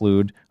courses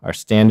include our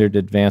standard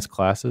advanced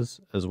classes,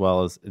 as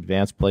well as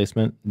advanced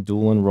placement,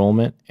 dual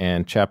enrollment,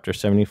 and Chapter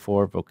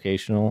 74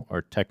 vocational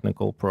or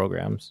technical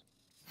programs.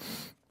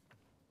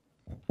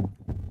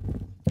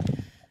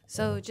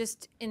 So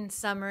just in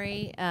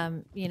summary,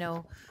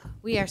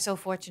 we are so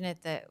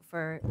fortunate that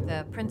for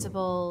the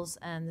principals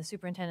and the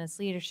superintendent's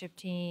leadership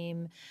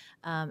team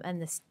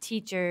and the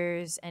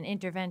teachers and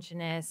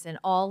interventionists and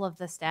all of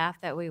the staff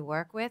that we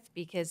work with,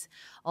 because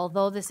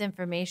although this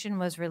information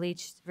was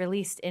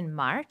released in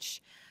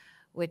March,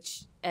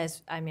 which I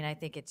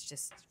think it's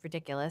just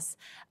ridiculous.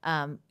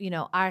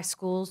 Our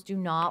schools do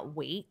not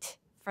wait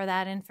for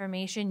that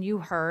information. You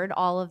heard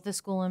all of the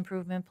school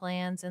improvement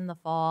plans in the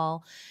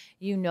fall.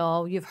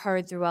 You've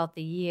heard throughout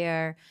the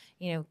year,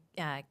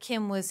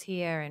 Kim was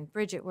here and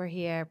Bridget were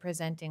here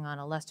presenting on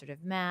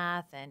illustrative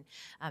math and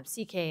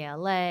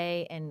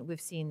CKLA, and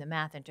we've seen the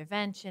math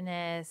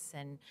interventionists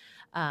and,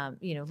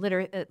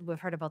 we've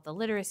heard about the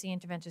literacy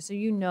intervention. So,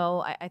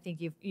 I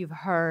think you've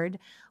heard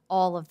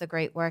all of the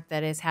great work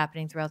that is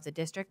happening throughout the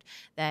district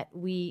that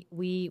we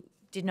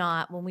did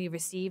not, when we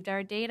received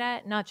our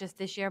data, not just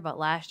this year, but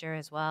last year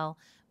as well,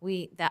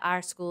 that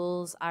our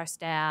schools, our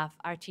staff,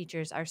 our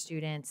teachers, our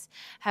students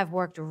have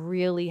worked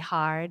really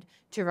hard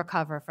to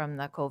recover from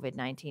the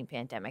COVID-19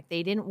 pandemic.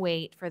 They didn't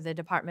wait for the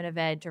Department of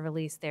Ed to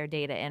release their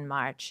data in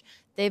March.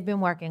 They've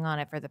been working on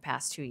it for the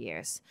past 2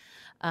 years.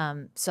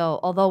 So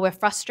although we're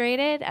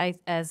frustrated,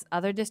 as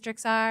other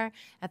districts are,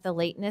 at the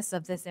lateness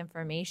of this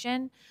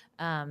information,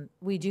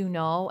 we do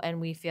know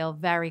and we feel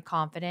very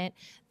confident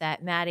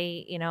that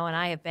Maddie, and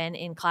I have been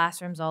in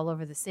classrooms all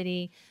over the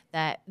city,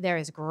 that there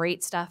is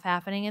great stuff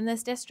happening in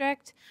this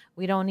district.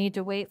 We don't need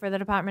to wait for the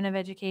Department of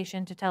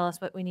Education to tell us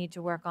what we need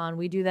to work on.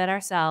 We do that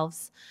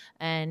ourselves,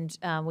 and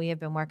we have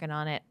been working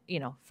on it,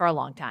 for a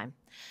long time.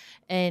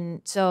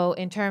 And so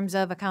in terms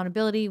of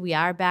accountability, we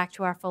are back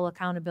to our full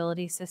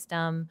accountability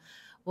system.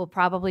 We'll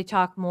probably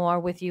talk more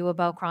with you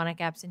about chronic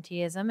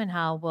absenteeism and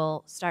how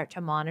we'll start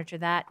to monitor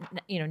that,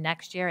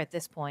 next year. At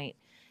this point,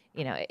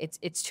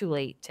 it's too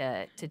late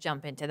to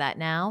jump into that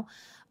now.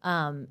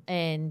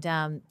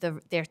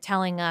 They're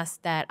telling us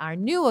that our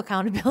new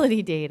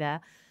accountability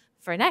data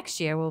for next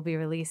year will be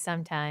released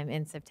sometime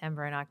in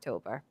September and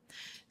October.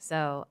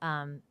 So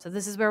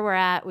this is where we're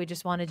at. We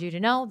just wanted you to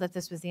know that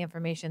this was the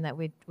information that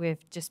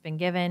we've just been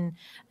given,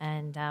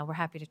 and we're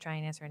happy to try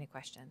and answer any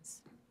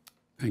questions.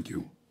 Thank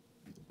you.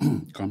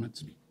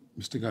 Comments?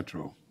 Mr.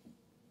 Gautreaux.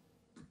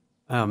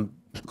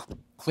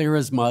 Clear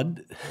as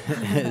mud,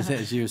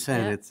 as you were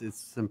saying. Yeah. It's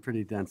some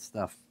pretty dense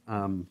stuff.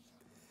 So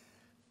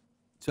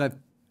I have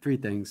 3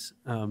 things.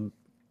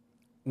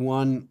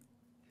 One,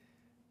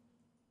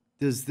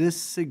 does this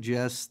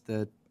suggest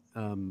that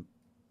the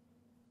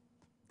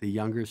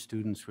younger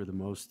students were the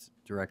most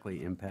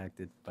directly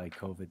impacted by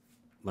COVID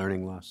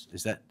learning loss?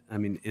 Is that,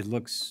 it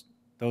looks,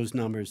 those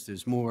numbers,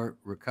 there's more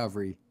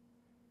recovery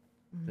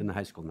than the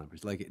high school numbers.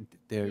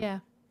 Yeah.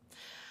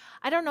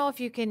 I don't know if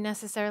you can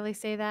necessarily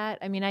say that.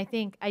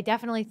 I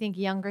definitely think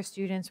younger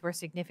students were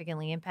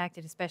significantly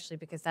impacted, especially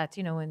because that's,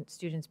 when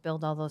students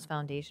build all those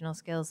foundational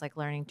skills like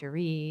learning to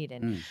read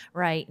and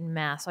write and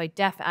math. So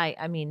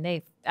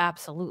they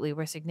absolutely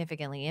were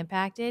significantly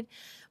impacted.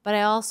 But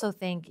I also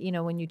think,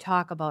 when you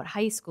talk about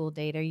high school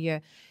data,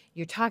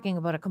 you're talking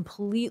about a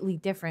completely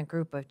different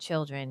group of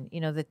children.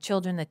 The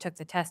children that took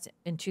the test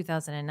in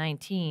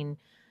 2019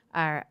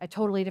 are a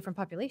totally different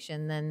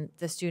population than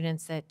the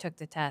students that took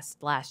the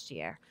test last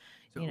year.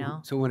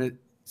 So when it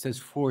says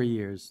 4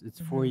 years,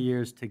 it's 4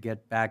 years to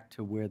get back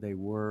to where they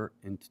were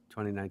in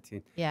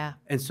 2019. Yeah.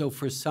 And so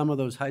for some of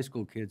those high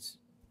school kids,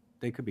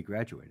 they could be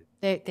graduated.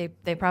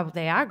 They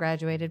probably are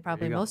graduated,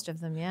 probably most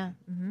of them, yeah.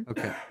 Mm-hmm.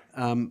 Okay.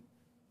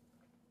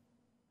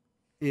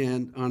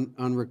 And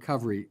on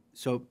recovery,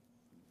 so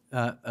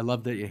I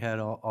love that you had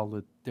all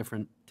the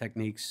different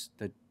techniques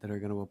that are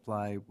going to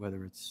apply,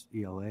 whether it's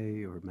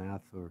ELA or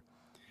math or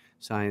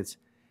science.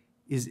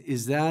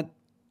 Is that,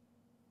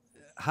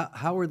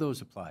 how are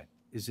those applied?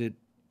 Is it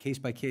case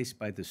by case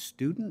by the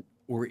student,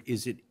 or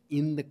is it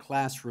in the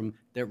classroom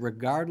that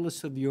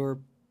regardless of your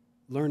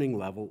learning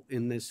level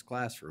in this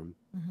classroom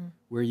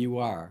where you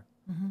are,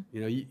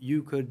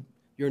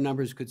 your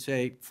numbers could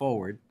say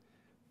forward,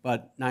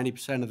 but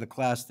 90% of the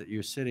class that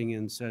you're sitting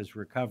in says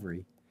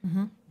recovery.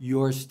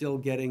 You're still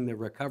getting the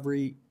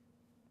recovery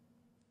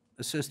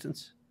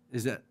assistance?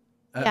 Is that,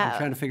 I'm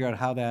trying to figure out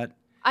how that,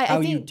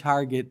 you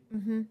target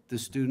the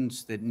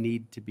students that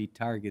need to be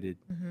targeted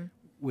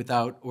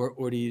without,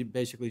 or do you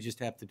basically just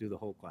have to do the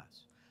whole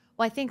class?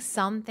 Well, I think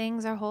some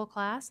things are whole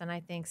class, and I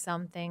think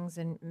some things,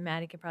 and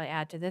Maddie could probably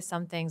add to this,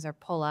 some things are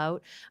pull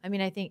out.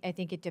 I think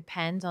it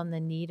depends on the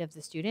need of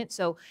the student.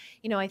 So,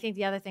 I think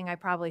the other thing I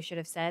probably should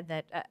have said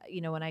that,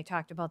 when I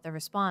talked about the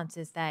response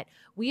is that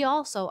we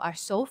also are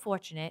so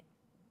fortunate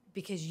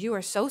because you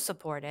are so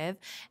supportive,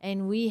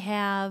 and we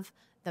have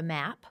the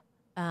map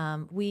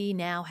We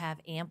now have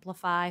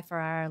Amplify for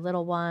our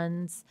little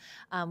ones.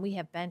 We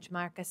have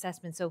benchmark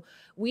assessments. So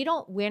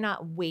we're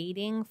not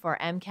waiting for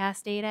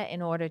MCAS data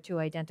in order to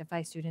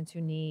identify students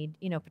who need,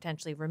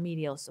 potentially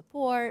remedial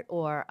support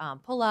or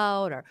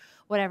pullout or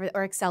whatever,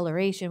 or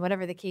acceleration,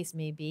 whatever the case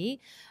may be.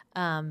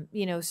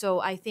 So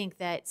I think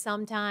that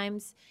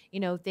sometimes,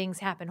 things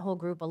happen whole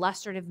group,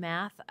 illustrative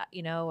math,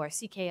 or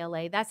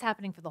CKLA, that's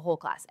happening for the whole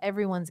class.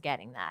 Everyone's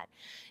getting that,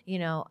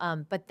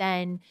 but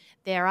then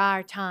there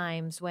are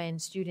times when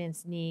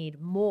students need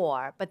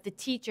more, but the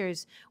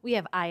teachers, we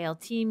have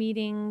ILT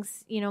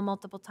meetings,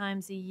 multiple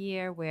times a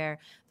year, where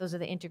those are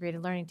the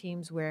integrated learning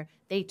teams where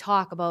they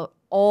talk about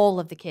all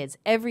of the kids,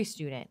 every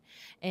student,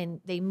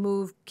 and they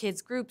move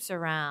kids groups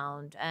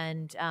around,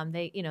 and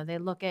they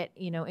look at,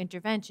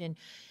 intervention.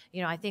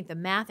 I think the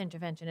math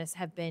interventionists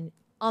have been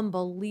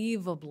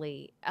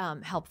unbelievably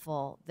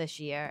helpful this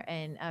year,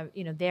 and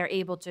they're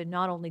able to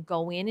not only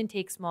go in and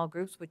take small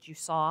groups, which you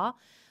saw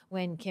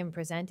when Kim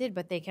presented,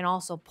 but they can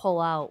also pull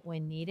out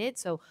when needed.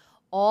 So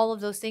all of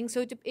those things.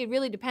 So it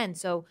really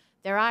depends. So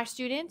there are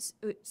students,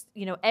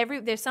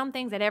 there's some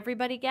things that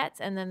everybody gets,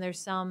 and then there's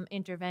some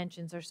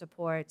interventions or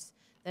supports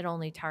that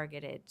only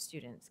targeted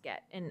students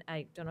get. And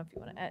I don't know if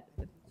you want to add.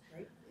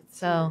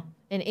 So,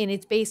 and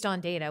it's based on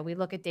data. We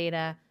look at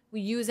data.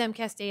 We use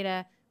MCAS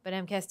data, but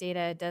MCAS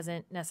data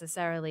doesn't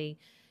necessarily,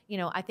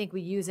 I think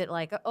we use it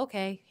like,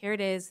 okay, here it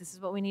is. This is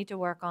what we need to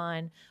work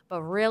on.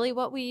 But really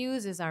what we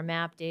use is our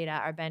MAP data,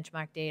 our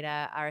benchmark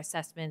data, our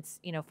assessments,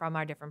 from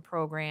our different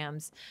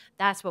programs.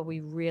 That's what we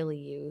really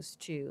use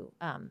to,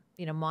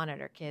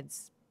 monitor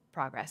kids'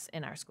 progress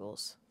in our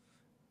schools.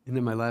 And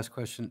then my last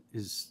question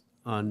is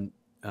on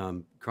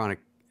chronic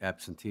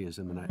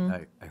absenteeism,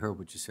 and I heard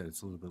what you said.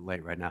 It's a little bit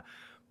late right now,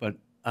 but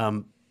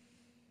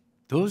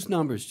those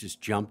numbers just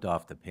jumped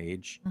off the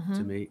page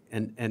to me,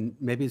 and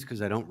maybe it's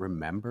because I don't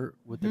remember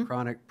what the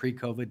chronic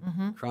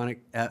pre-COVID chronic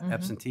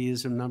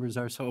absenteeism numbers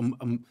are. So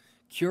I'm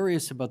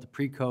curious about the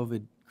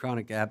pre-COVID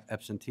chronic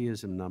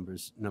absenteeism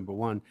numbers, number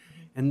one,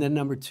 and then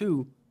number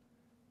two.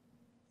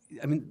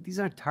 I mean, these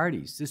aren't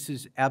tardies. This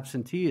is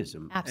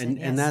absenteeism,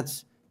 and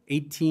that's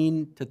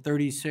 18 to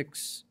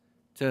 36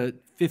 to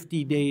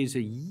 50 days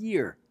a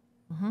year.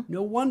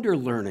 No wonder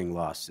learning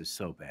loss is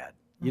so bad.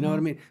 You know what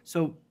I mean?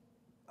 So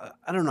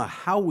I don't know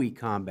how we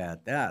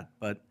combat that,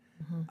 but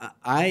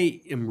I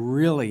am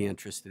really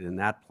interested in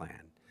that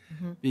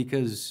plan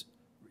because,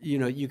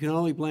 you can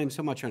only blame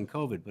so much on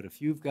COVID, but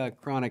if you've got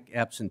chronic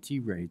absentee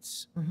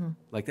rates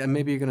like that,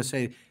 maybe you're going to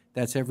say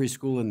that's every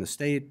school in the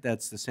state,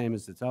 that's the same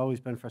as it's always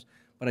been for us,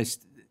 but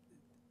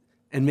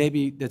and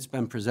maybe that's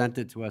been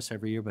presented to us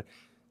every year, but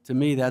to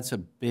me, that's a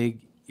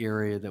big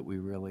area that we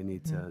really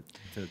need to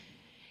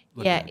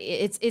look at.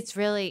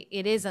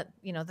 It is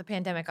the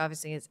pandemic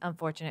obviously is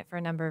unfortunate for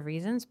a number of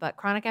reasons, but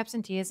chronic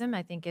absenteeism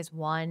I think is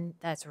one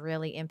that's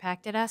really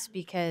impacted us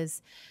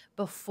because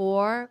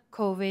before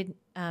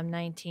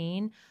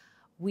COVID-19,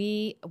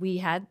 we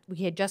had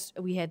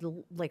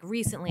like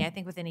recently, I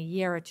think within a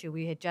year or two,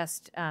 we had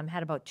just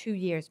had about 2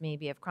 years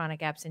maybe of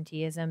chronic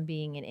absenteeism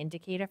being an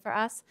indicator for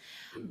us.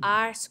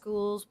 Our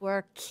schools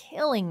were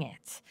killing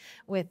it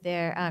with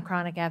their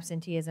chronic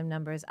absenteeism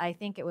numbers. I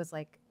think it was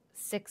like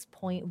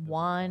 6.1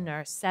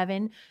 or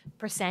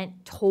 7%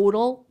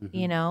 total,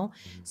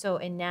 So,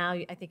 and now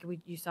I think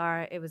you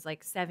saw it was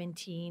like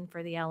 17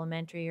 for the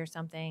elementary or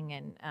something,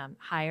 and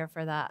higher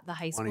for the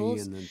high 20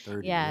 schools. and then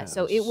 30. Yeah,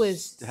 so it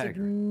was staggering.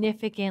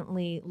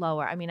 significantly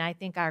lower. I mean, I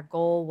think our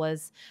goal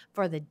was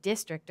for the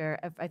district, or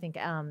I think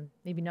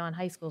maybe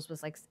non-high schools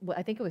was like,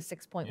 I think it was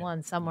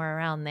 6.1, somewhere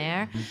around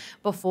there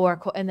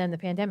before, and then the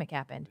pandemic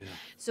happened. Yeah.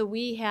 So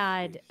we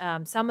had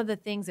some of the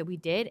things that we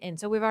did, and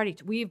so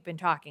we've been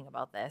talking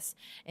about this,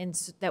 and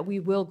that we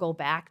will go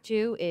back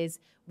to is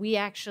we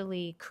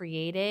actually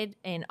created,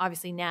 and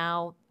obviously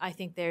now I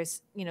think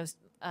there's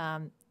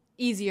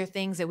easier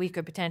things that we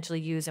could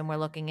potentially use, and we're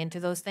looking into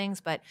those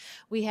things, but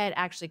we had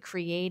actually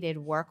created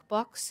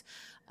workbooks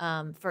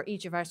for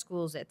each of our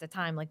schools at the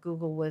time. Like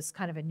Google was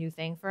kind of a new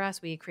thing for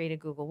us. We had created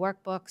Google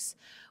workbooks.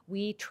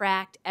 We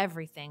tracked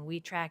everything. We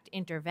tracked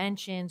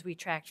interventions. We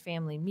tracked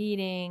family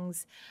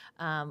meetings.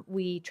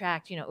 We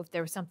tracked, if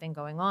there was something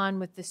going on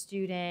with the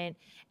student,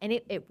 and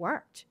it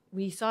worked.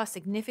 We saw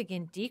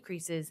significant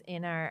decreases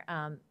in our,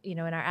 in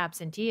our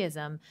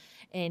absenteeism.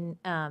 And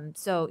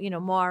so,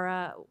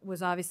 Mara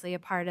was obviously a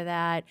part of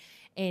that.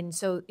 And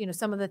so,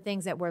 some of the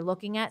things that we're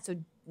looking at, so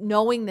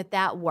knowing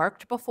that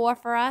worked before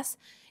for us,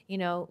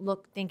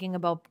 thinking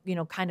about,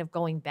 kind of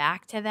going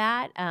back to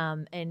that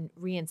and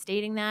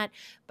reinstating that.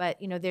 But,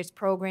 there's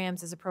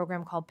a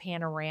program called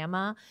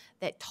Panorama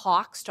that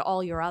talks to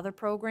all your other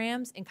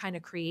programs and kind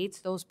of creates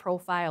those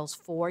profiles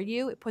for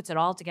you. It puts it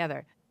all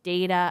together.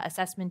 Data,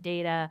 assessment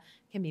data,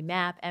 can be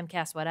MAP,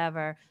 MCAS,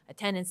 whatever,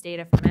 attendance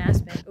data from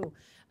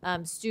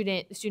Aspen,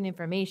 student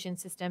information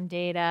system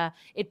data.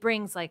 It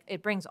brings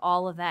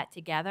all of that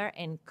together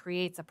and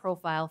creates a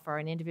profile for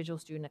an individual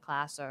student, a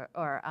class, or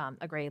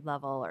a grade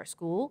level or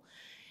school.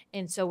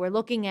 And so we're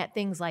looking at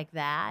things like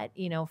that,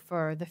 you know,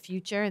 for the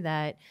future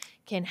that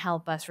can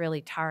help us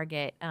really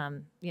target,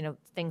 you know,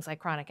 things like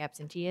chronic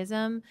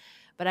absenteeism.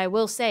 But I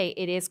will say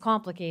it is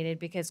complicated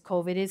because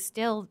COVID is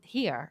still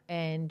here,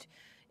 and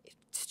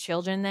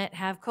children that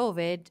have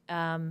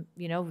COVID,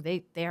 you know,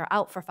 they are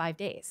out for 5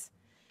 days.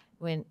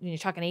 When you're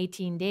talking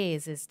 18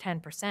 days is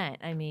 10%.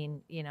 I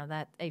mean, you know,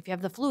 that if you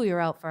have the flu, you're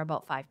out for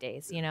about 5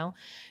 days, you know?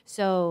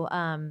 So,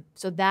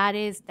 so that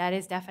is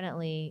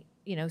definitely,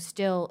 you know,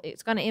 still,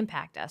 it's going to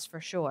impact us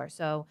for sure.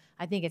 So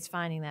I think it's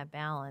finding that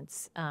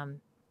balance.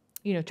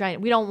 You know,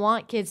 we don't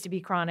want kids to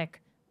be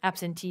chronic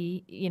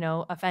absentee, you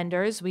know,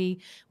 offenders.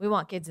 We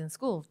want kids in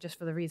school just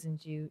for the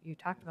reasons you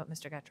talked about,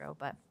 Mr. Guttrow.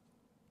 But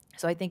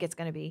so I think it's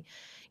going to be,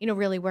 you know,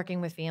 really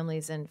working with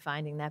families and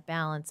finding that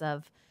balance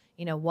of,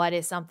 you know, what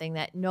is something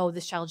that, no,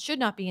 this child should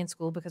not be in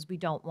school because we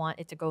don't want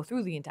it to go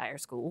through the entire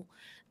school.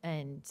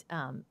 And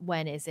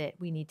when is it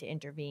we need to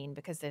intervene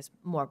because there's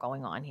more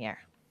going on here.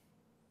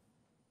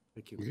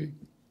 Thank you. Okay.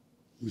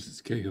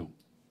 Mrs. Cahill.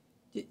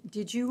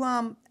 Did you,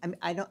 I mean,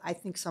 I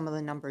think some of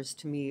the numbers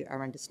to me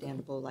are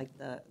understandable, like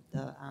the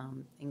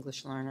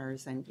English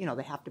learners, and, you know,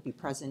 they have to be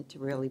present to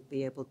really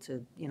be able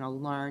to, you know,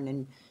 learn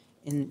and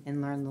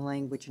learn the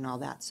language and all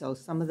that. So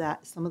some of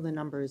the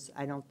numbers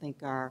I don't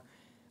think are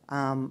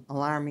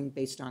alarming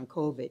based on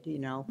COVID, you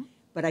know.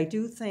 But I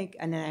do think,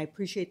 and I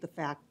appreciate the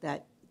fact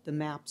that the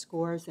MAP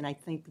scores, and I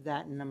think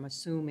that, and I'm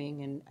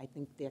assuming, and I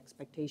think the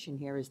expectation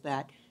here is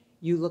that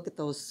you look at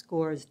those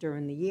scores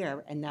during the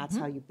year, and that's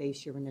how you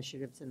base your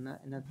initiatives and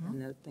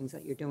the things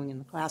that you're doing in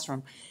the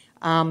classroom.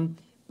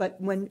 But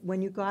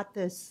when you got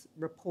this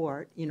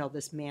report, you know,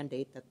 this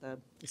mandate that the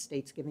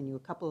state's given you, a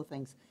couple of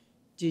things.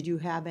 Did you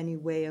have any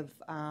way of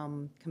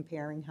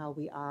comparing how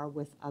we are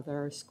with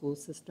other school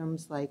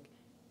systems, like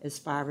as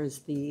far as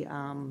the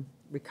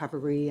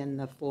recovery and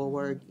the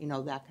forward, you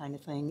know, that kind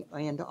of thing?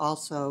 And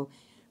also,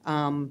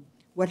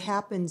 what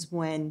happens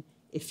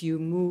if you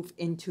move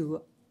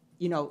into,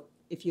 you know,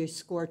 if your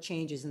score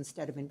changes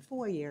instead of in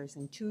 4 years,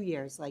 in 2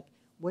 years, like,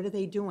 what are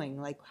they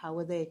doing? Like, how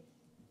are they,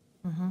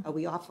 are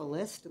we off a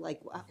list? Like,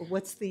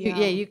 what's the?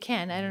 Yeah, you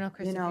can. I don't know,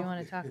 Chris, you know, if you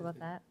want to talk about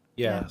that.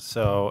 Yeah.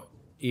 So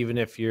even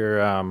if you're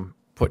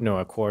put into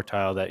a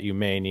quartile that you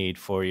may need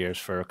 4 years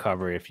for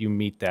recovery, if you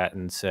meet that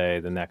in,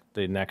 say,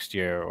 the next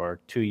year or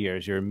 2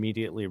 years, you're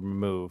immediately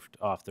removed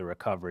off the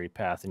recovery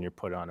path and you're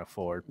put on a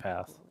forward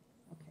path.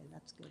 Okay,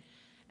 that's good.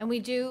 And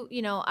we do,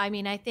 you know, I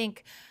mean, I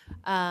think,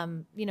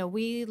 you know,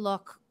 we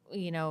look,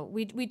 you know,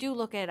 we do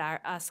look at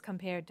us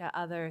compared to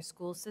other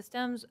school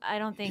systems. I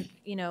don't think,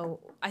 you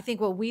know, I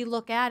think what we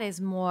look at is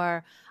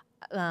more,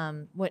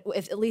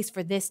 at least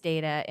for this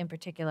data in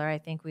particular, I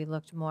think we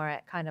looked more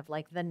at kind of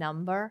like the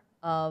number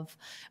of,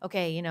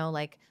 okay, you know,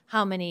 like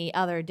how many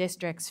other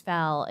districts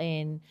fell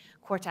in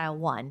quartile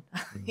 1,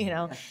 you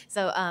know,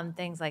 so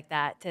things like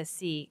that to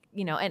see,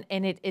 you know, and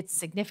it's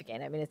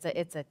significant. I mean,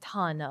 it's a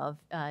ton of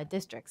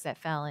districts that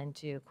fell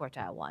into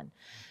quartile 1.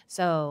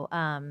 So,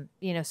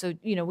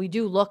 you know, we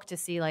do look to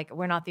see, like,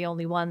 we're not the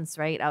only ones,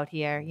 right, out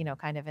here, you know,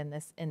 kind of in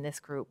this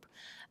group.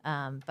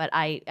 But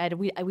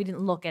we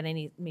didn't look at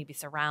any maybe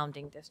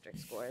surrounding district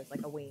scores,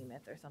 like a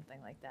Weymouth or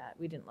something like that.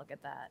 We didn't look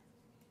at that.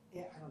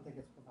 Yeah, I don't think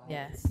it's provided.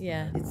 Yes,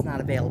 yeah. It's not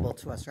available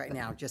to us right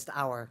now, just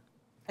our.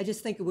 I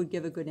just think it would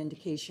give a good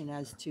indication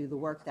as to the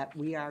work that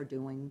we are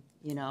doing,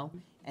 you know,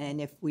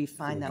 and if we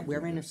find that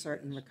we're in a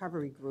certain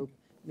recovery group,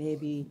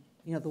 maybe,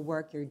 you know, the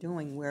work you're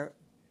doing, we're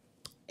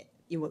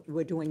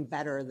doing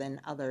better than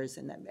others,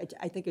 and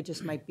I think it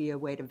just might be a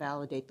way to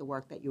validate the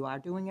work that you are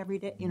doing every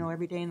day, you know,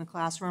 every day in the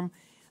classroom.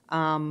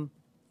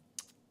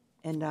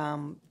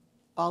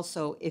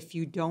 Also, if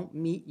you don't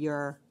meet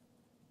your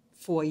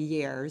 4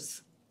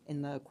 years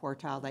in the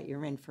quartile that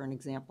you're in, for an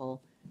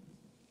example,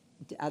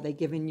 are they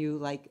giving you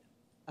like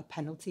a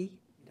penalty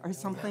or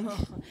something?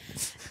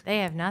 They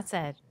have not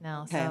said,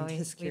 no, Okay, so I'm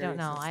just we don't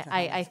curious know. as to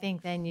I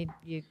think then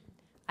you,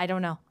 I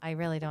don't know. I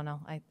really don't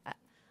know.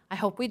 I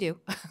hope we do.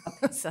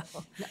 So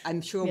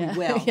I'm sure yeah, we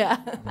will. Yeah.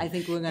 I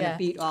think we're going to Yeah.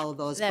 beat all of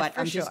those, That but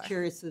for I'm just sure.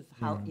 curious of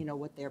how, you know,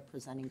 what they're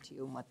presenting to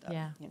you and what the,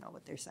 Yeah. you know,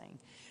 what they're saying.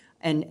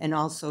 And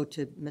also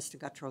to Mr.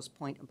 Guttrow's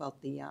point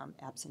about the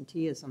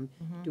absenteeism,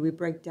 do we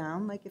break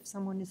down, like, if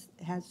someone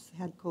has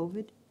had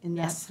COVID in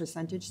that Yes.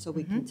 percentage, so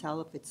we can tell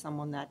if it's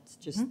someone that's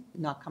just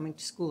not coming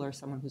to school or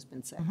someone who's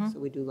been sick? So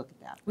we do look at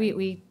that. Right?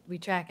 We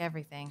track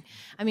everything.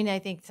 I mean, I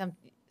think some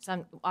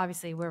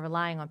obviously we're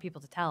relying on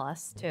people to tell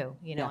us too,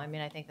 you know. Yeah. I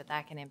mean, I think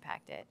that can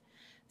impact it.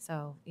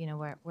 So, you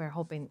know, we're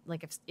hoping,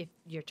 like, if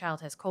your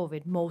child has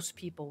COVID, most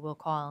people will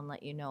call and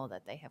let you know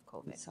that they have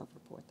COVID.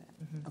 Self-report that.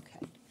 Okay.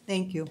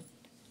 Thank you.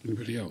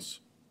 Anybody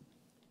else?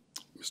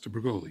 Mr.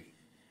 Bergoli.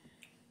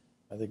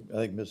 I think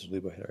Mrs.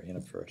 Lebo had her hand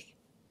up first.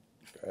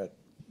 Go ahead.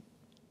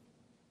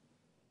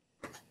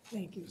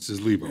 Thank you.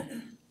 Mrs. Lebo. I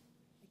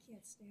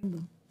can't stand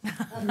them.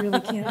 I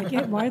really can't. I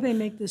can't. Why they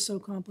make this so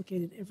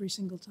complicated every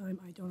single time,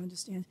 I don't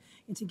understand.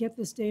 And to get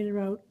this data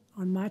out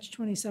on March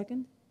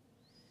 22nd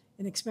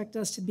and expect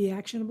us to be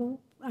actionable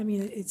I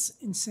mean, it's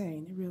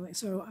insane, it really.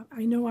 So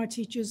I know our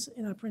teachers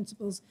and our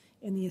principals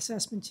and the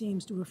assessment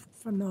teams do a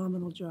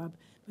phenomenal job,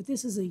 but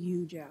this is a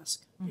huge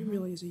ask. It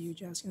really is a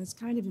huge ask, and it's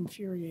kind of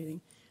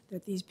infuriating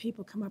that these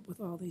people come up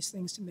with all these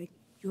things to make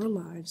your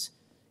lives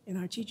and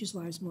our teachers'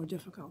 lives more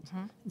difficult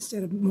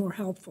instead of more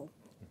helpful.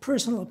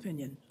 Personal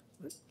opinion.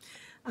 But,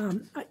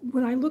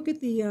 when I look at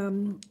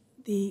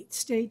the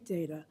state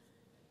data,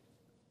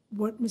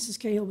 what Mrs.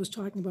 Cahill was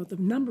talking about, the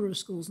number of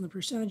schools and the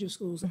percentage of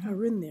schools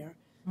are in there.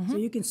 So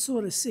you can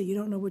sort of see, you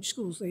don't know which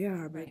schools they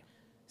are, but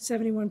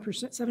 71%,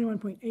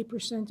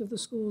 71.8% of the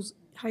schools,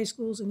 high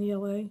schools in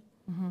ELA,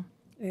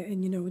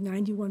 and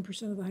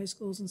 91% of the high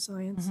schools in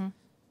science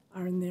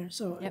are in there.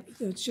 So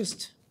it's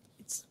just,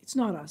 it's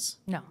not us.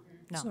 No,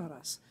 It's no. not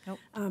us. Nope.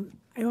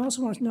 I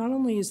also want, not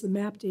only is the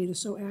map data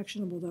so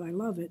actionable that I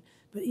love it,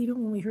 but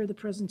even when we heard the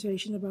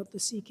presentation about the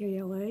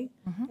CKLA,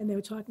 and they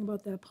were talking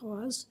about that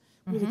pause,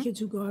 where the kids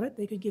who got it,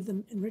 they could give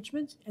them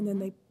enrichment, and then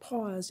they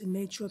paused and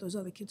made sure those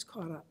other kids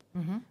caught up,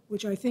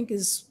 which I think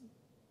is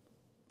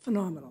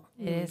phenomenal.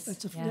 It really. is,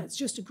 That's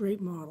just a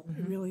great model.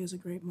 It really is a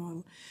great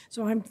model.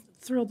 So I'm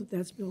thrilled that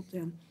that's built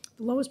in.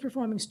 The lowest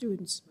performing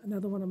students,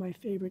 another one of my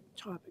favorite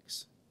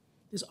topics.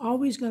 There's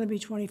always going to be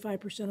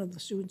 25% of the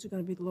students are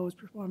going to be the lowest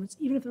performance,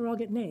 even if they're all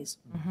getting A's.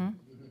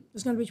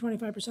 There's going to be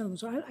 25% of them.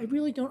 So I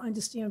really don't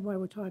understand why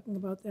we're talking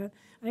about that.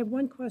 I have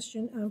one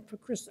question for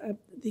Chris.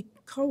 The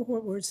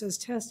cohort where it says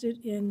tested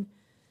in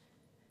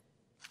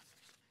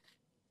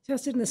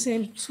the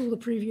same school the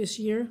previous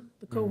year,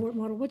 the cohort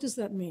model, what does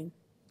that mean?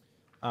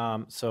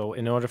 So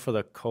in order for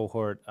the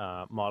cohort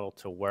model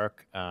to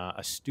work,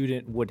 a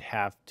student would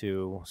have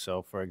to,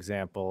 so for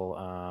example,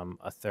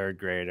 a third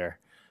grader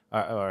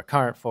or a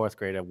current fourth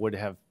grader would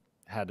have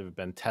had to have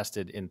been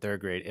tested in third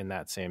grade in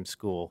that same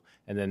school.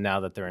 And then now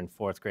that they're in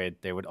fourth grade,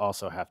 they would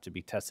also have to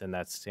be tested in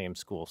that same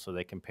school. So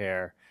they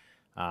compare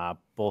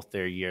both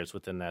their years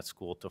within that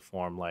school to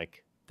form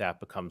like that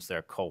becomes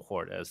their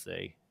cohort as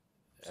they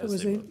So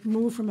as they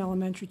move from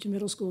elementary to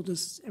middle school,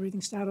 does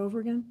everything start over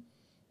again?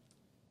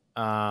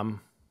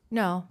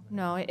 No,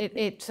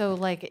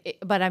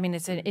 but I mean,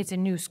 it's a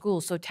new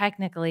school, so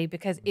technically,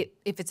 because if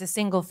it's a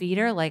single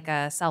feeder, like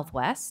a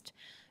Southwest,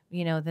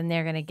 then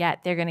they're gonna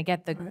get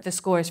the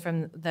scores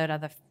from that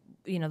other,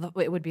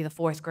 it would be the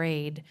fourth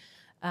grade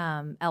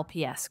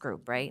LPS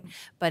group, right?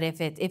 But if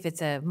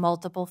it's a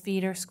multiple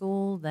feeder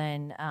school,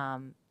 then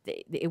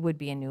it would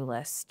be a new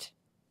list.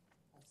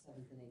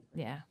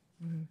 Yeah.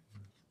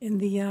 In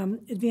the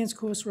advanced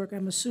coursework,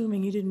 I'm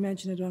assuming, you didn't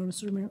mention it, but I'm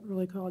assuming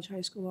early college,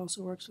 high school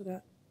also works for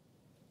that.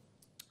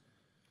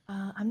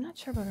 I'm not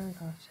sure about early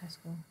college, high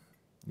school.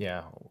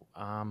 Yeah,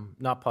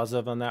 not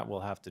positive on that.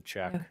 We'll have to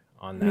check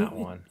on I mean, that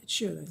one. It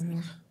should, I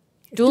think.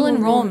 If Dual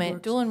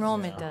enrollment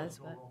works. does,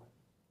 but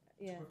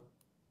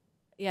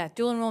yeah,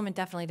 dual enrollment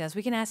definitely does.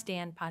 We can ask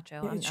Dan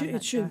Pacho. Yeah,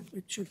 it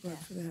should work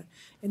for that.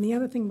 And the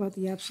other thing about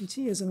the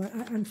absenteeism,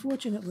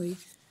 unfortunately,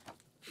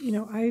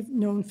 I've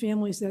known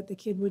families that the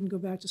kid wouldn't go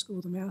back to school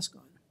with a mask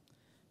on.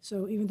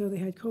 So even though they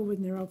had COVID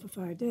and they're out for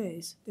 5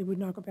 days, they would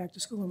not go back to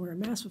school and wear a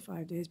mask for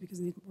 5 days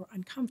because they were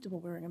uncomfortable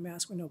wearing a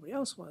mask when nobody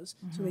else was.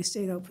 So they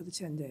stayed out for the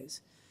 10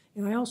 days.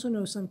 And I also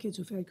know some kids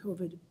who've had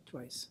COVID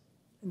twice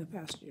in the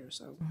past year.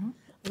 So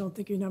I don't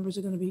think your numbers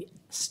are going to be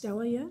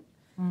stellar yet.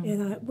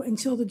 And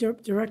until the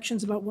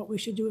directions about what we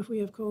should do if we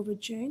have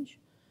COVID change,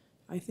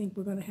 I think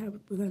we're going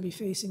to be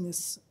facing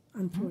this,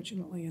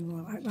 unfortunately.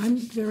 And I'm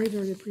very,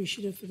 very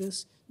appreciative for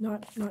this.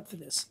 Not for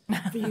this,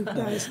 for you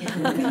guys,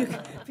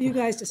 for you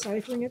guys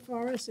deciphering it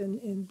for us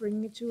and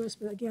bringing it to us.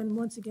 But again,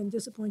 once again,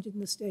 disappointed in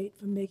the state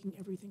for making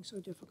everything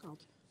so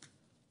difficult.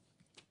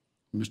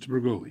 Mr.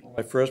 Bergoli.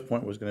 My first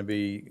point was going to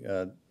be,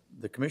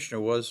 the commissioner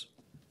was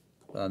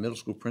a middle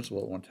school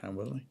principal at one time,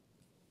 wasn't he?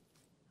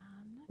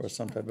 Or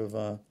some type of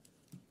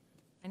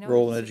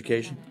role in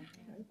education?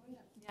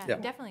 Yeah,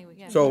 definitely.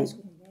 Yeah.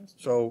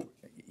 So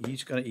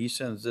he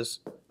sends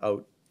this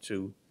out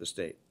to the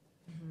state.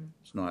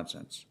 It's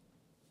nonsense.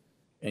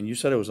 And you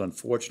said it was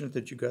unfortunate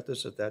that you got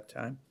this at that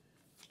time?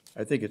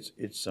 I think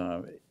it's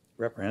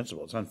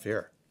reprehensible. It's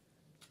unfair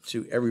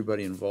to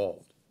everybody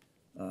involved.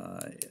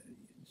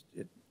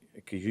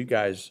 Because you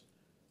guys,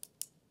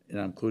 and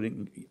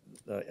including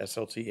the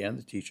SLT and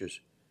the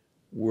teachers,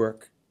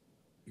 work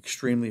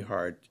extremely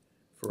hard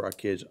for our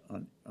kids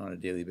on a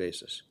daily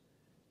basis.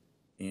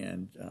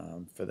 And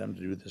for them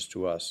to do this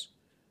to us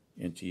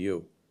and to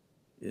you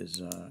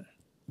is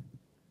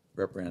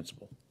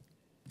reprehensible.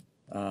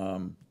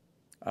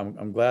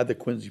 I'm glad that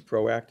Quincy's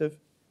proactive,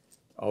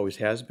 always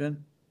has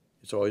been.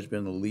 It's always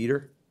been the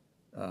leader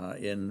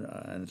and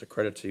it's a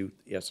credit to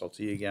the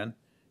SLT again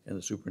and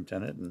the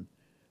superintendent.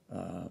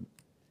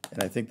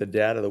 And I think the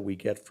data that we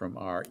get from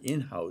our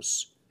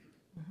in-house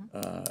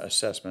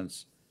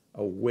assessments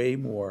are way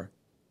more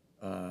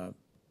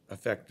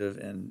effective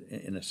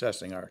in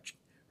assessing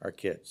our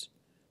kids.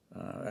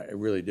 I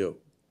really do.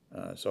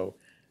 So,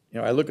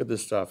 I look at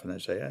this stuff and I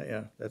say,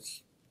 yeah,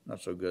 that's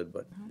not so good,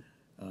 but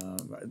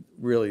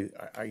really,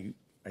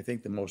 I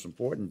think the most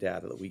important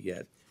data that we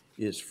get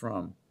is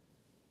from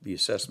the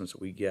assessments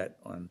that we get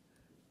on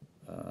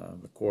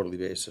a quarterly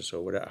basis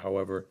or whatever,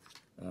 however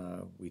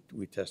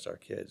we test our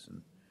kids.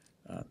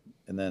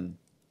 And then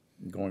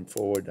going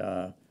forward,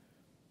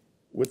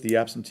 with the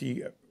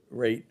absentee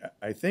rate,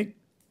 I think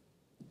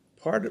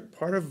part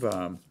of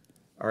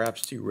our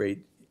absentee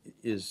rate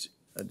is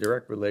a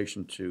direct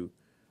relation to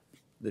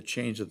the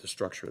change of the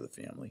structure of the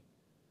family.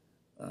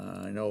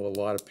 I know a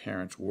lot of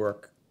parents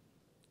work.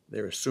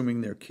 They're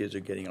assuming their kids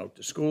are getting out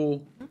to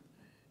school,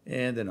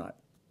 and they're not.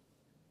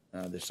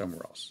 They're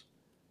somewhere else.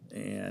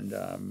 And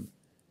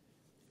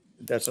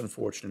that's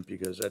unfortunate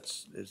because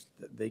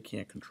they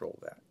can't control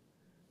that.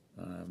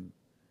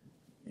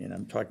 And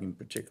I'm talking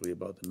particularly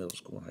about the middle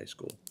school and high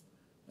school,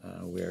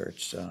 where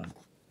it's,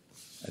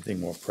 I think,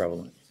 more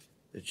prevalent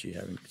that she's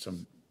having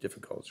some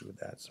difficulties with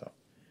that. So,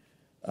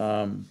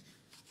 and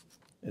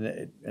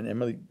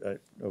Emily,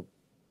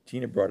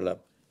 Tina brought it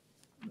up,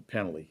 the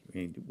penalty. I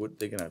mean, what,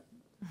 they're gonna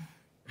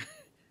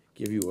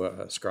give you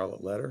a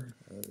scarlet letter?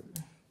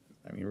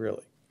 I mean,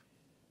 really.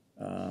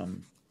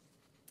 And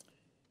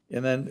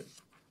then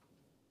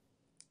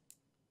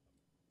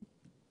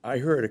I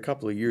heard a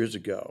couple of years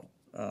ago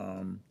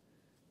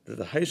that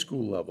the high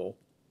school level,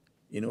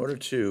 in order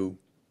to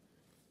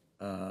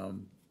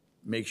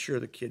make sure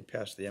the kid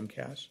passed the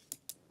MCAS,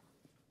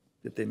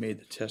 that they made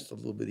the test a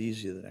little bit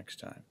easier the next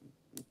time.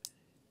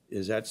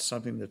 Is that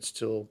something that's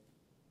still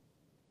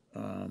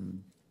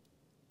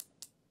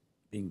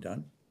being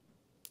done?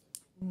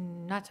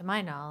 Not to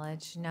my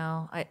knowledge,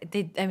 no. I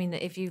mean,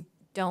 if you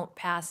don't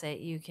pass it,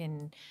 you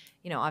can,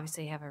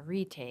 obviously have a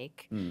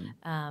retake.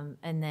 And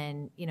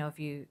then, if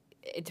you,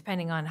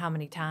 depending on how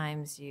many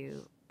times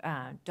you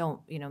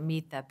don't,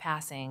 meet the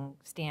passing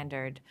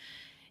standard,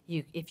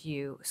 if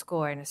you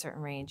score in a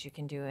certain range, you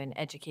can do an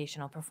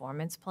educational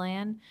performance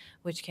plan,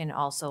 which can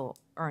also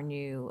earn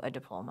you a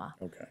diploma.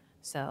 Okay.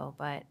 So,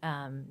 but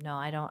no,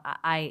 I don't.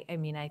 I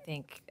mean, I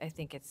think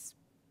it's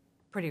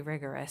pretty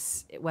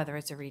rigorous, whether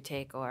it's a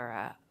retake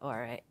or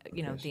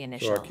the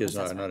initial. So our kids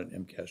are assessment. not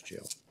in MCAS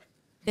jail.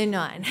 They're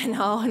not.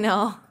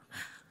 No.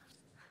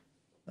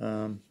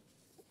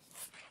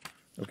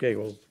 Okay.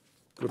 Well,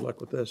 good luck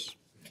with this,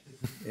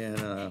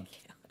 and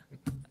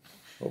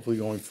hopefully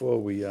going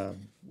forward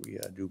we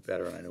do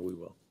better, and I know we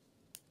will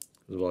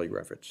because of all your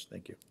efforts.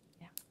 Thank you.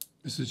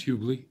 Mrs.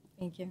 Hubley.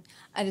 Thank you.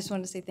 I just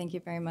wanted to say thank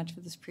you very much for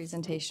this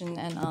presentation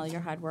and all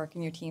your hard work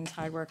and your team's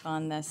hard work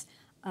on this.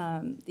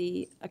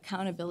 The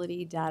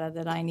accountability data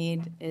that I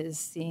need is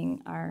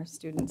seeing our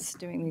students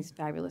doing these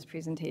fabulous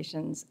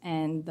presentations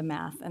and the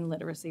math and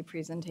literacy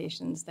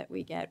presentations that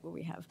we get where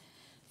we have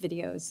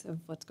videos of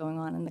what's going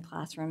on in the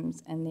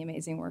classrooms and the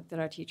amazing work that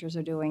our teachers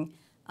are doing.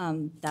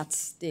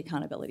 That's the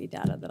accountability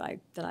data that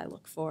I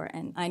look for,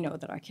 and I know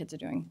that our kids are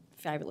doing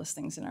fabulous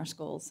things in our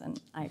schools, and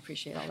I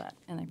appreciate all that,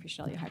 and I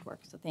appreciate all your hard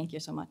work. So thank you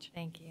so much.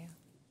 Thank you.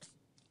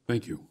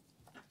 Thank you.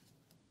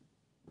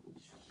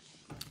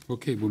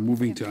 Okay, we're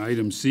moving to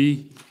item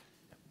C,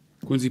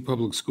 Quincy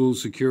Public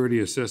Schools Security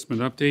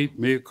Assessment Update.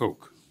 Mayor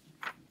Koch.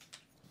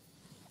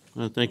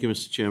 Thank you,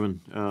 Mr.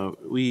 Chairman.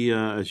 We,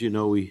 as you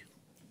know,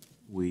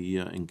 we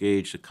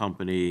engaged a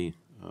company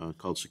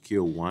called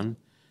Secure One.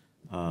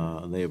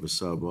 They have a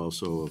sub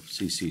also of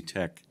CC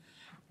Tech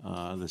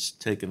that's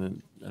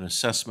taken an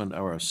assessment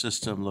of our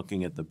system,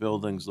 looking at the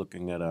buildings,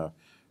 looking at our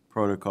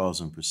protocols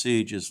and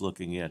procedures,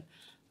 looking at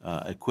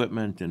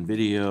equipment and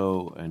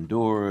video and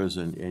doors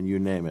and you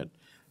name it.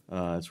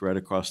 It's right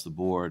across the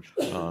board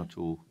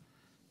to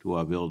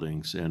our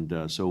buildings.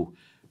 And so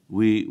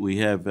we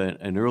have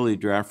an early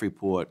draft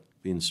report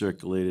being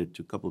circulated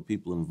to a couple of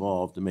people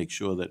involved to make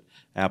sure that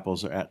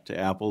apples are to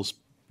apples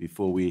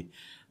before we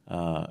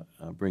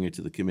bring it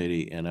to the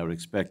committee, and I would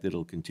expect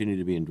it'll continue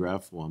to be in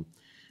draft form.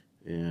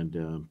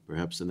 And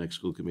perhaps the next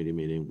school committee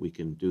meeting, we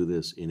can do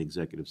this in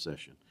executive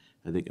session.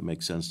 I think it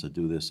makes sense to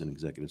do this in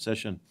executive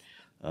session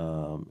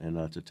and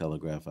not to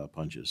telegraph our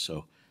punches.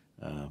 So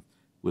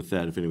with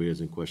that, if anybody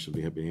has any questions, I'll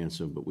be happy to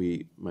answer them. But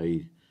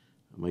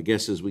my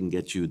guess is we can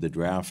get you the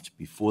draft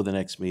before the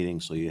next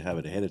meeting so you have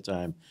it ahead of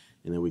time,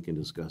 and then we can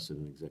discuss it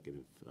in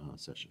executive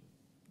session.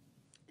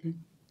 Okay.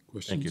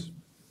 Questions? Thank you.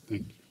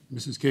 Thank you.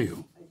 Mrs.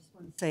 Cahill.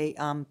 Say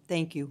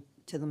thank you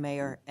to the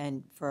mayor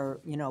and for,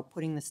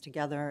 putting this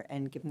together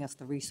and giving us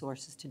the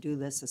resources to do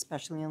this,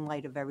 especially in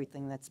light of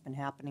everything that's been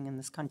happening in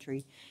this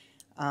country.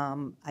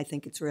 I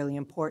think it's really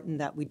important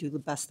that we do the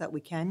best that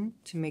we can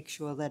to make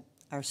sure that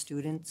our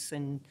students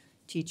and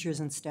teachers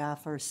and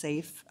staff are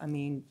safe. I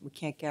mean, we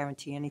can't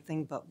guarantee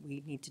anything, but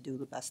we need to do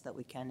the best that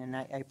we can, and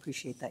I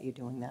appreciate that you're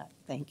doing that.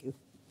 Thank you.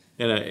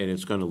 And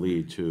it's going to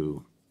lead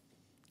to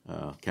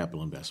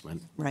capital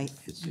investment. Right,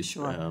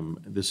 sure.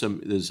 There's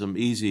some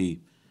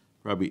easy,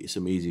 probably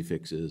some easy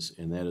fixes,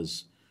 and that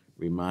is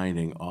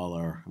reminding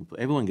all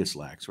everyone gets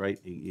lax, right?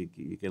 You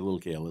get a little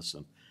careless,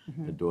 and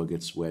the door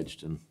gets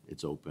wedged, and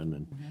it's open,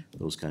 and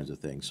those kinds of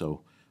things.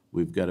 So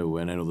we've got to,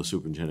 and I know the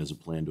superintendent has a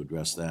plan to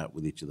address that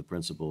with each of the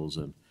principals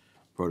and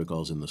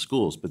protocols in the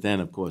schools. But then,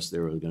 of course,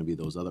 there are going to be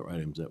those other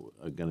items that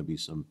are going to be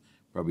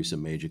probably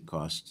some major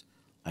cost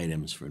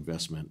items for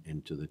investment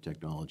into the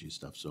technology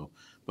stuff. So,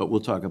 but we'll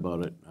talk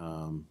about it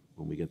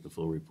when we get the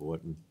full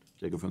report and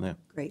take it from there.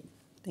 Great.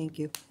 Thank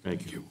you.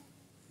 Thank you.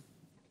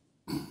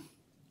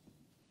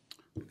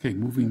 Okay,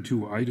 moving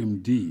to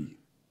item D.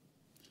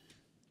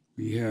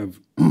 We have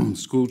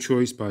school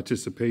choice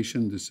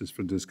participation. This is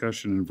for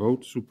discussion and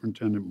vote.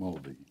 Superintendent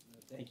Mulvey.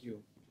 Thank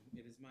you.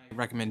 It is my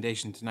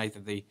recommendation tonight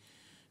that the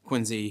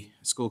Quincy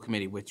School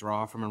Committee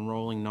withdraw from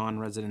enrolling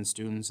non-resident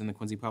students in the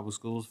Quincy Public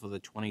Schools for the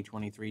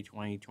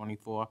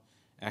 2023-2024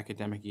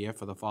 academic year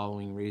for the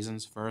following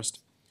reasons. First,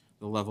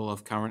 the level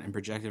of current and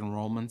projected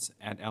enrollments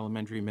at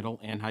elementary, middle,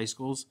 and high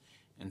schools.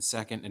 And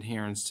second,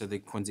 adherence to the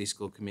Quincy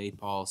School Committee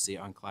policy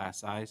on class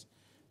size.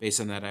 Based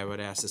on that, I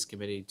would ask this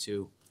committee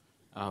to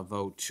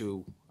vote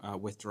to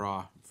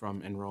withdraw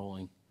from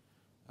enrolling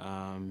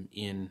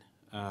in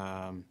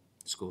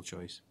school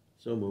choice.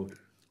 So moved.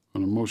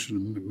 On a motion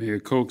of Mayor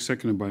Koch,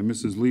 seconded by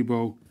Mrs.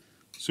 Lebo.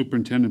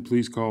 Superintendent,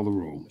 please call the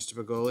roll. Mr.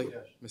 Begoli?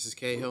 Yes. Mrs.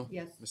 Cahill?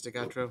 Yes. Mr.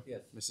 Gattro?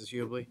 Yes. Mrs.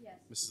 Hubley? Yes.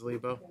 Mrs.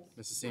 Lebo?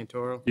 Mrs.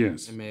 Santoro?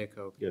 Yes. And Mayor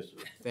Koch? Yes.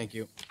 Thank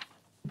you.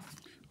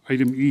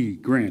 Item E,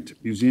 grant.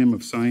 Museum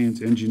of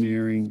Science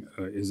Engineering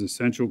is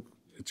essential.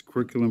 Its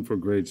curriculum for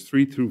grades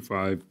 3 through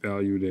 5,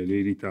 valued at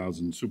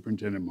 $80,000.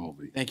 Superintendent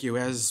Mulvey. Thank you.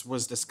 As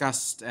was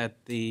discussed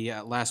at the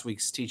last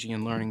week's Teaching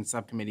and Learning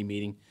Subcommittee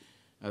meeting,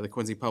 the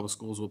Quincy Public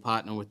Schools will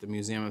partner with the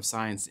Museum of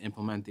Science to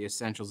implement the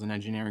Essentials in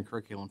Engineering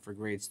curriculum for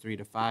grades 3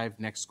 to 5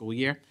 next school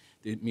year.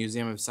 The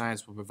Museum of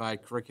Science will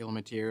provide curriculum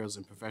materials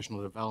and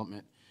professional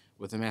development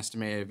with an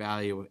estimated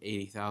value of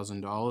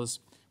 $80,000.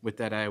 With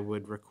that, I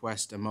would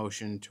request a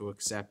motion to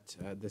accept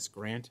this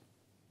grant.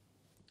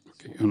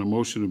 Okay, on a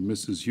motion of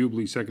Mrs.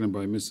 Hubley, seconded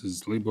by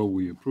Mrs. Lebo,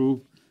 we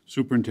approve.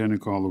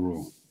 Superintendent, call the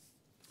roll.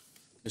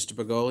 Mr.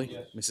 Begoli?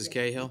 Yes. Mrs.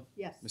 Cahill?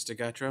 Yes. Mr.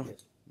 Gattro?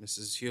 Yes.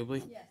 Mrs.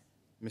 Hubley? Yes.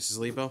 Mrs.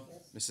 Lebo?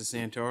 Mrs.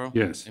 Santoro?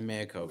 Yes. And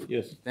Mayor Koch?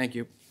 Yes. Thank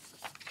you.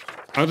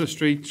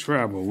 Out-of-state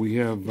travel, we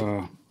have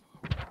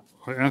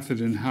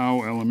Atherton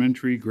Howe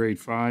Elementary, grade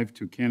 5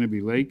 to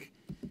Canopy Lake.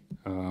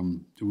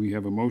 Do we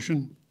have a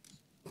motion?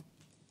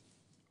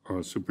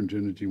 Or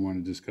Superintendent, do you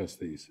want to discuss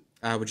these?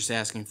 We're just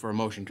asking for a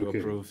motion to Okay.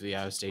 approve the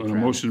out-of-state On a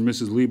travel. motion of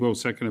Mrs. Lebo,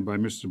 seconded by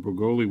Mr.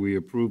 Bergoli, we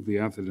approve the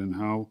Atherton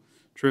Howe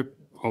trip.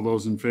 All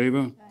those in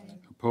favor?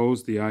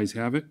 Opposed? The ayes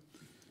have it.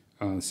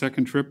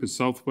 Second trip is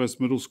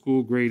Southwest Middle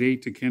School, grade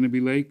 8 to Canopy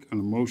Lake. On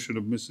a motion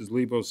of Mrs.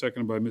 Lebo,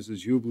 seconded by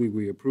Mrs. Hubley,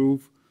 we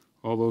approve.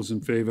 All those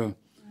in favor?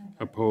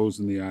 Opposed?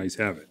 And the ayes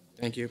have it.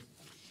 Thank you.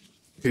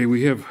 Okay,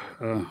 we have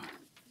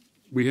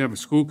a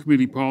school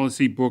committee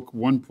policy book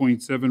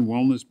 1.7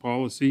 wellness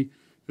policy.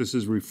 This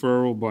is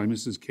referral by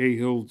Mrs.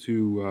 Cahill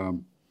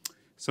to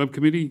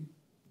subcommittee.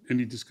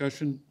 Any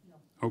discussion?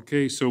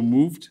 Okay, so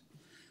moved.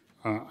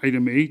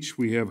 Item H,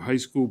 we have high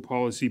school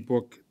policy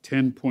book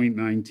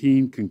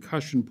 10.19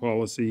 concussion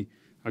policy.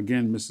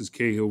 Again, Mrs.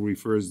 Cahill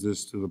refers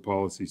this to the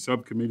policy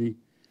subcommittee.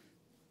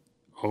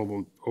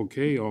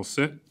 Okay, all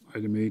set.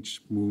 Item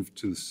H moved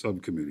to the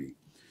subcommittee.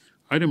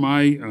 Item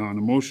I, on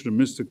a motion of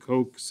Mr.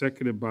 Koch,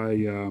 seconded by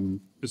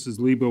Mrs.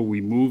 Lebo,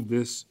 we move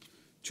this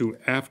to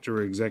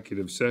after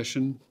executive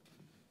session.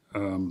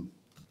 Do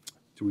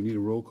we need a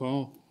roll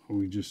call, or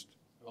we just?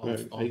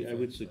 I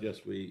would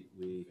suggest we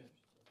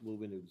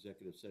move into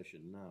executive session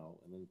now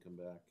and then come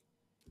back.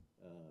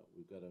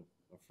 We've got to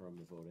affirm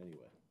the vote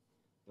anyway.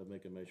 I'll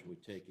make a motion, we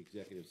take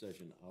executive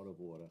session out of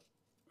order.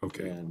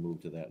 Okay. And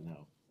move to that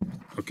now.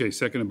 Okay,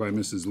 seconded by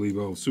Mrs.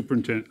 Lebo.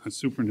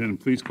 Superintendent,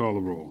 please call the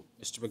roll.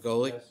 Mr.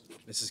 Begoli?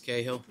 Mrs.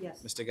 Cahill?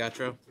 Yes. Mr.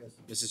 Gattro?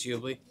 Mrs.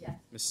 Hubley? Yes.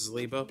 Mrs.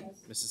 Lebo?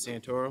 Mrs.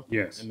 Santoro?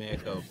 Yes. And Mayor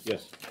Koch?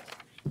 Yes.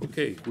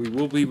 Okay, we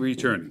will be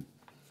returning.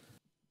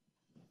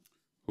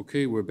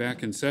 Okay, we're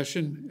back in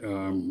session.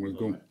 We're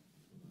going.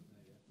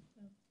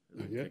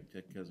 Not yet?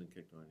 Tech hasn't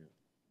kicked on yet.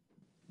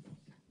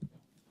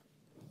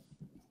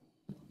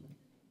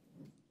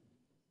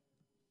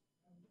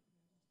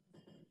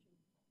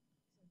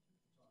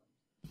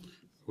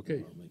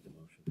 Okay. I'll make the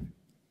motion.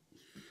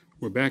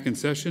 We're back in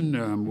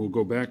session. We'll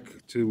go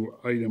back to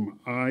item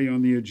I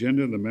on the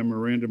agenda, the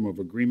memorandum of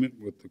agreement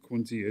with the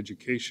Quincy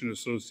Education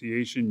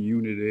Association,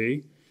 Unit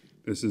A.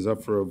 This is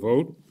up for a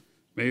vote.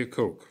 Mayor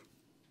Koch.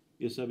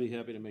 Yes, I'd be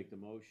happy to make the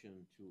motion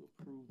to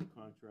approve the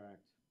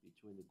contract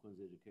between the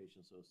Quincy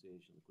Education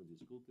Association and the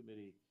Quincy School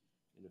Committee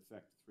in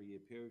effect 3-year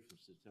period from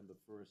September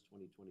 1st,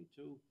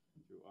 2022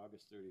 through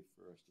August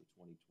 31st of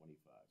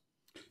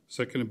 2025.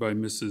 Seconded by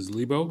Mrs.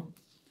 Lebo.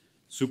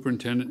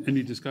 Superintendent,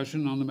 any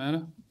discussion on the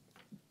matter?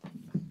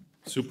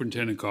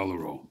 Superintendent, call the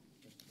roll.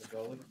 Mr.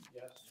 Begoli?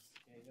 Yes. Mrs.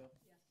 Cahill?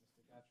 Yes.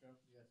 Mr. Gattro?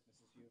 Yes.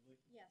 Mrs. Hubley?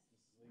 Yes.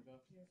 Mrs. Lebo?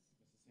 Yes.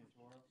 Mrs.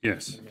 Santoro?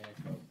 Yes. And Mayor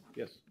Koch?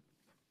 Yes.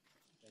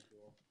 Thank you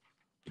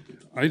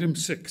all. Item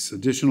 6,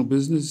 additional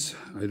business.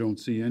 I don't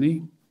see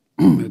any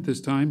at this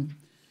time.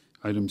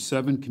 Item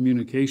 7,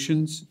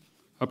 communications.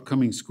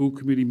 Upcoming school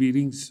committee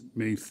meetings,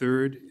 May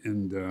 3rd,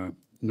 and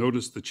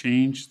notice the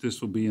change. This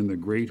will be in the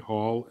Great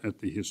Hall at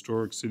the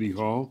Historic City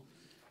Hall.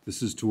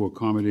 This is to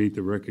accommodate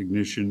the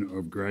recognition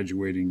of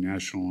graduating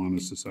National Honor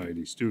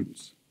Society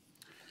students.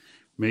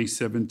 May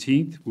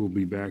 17th, we'll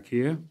be back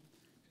here,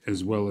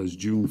 as well as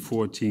June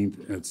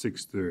 14th at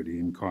 6:30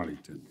 in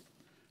Cottington.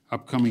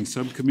 Upcoming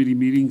subcommittee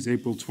meetings,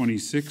 April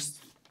 26th,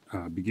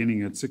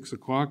 beginning at 6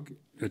 o'clock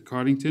at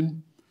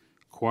Coddington,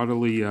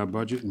 quarterly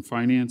budget and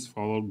finance,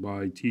 followed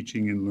by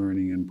teaching and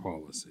learning and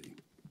policy.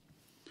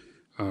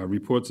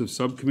 Reports of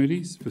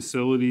subcommittees,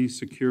 Facilities,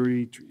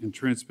 Security, and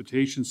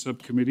Transportation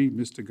Subcommittee,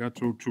 Mr.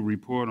 Guttrow to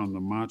report on the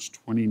March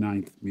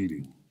 29th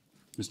meeting.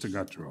 Mr.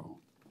 Guttrow.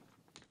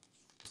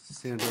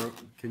 Sandra,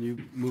 can you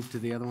move to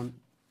the other one?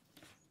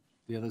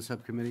 The other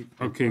subcommittee?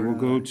 Okay, we'll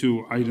go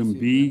to item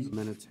B,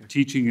 Minutes here.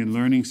 Teaching and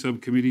Learning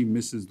Subcommittee,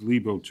 Mrs.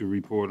 Lebo to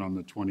report on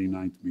the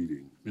 29th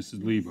meeting.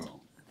 Mrs.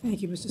 Lebo.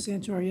 Thank you, Mr.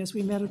 Santori. Yes,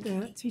 we met at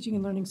the Teaching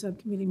and Learning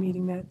Subcommittee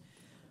meeting that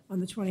on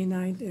the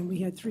 29th, and we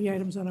had 3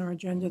 items on our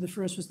agenda. The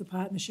first was the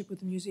partnership with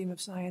the Museum of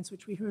Science,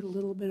 which we heard a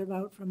little bit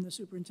about from the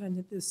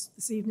superintendent this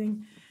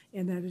evening,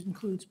 and that it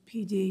includes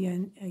PD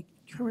and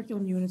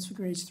curriculum units for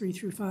grades 3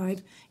 through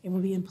 5, and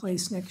will be in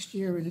place next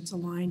year, and it's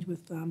aligned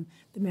with the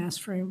mass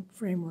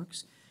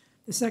frameworks.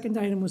 The second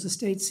item was the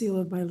State Seal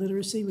of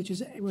Biliteracy, which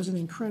was an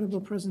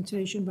incredible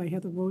presentation by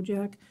Heather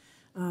Wojak.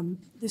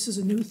 This is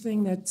a new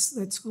thing that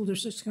school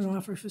districts can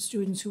offer for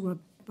students who are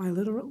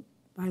biliteral?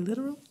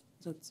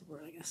 That's the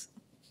word, I guess.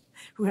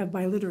 Who have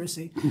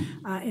biliteracy.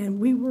 And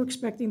we were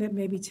expecting that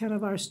maybe 10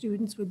 of our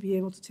students would be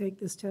able to take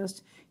this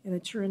test, and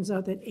it turns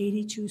out that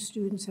 82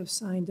 students have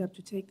signed up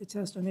to take the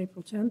test on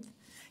April 10th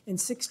in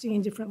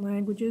 16 different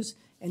languages,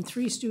 and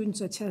 3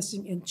 students are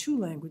testing in 2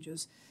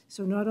 languages.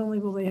 So not only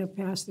will they have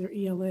passed their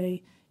ELA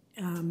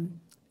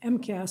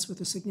MCAS with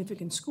a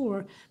significant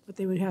score, but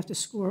they would have to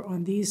score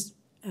on these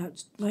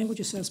language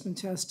assessment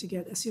tests to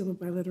get a seal of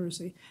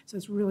biliteracy. So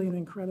it's really an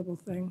incredible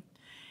thing.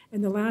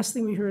 And the last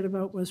thing we heard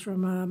about was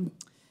from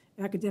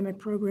Academic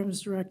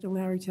Programs Director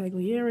Larry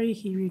Taglieri.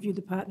 He reviewed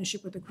the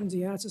partnership with the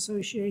Quincy Arts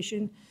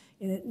Association,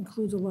 and it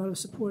includes a lot of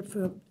support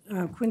for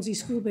Quincy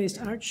school-based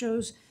art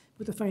shows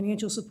with the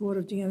financial support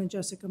of Dan and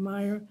Jessica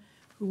Meyer,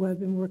 who have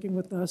been working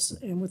with us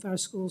and with our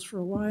schools for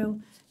a while.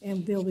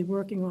 And they'll be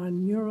working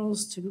on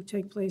murals to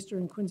take place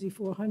during Quincy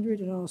 400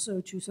 and also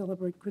to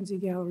celebrate Quincy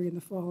Gallery in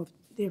the fall of,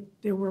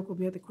 their work will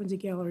be at the Quincy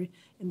Gallery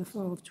in the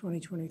fall of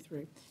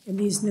 2023. And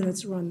these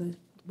minutes are on the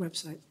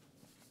website.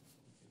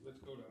 Let's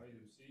go to item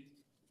C,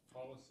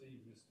 policy,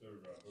 Mr.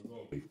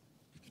 Bergoli.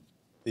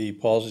 The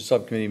policy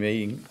subcommittee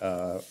meeting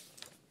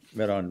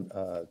met on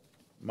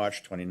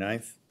March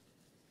 29th,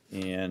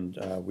 and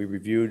we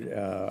reviewed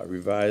a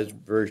revised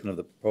version of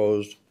the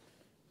proposed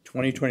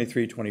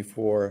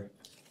 2023-24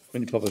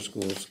 Quincy Public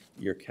Schools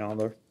year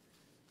calendar.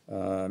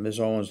 Ms.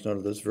 Owens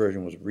noted this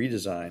version was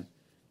redesigned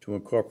to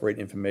incorporate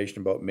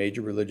information about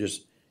major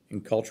religious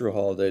and cultural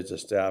holidays that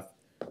staff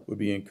would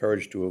be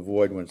encouraged to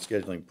avoid when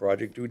scheduling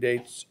project due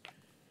dates,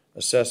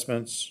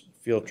 assessments,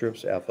 field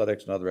trips,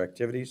 athletics, and other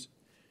activities.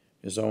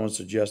 Ms. Owens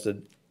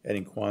suggested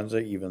adding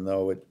Kwanzaa, even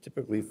though it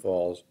typically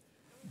falls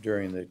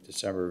during the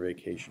December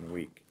vacation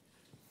week.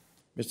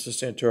 Mr.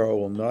 Santoro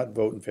will not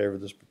vote in favor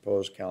of this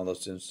proposed calendar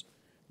since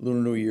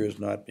Lunar New Year is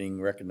not being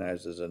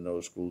recognized as a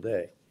no-school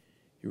day.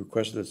 He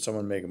requested that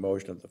someone make a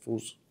motion at the full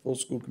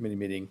school committee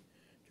meeting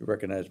to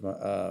recognize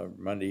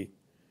Monday,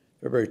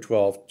 February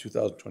 12th,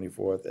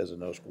 2024 as a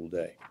no-school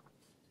day.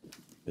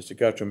 Mr.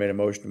 Guttrow made a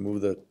motion to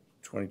move the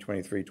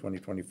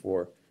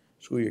 2023-2024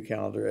 school year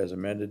calendar as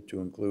amended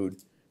to include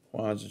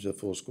Kwanzaa to the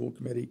full school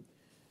committee.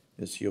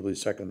 Ms. Hubly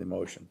seconded the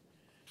motion.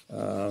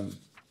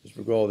 Ms.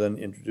 Bergol then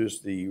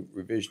introduced the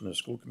revision of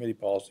school committee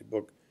policy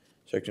book,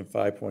 section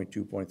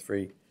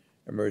 5.2.3,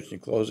 emergency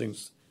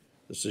closings.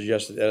 The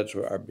suggested edits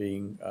are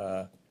being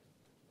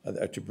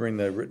to bring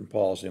the written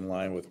policy in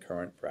line with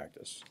current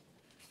practice.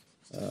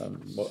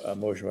 A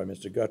motion by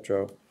Mr.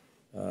 Guttrow,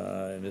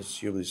 and Ms.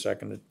 Hubly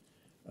seconded,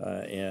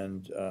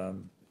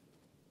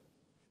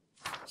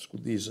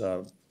 these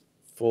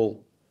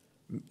full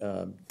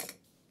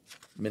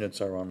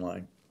minutes are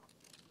online.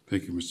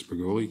 Thank you, Mr.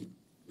 Bergoli.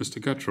 Mr.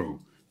 Guttrow,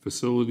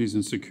 Facilities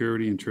and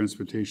Security and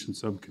Transportation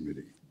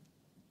Subcommittee.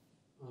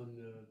 On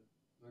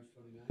March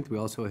 29th, we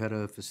also had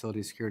a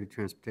Facility Security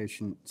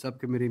Transportation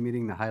Subcommittee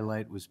meeting. The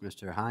highlight was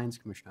Mr. Hines,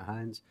 Commissioner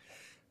Hines,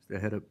 the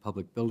head of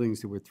public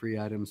buildings. There were 3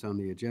 items on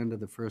the agenda.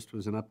 The first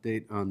was an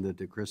update on the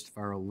DeChrist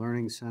Farrell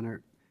Learning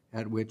Center,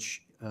 at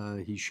which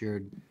he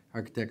shared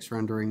architects'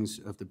 renderings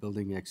of the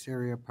building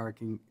exterior,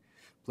 parking,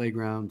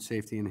 playground,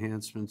 safety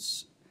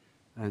enhancements,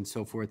 and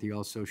so forth. He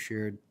also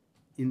shared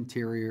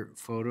interior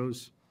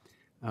photos.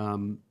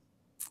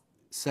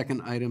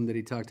 Second item that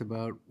he talked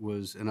about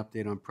was an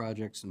update on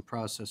projects and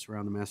process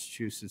around the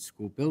Massachusetts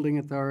School Building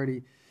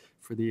Authority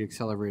for the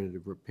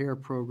Accelerated Repair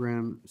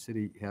Program. The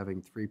city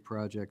having 3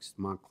 projects,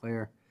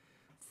 Montclair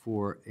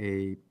for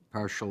a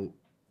partial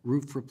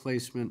roof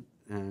replacement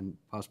and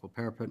possible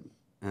parapet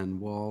and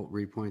wall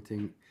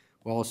repointing,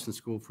 Wollaston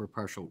School for a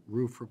partial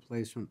roof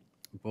replacement,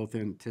 both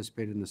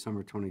anticipated in the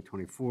summer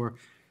 2024.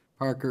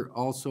 Parker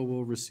also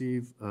will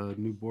receive a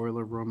new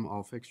boiler room,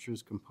 all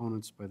fixtures,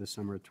 components by the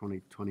summer of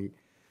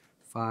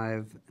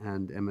 2025,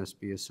 and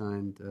MSB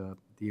assigned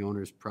the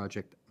owner's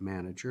project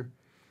manager.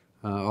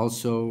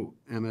 Also,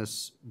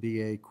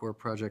 MSBA core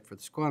project for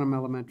the Squantum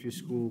Elementary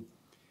School.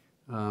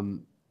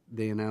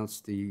 They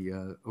announced the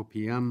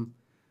OPM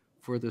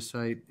for the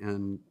site,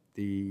 and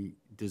The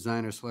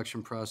designer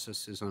selection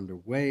process is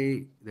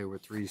underway. There were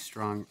 3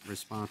 strong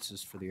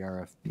responses for the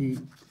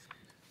RFP.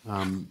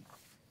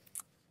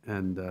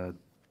 And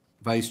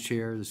Vice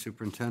Chair, the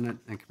Superintendent,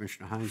 and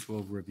Commissioner Hines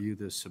will review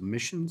the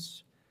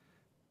submissions,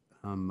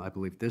 I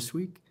believe this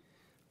week.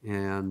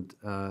 And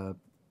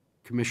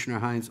Commissioner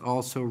Hines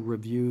also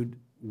reviewed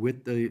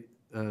with the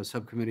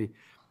subcommittee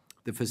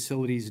the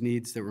facilities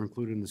needs that were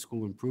included in the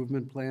school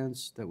improvement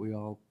plans that we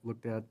all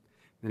looked at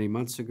many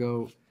months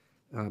ago.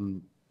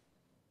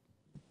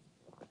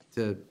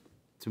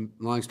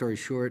 Long story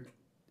short,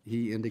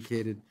 he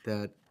indicated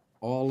that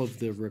all of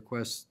the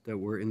requests that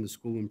were in the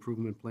school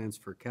improvement plans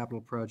for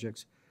capital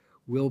projects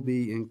will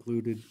be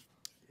included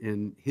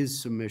in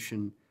his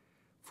submission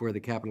for the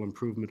capital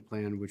improvement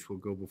plan, which will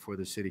go before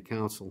the city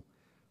council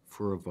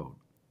for a vote.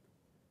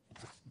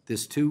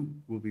 This too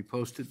will be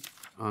posted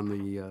on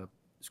the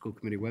school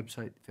committee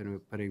website if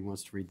anybody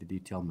wants to read the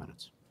detailed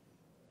minutes.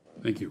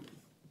 Thank you.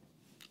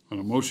 On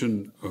a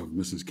motion of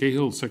Mrs.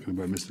 Cahill, seconded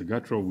by Mr.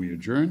 Guttrow, we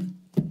adjourn.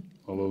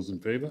 All those in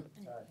favor?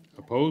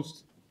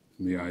 Opposed?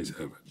 And the ayes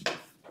have it.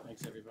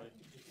 Thanks, everybody.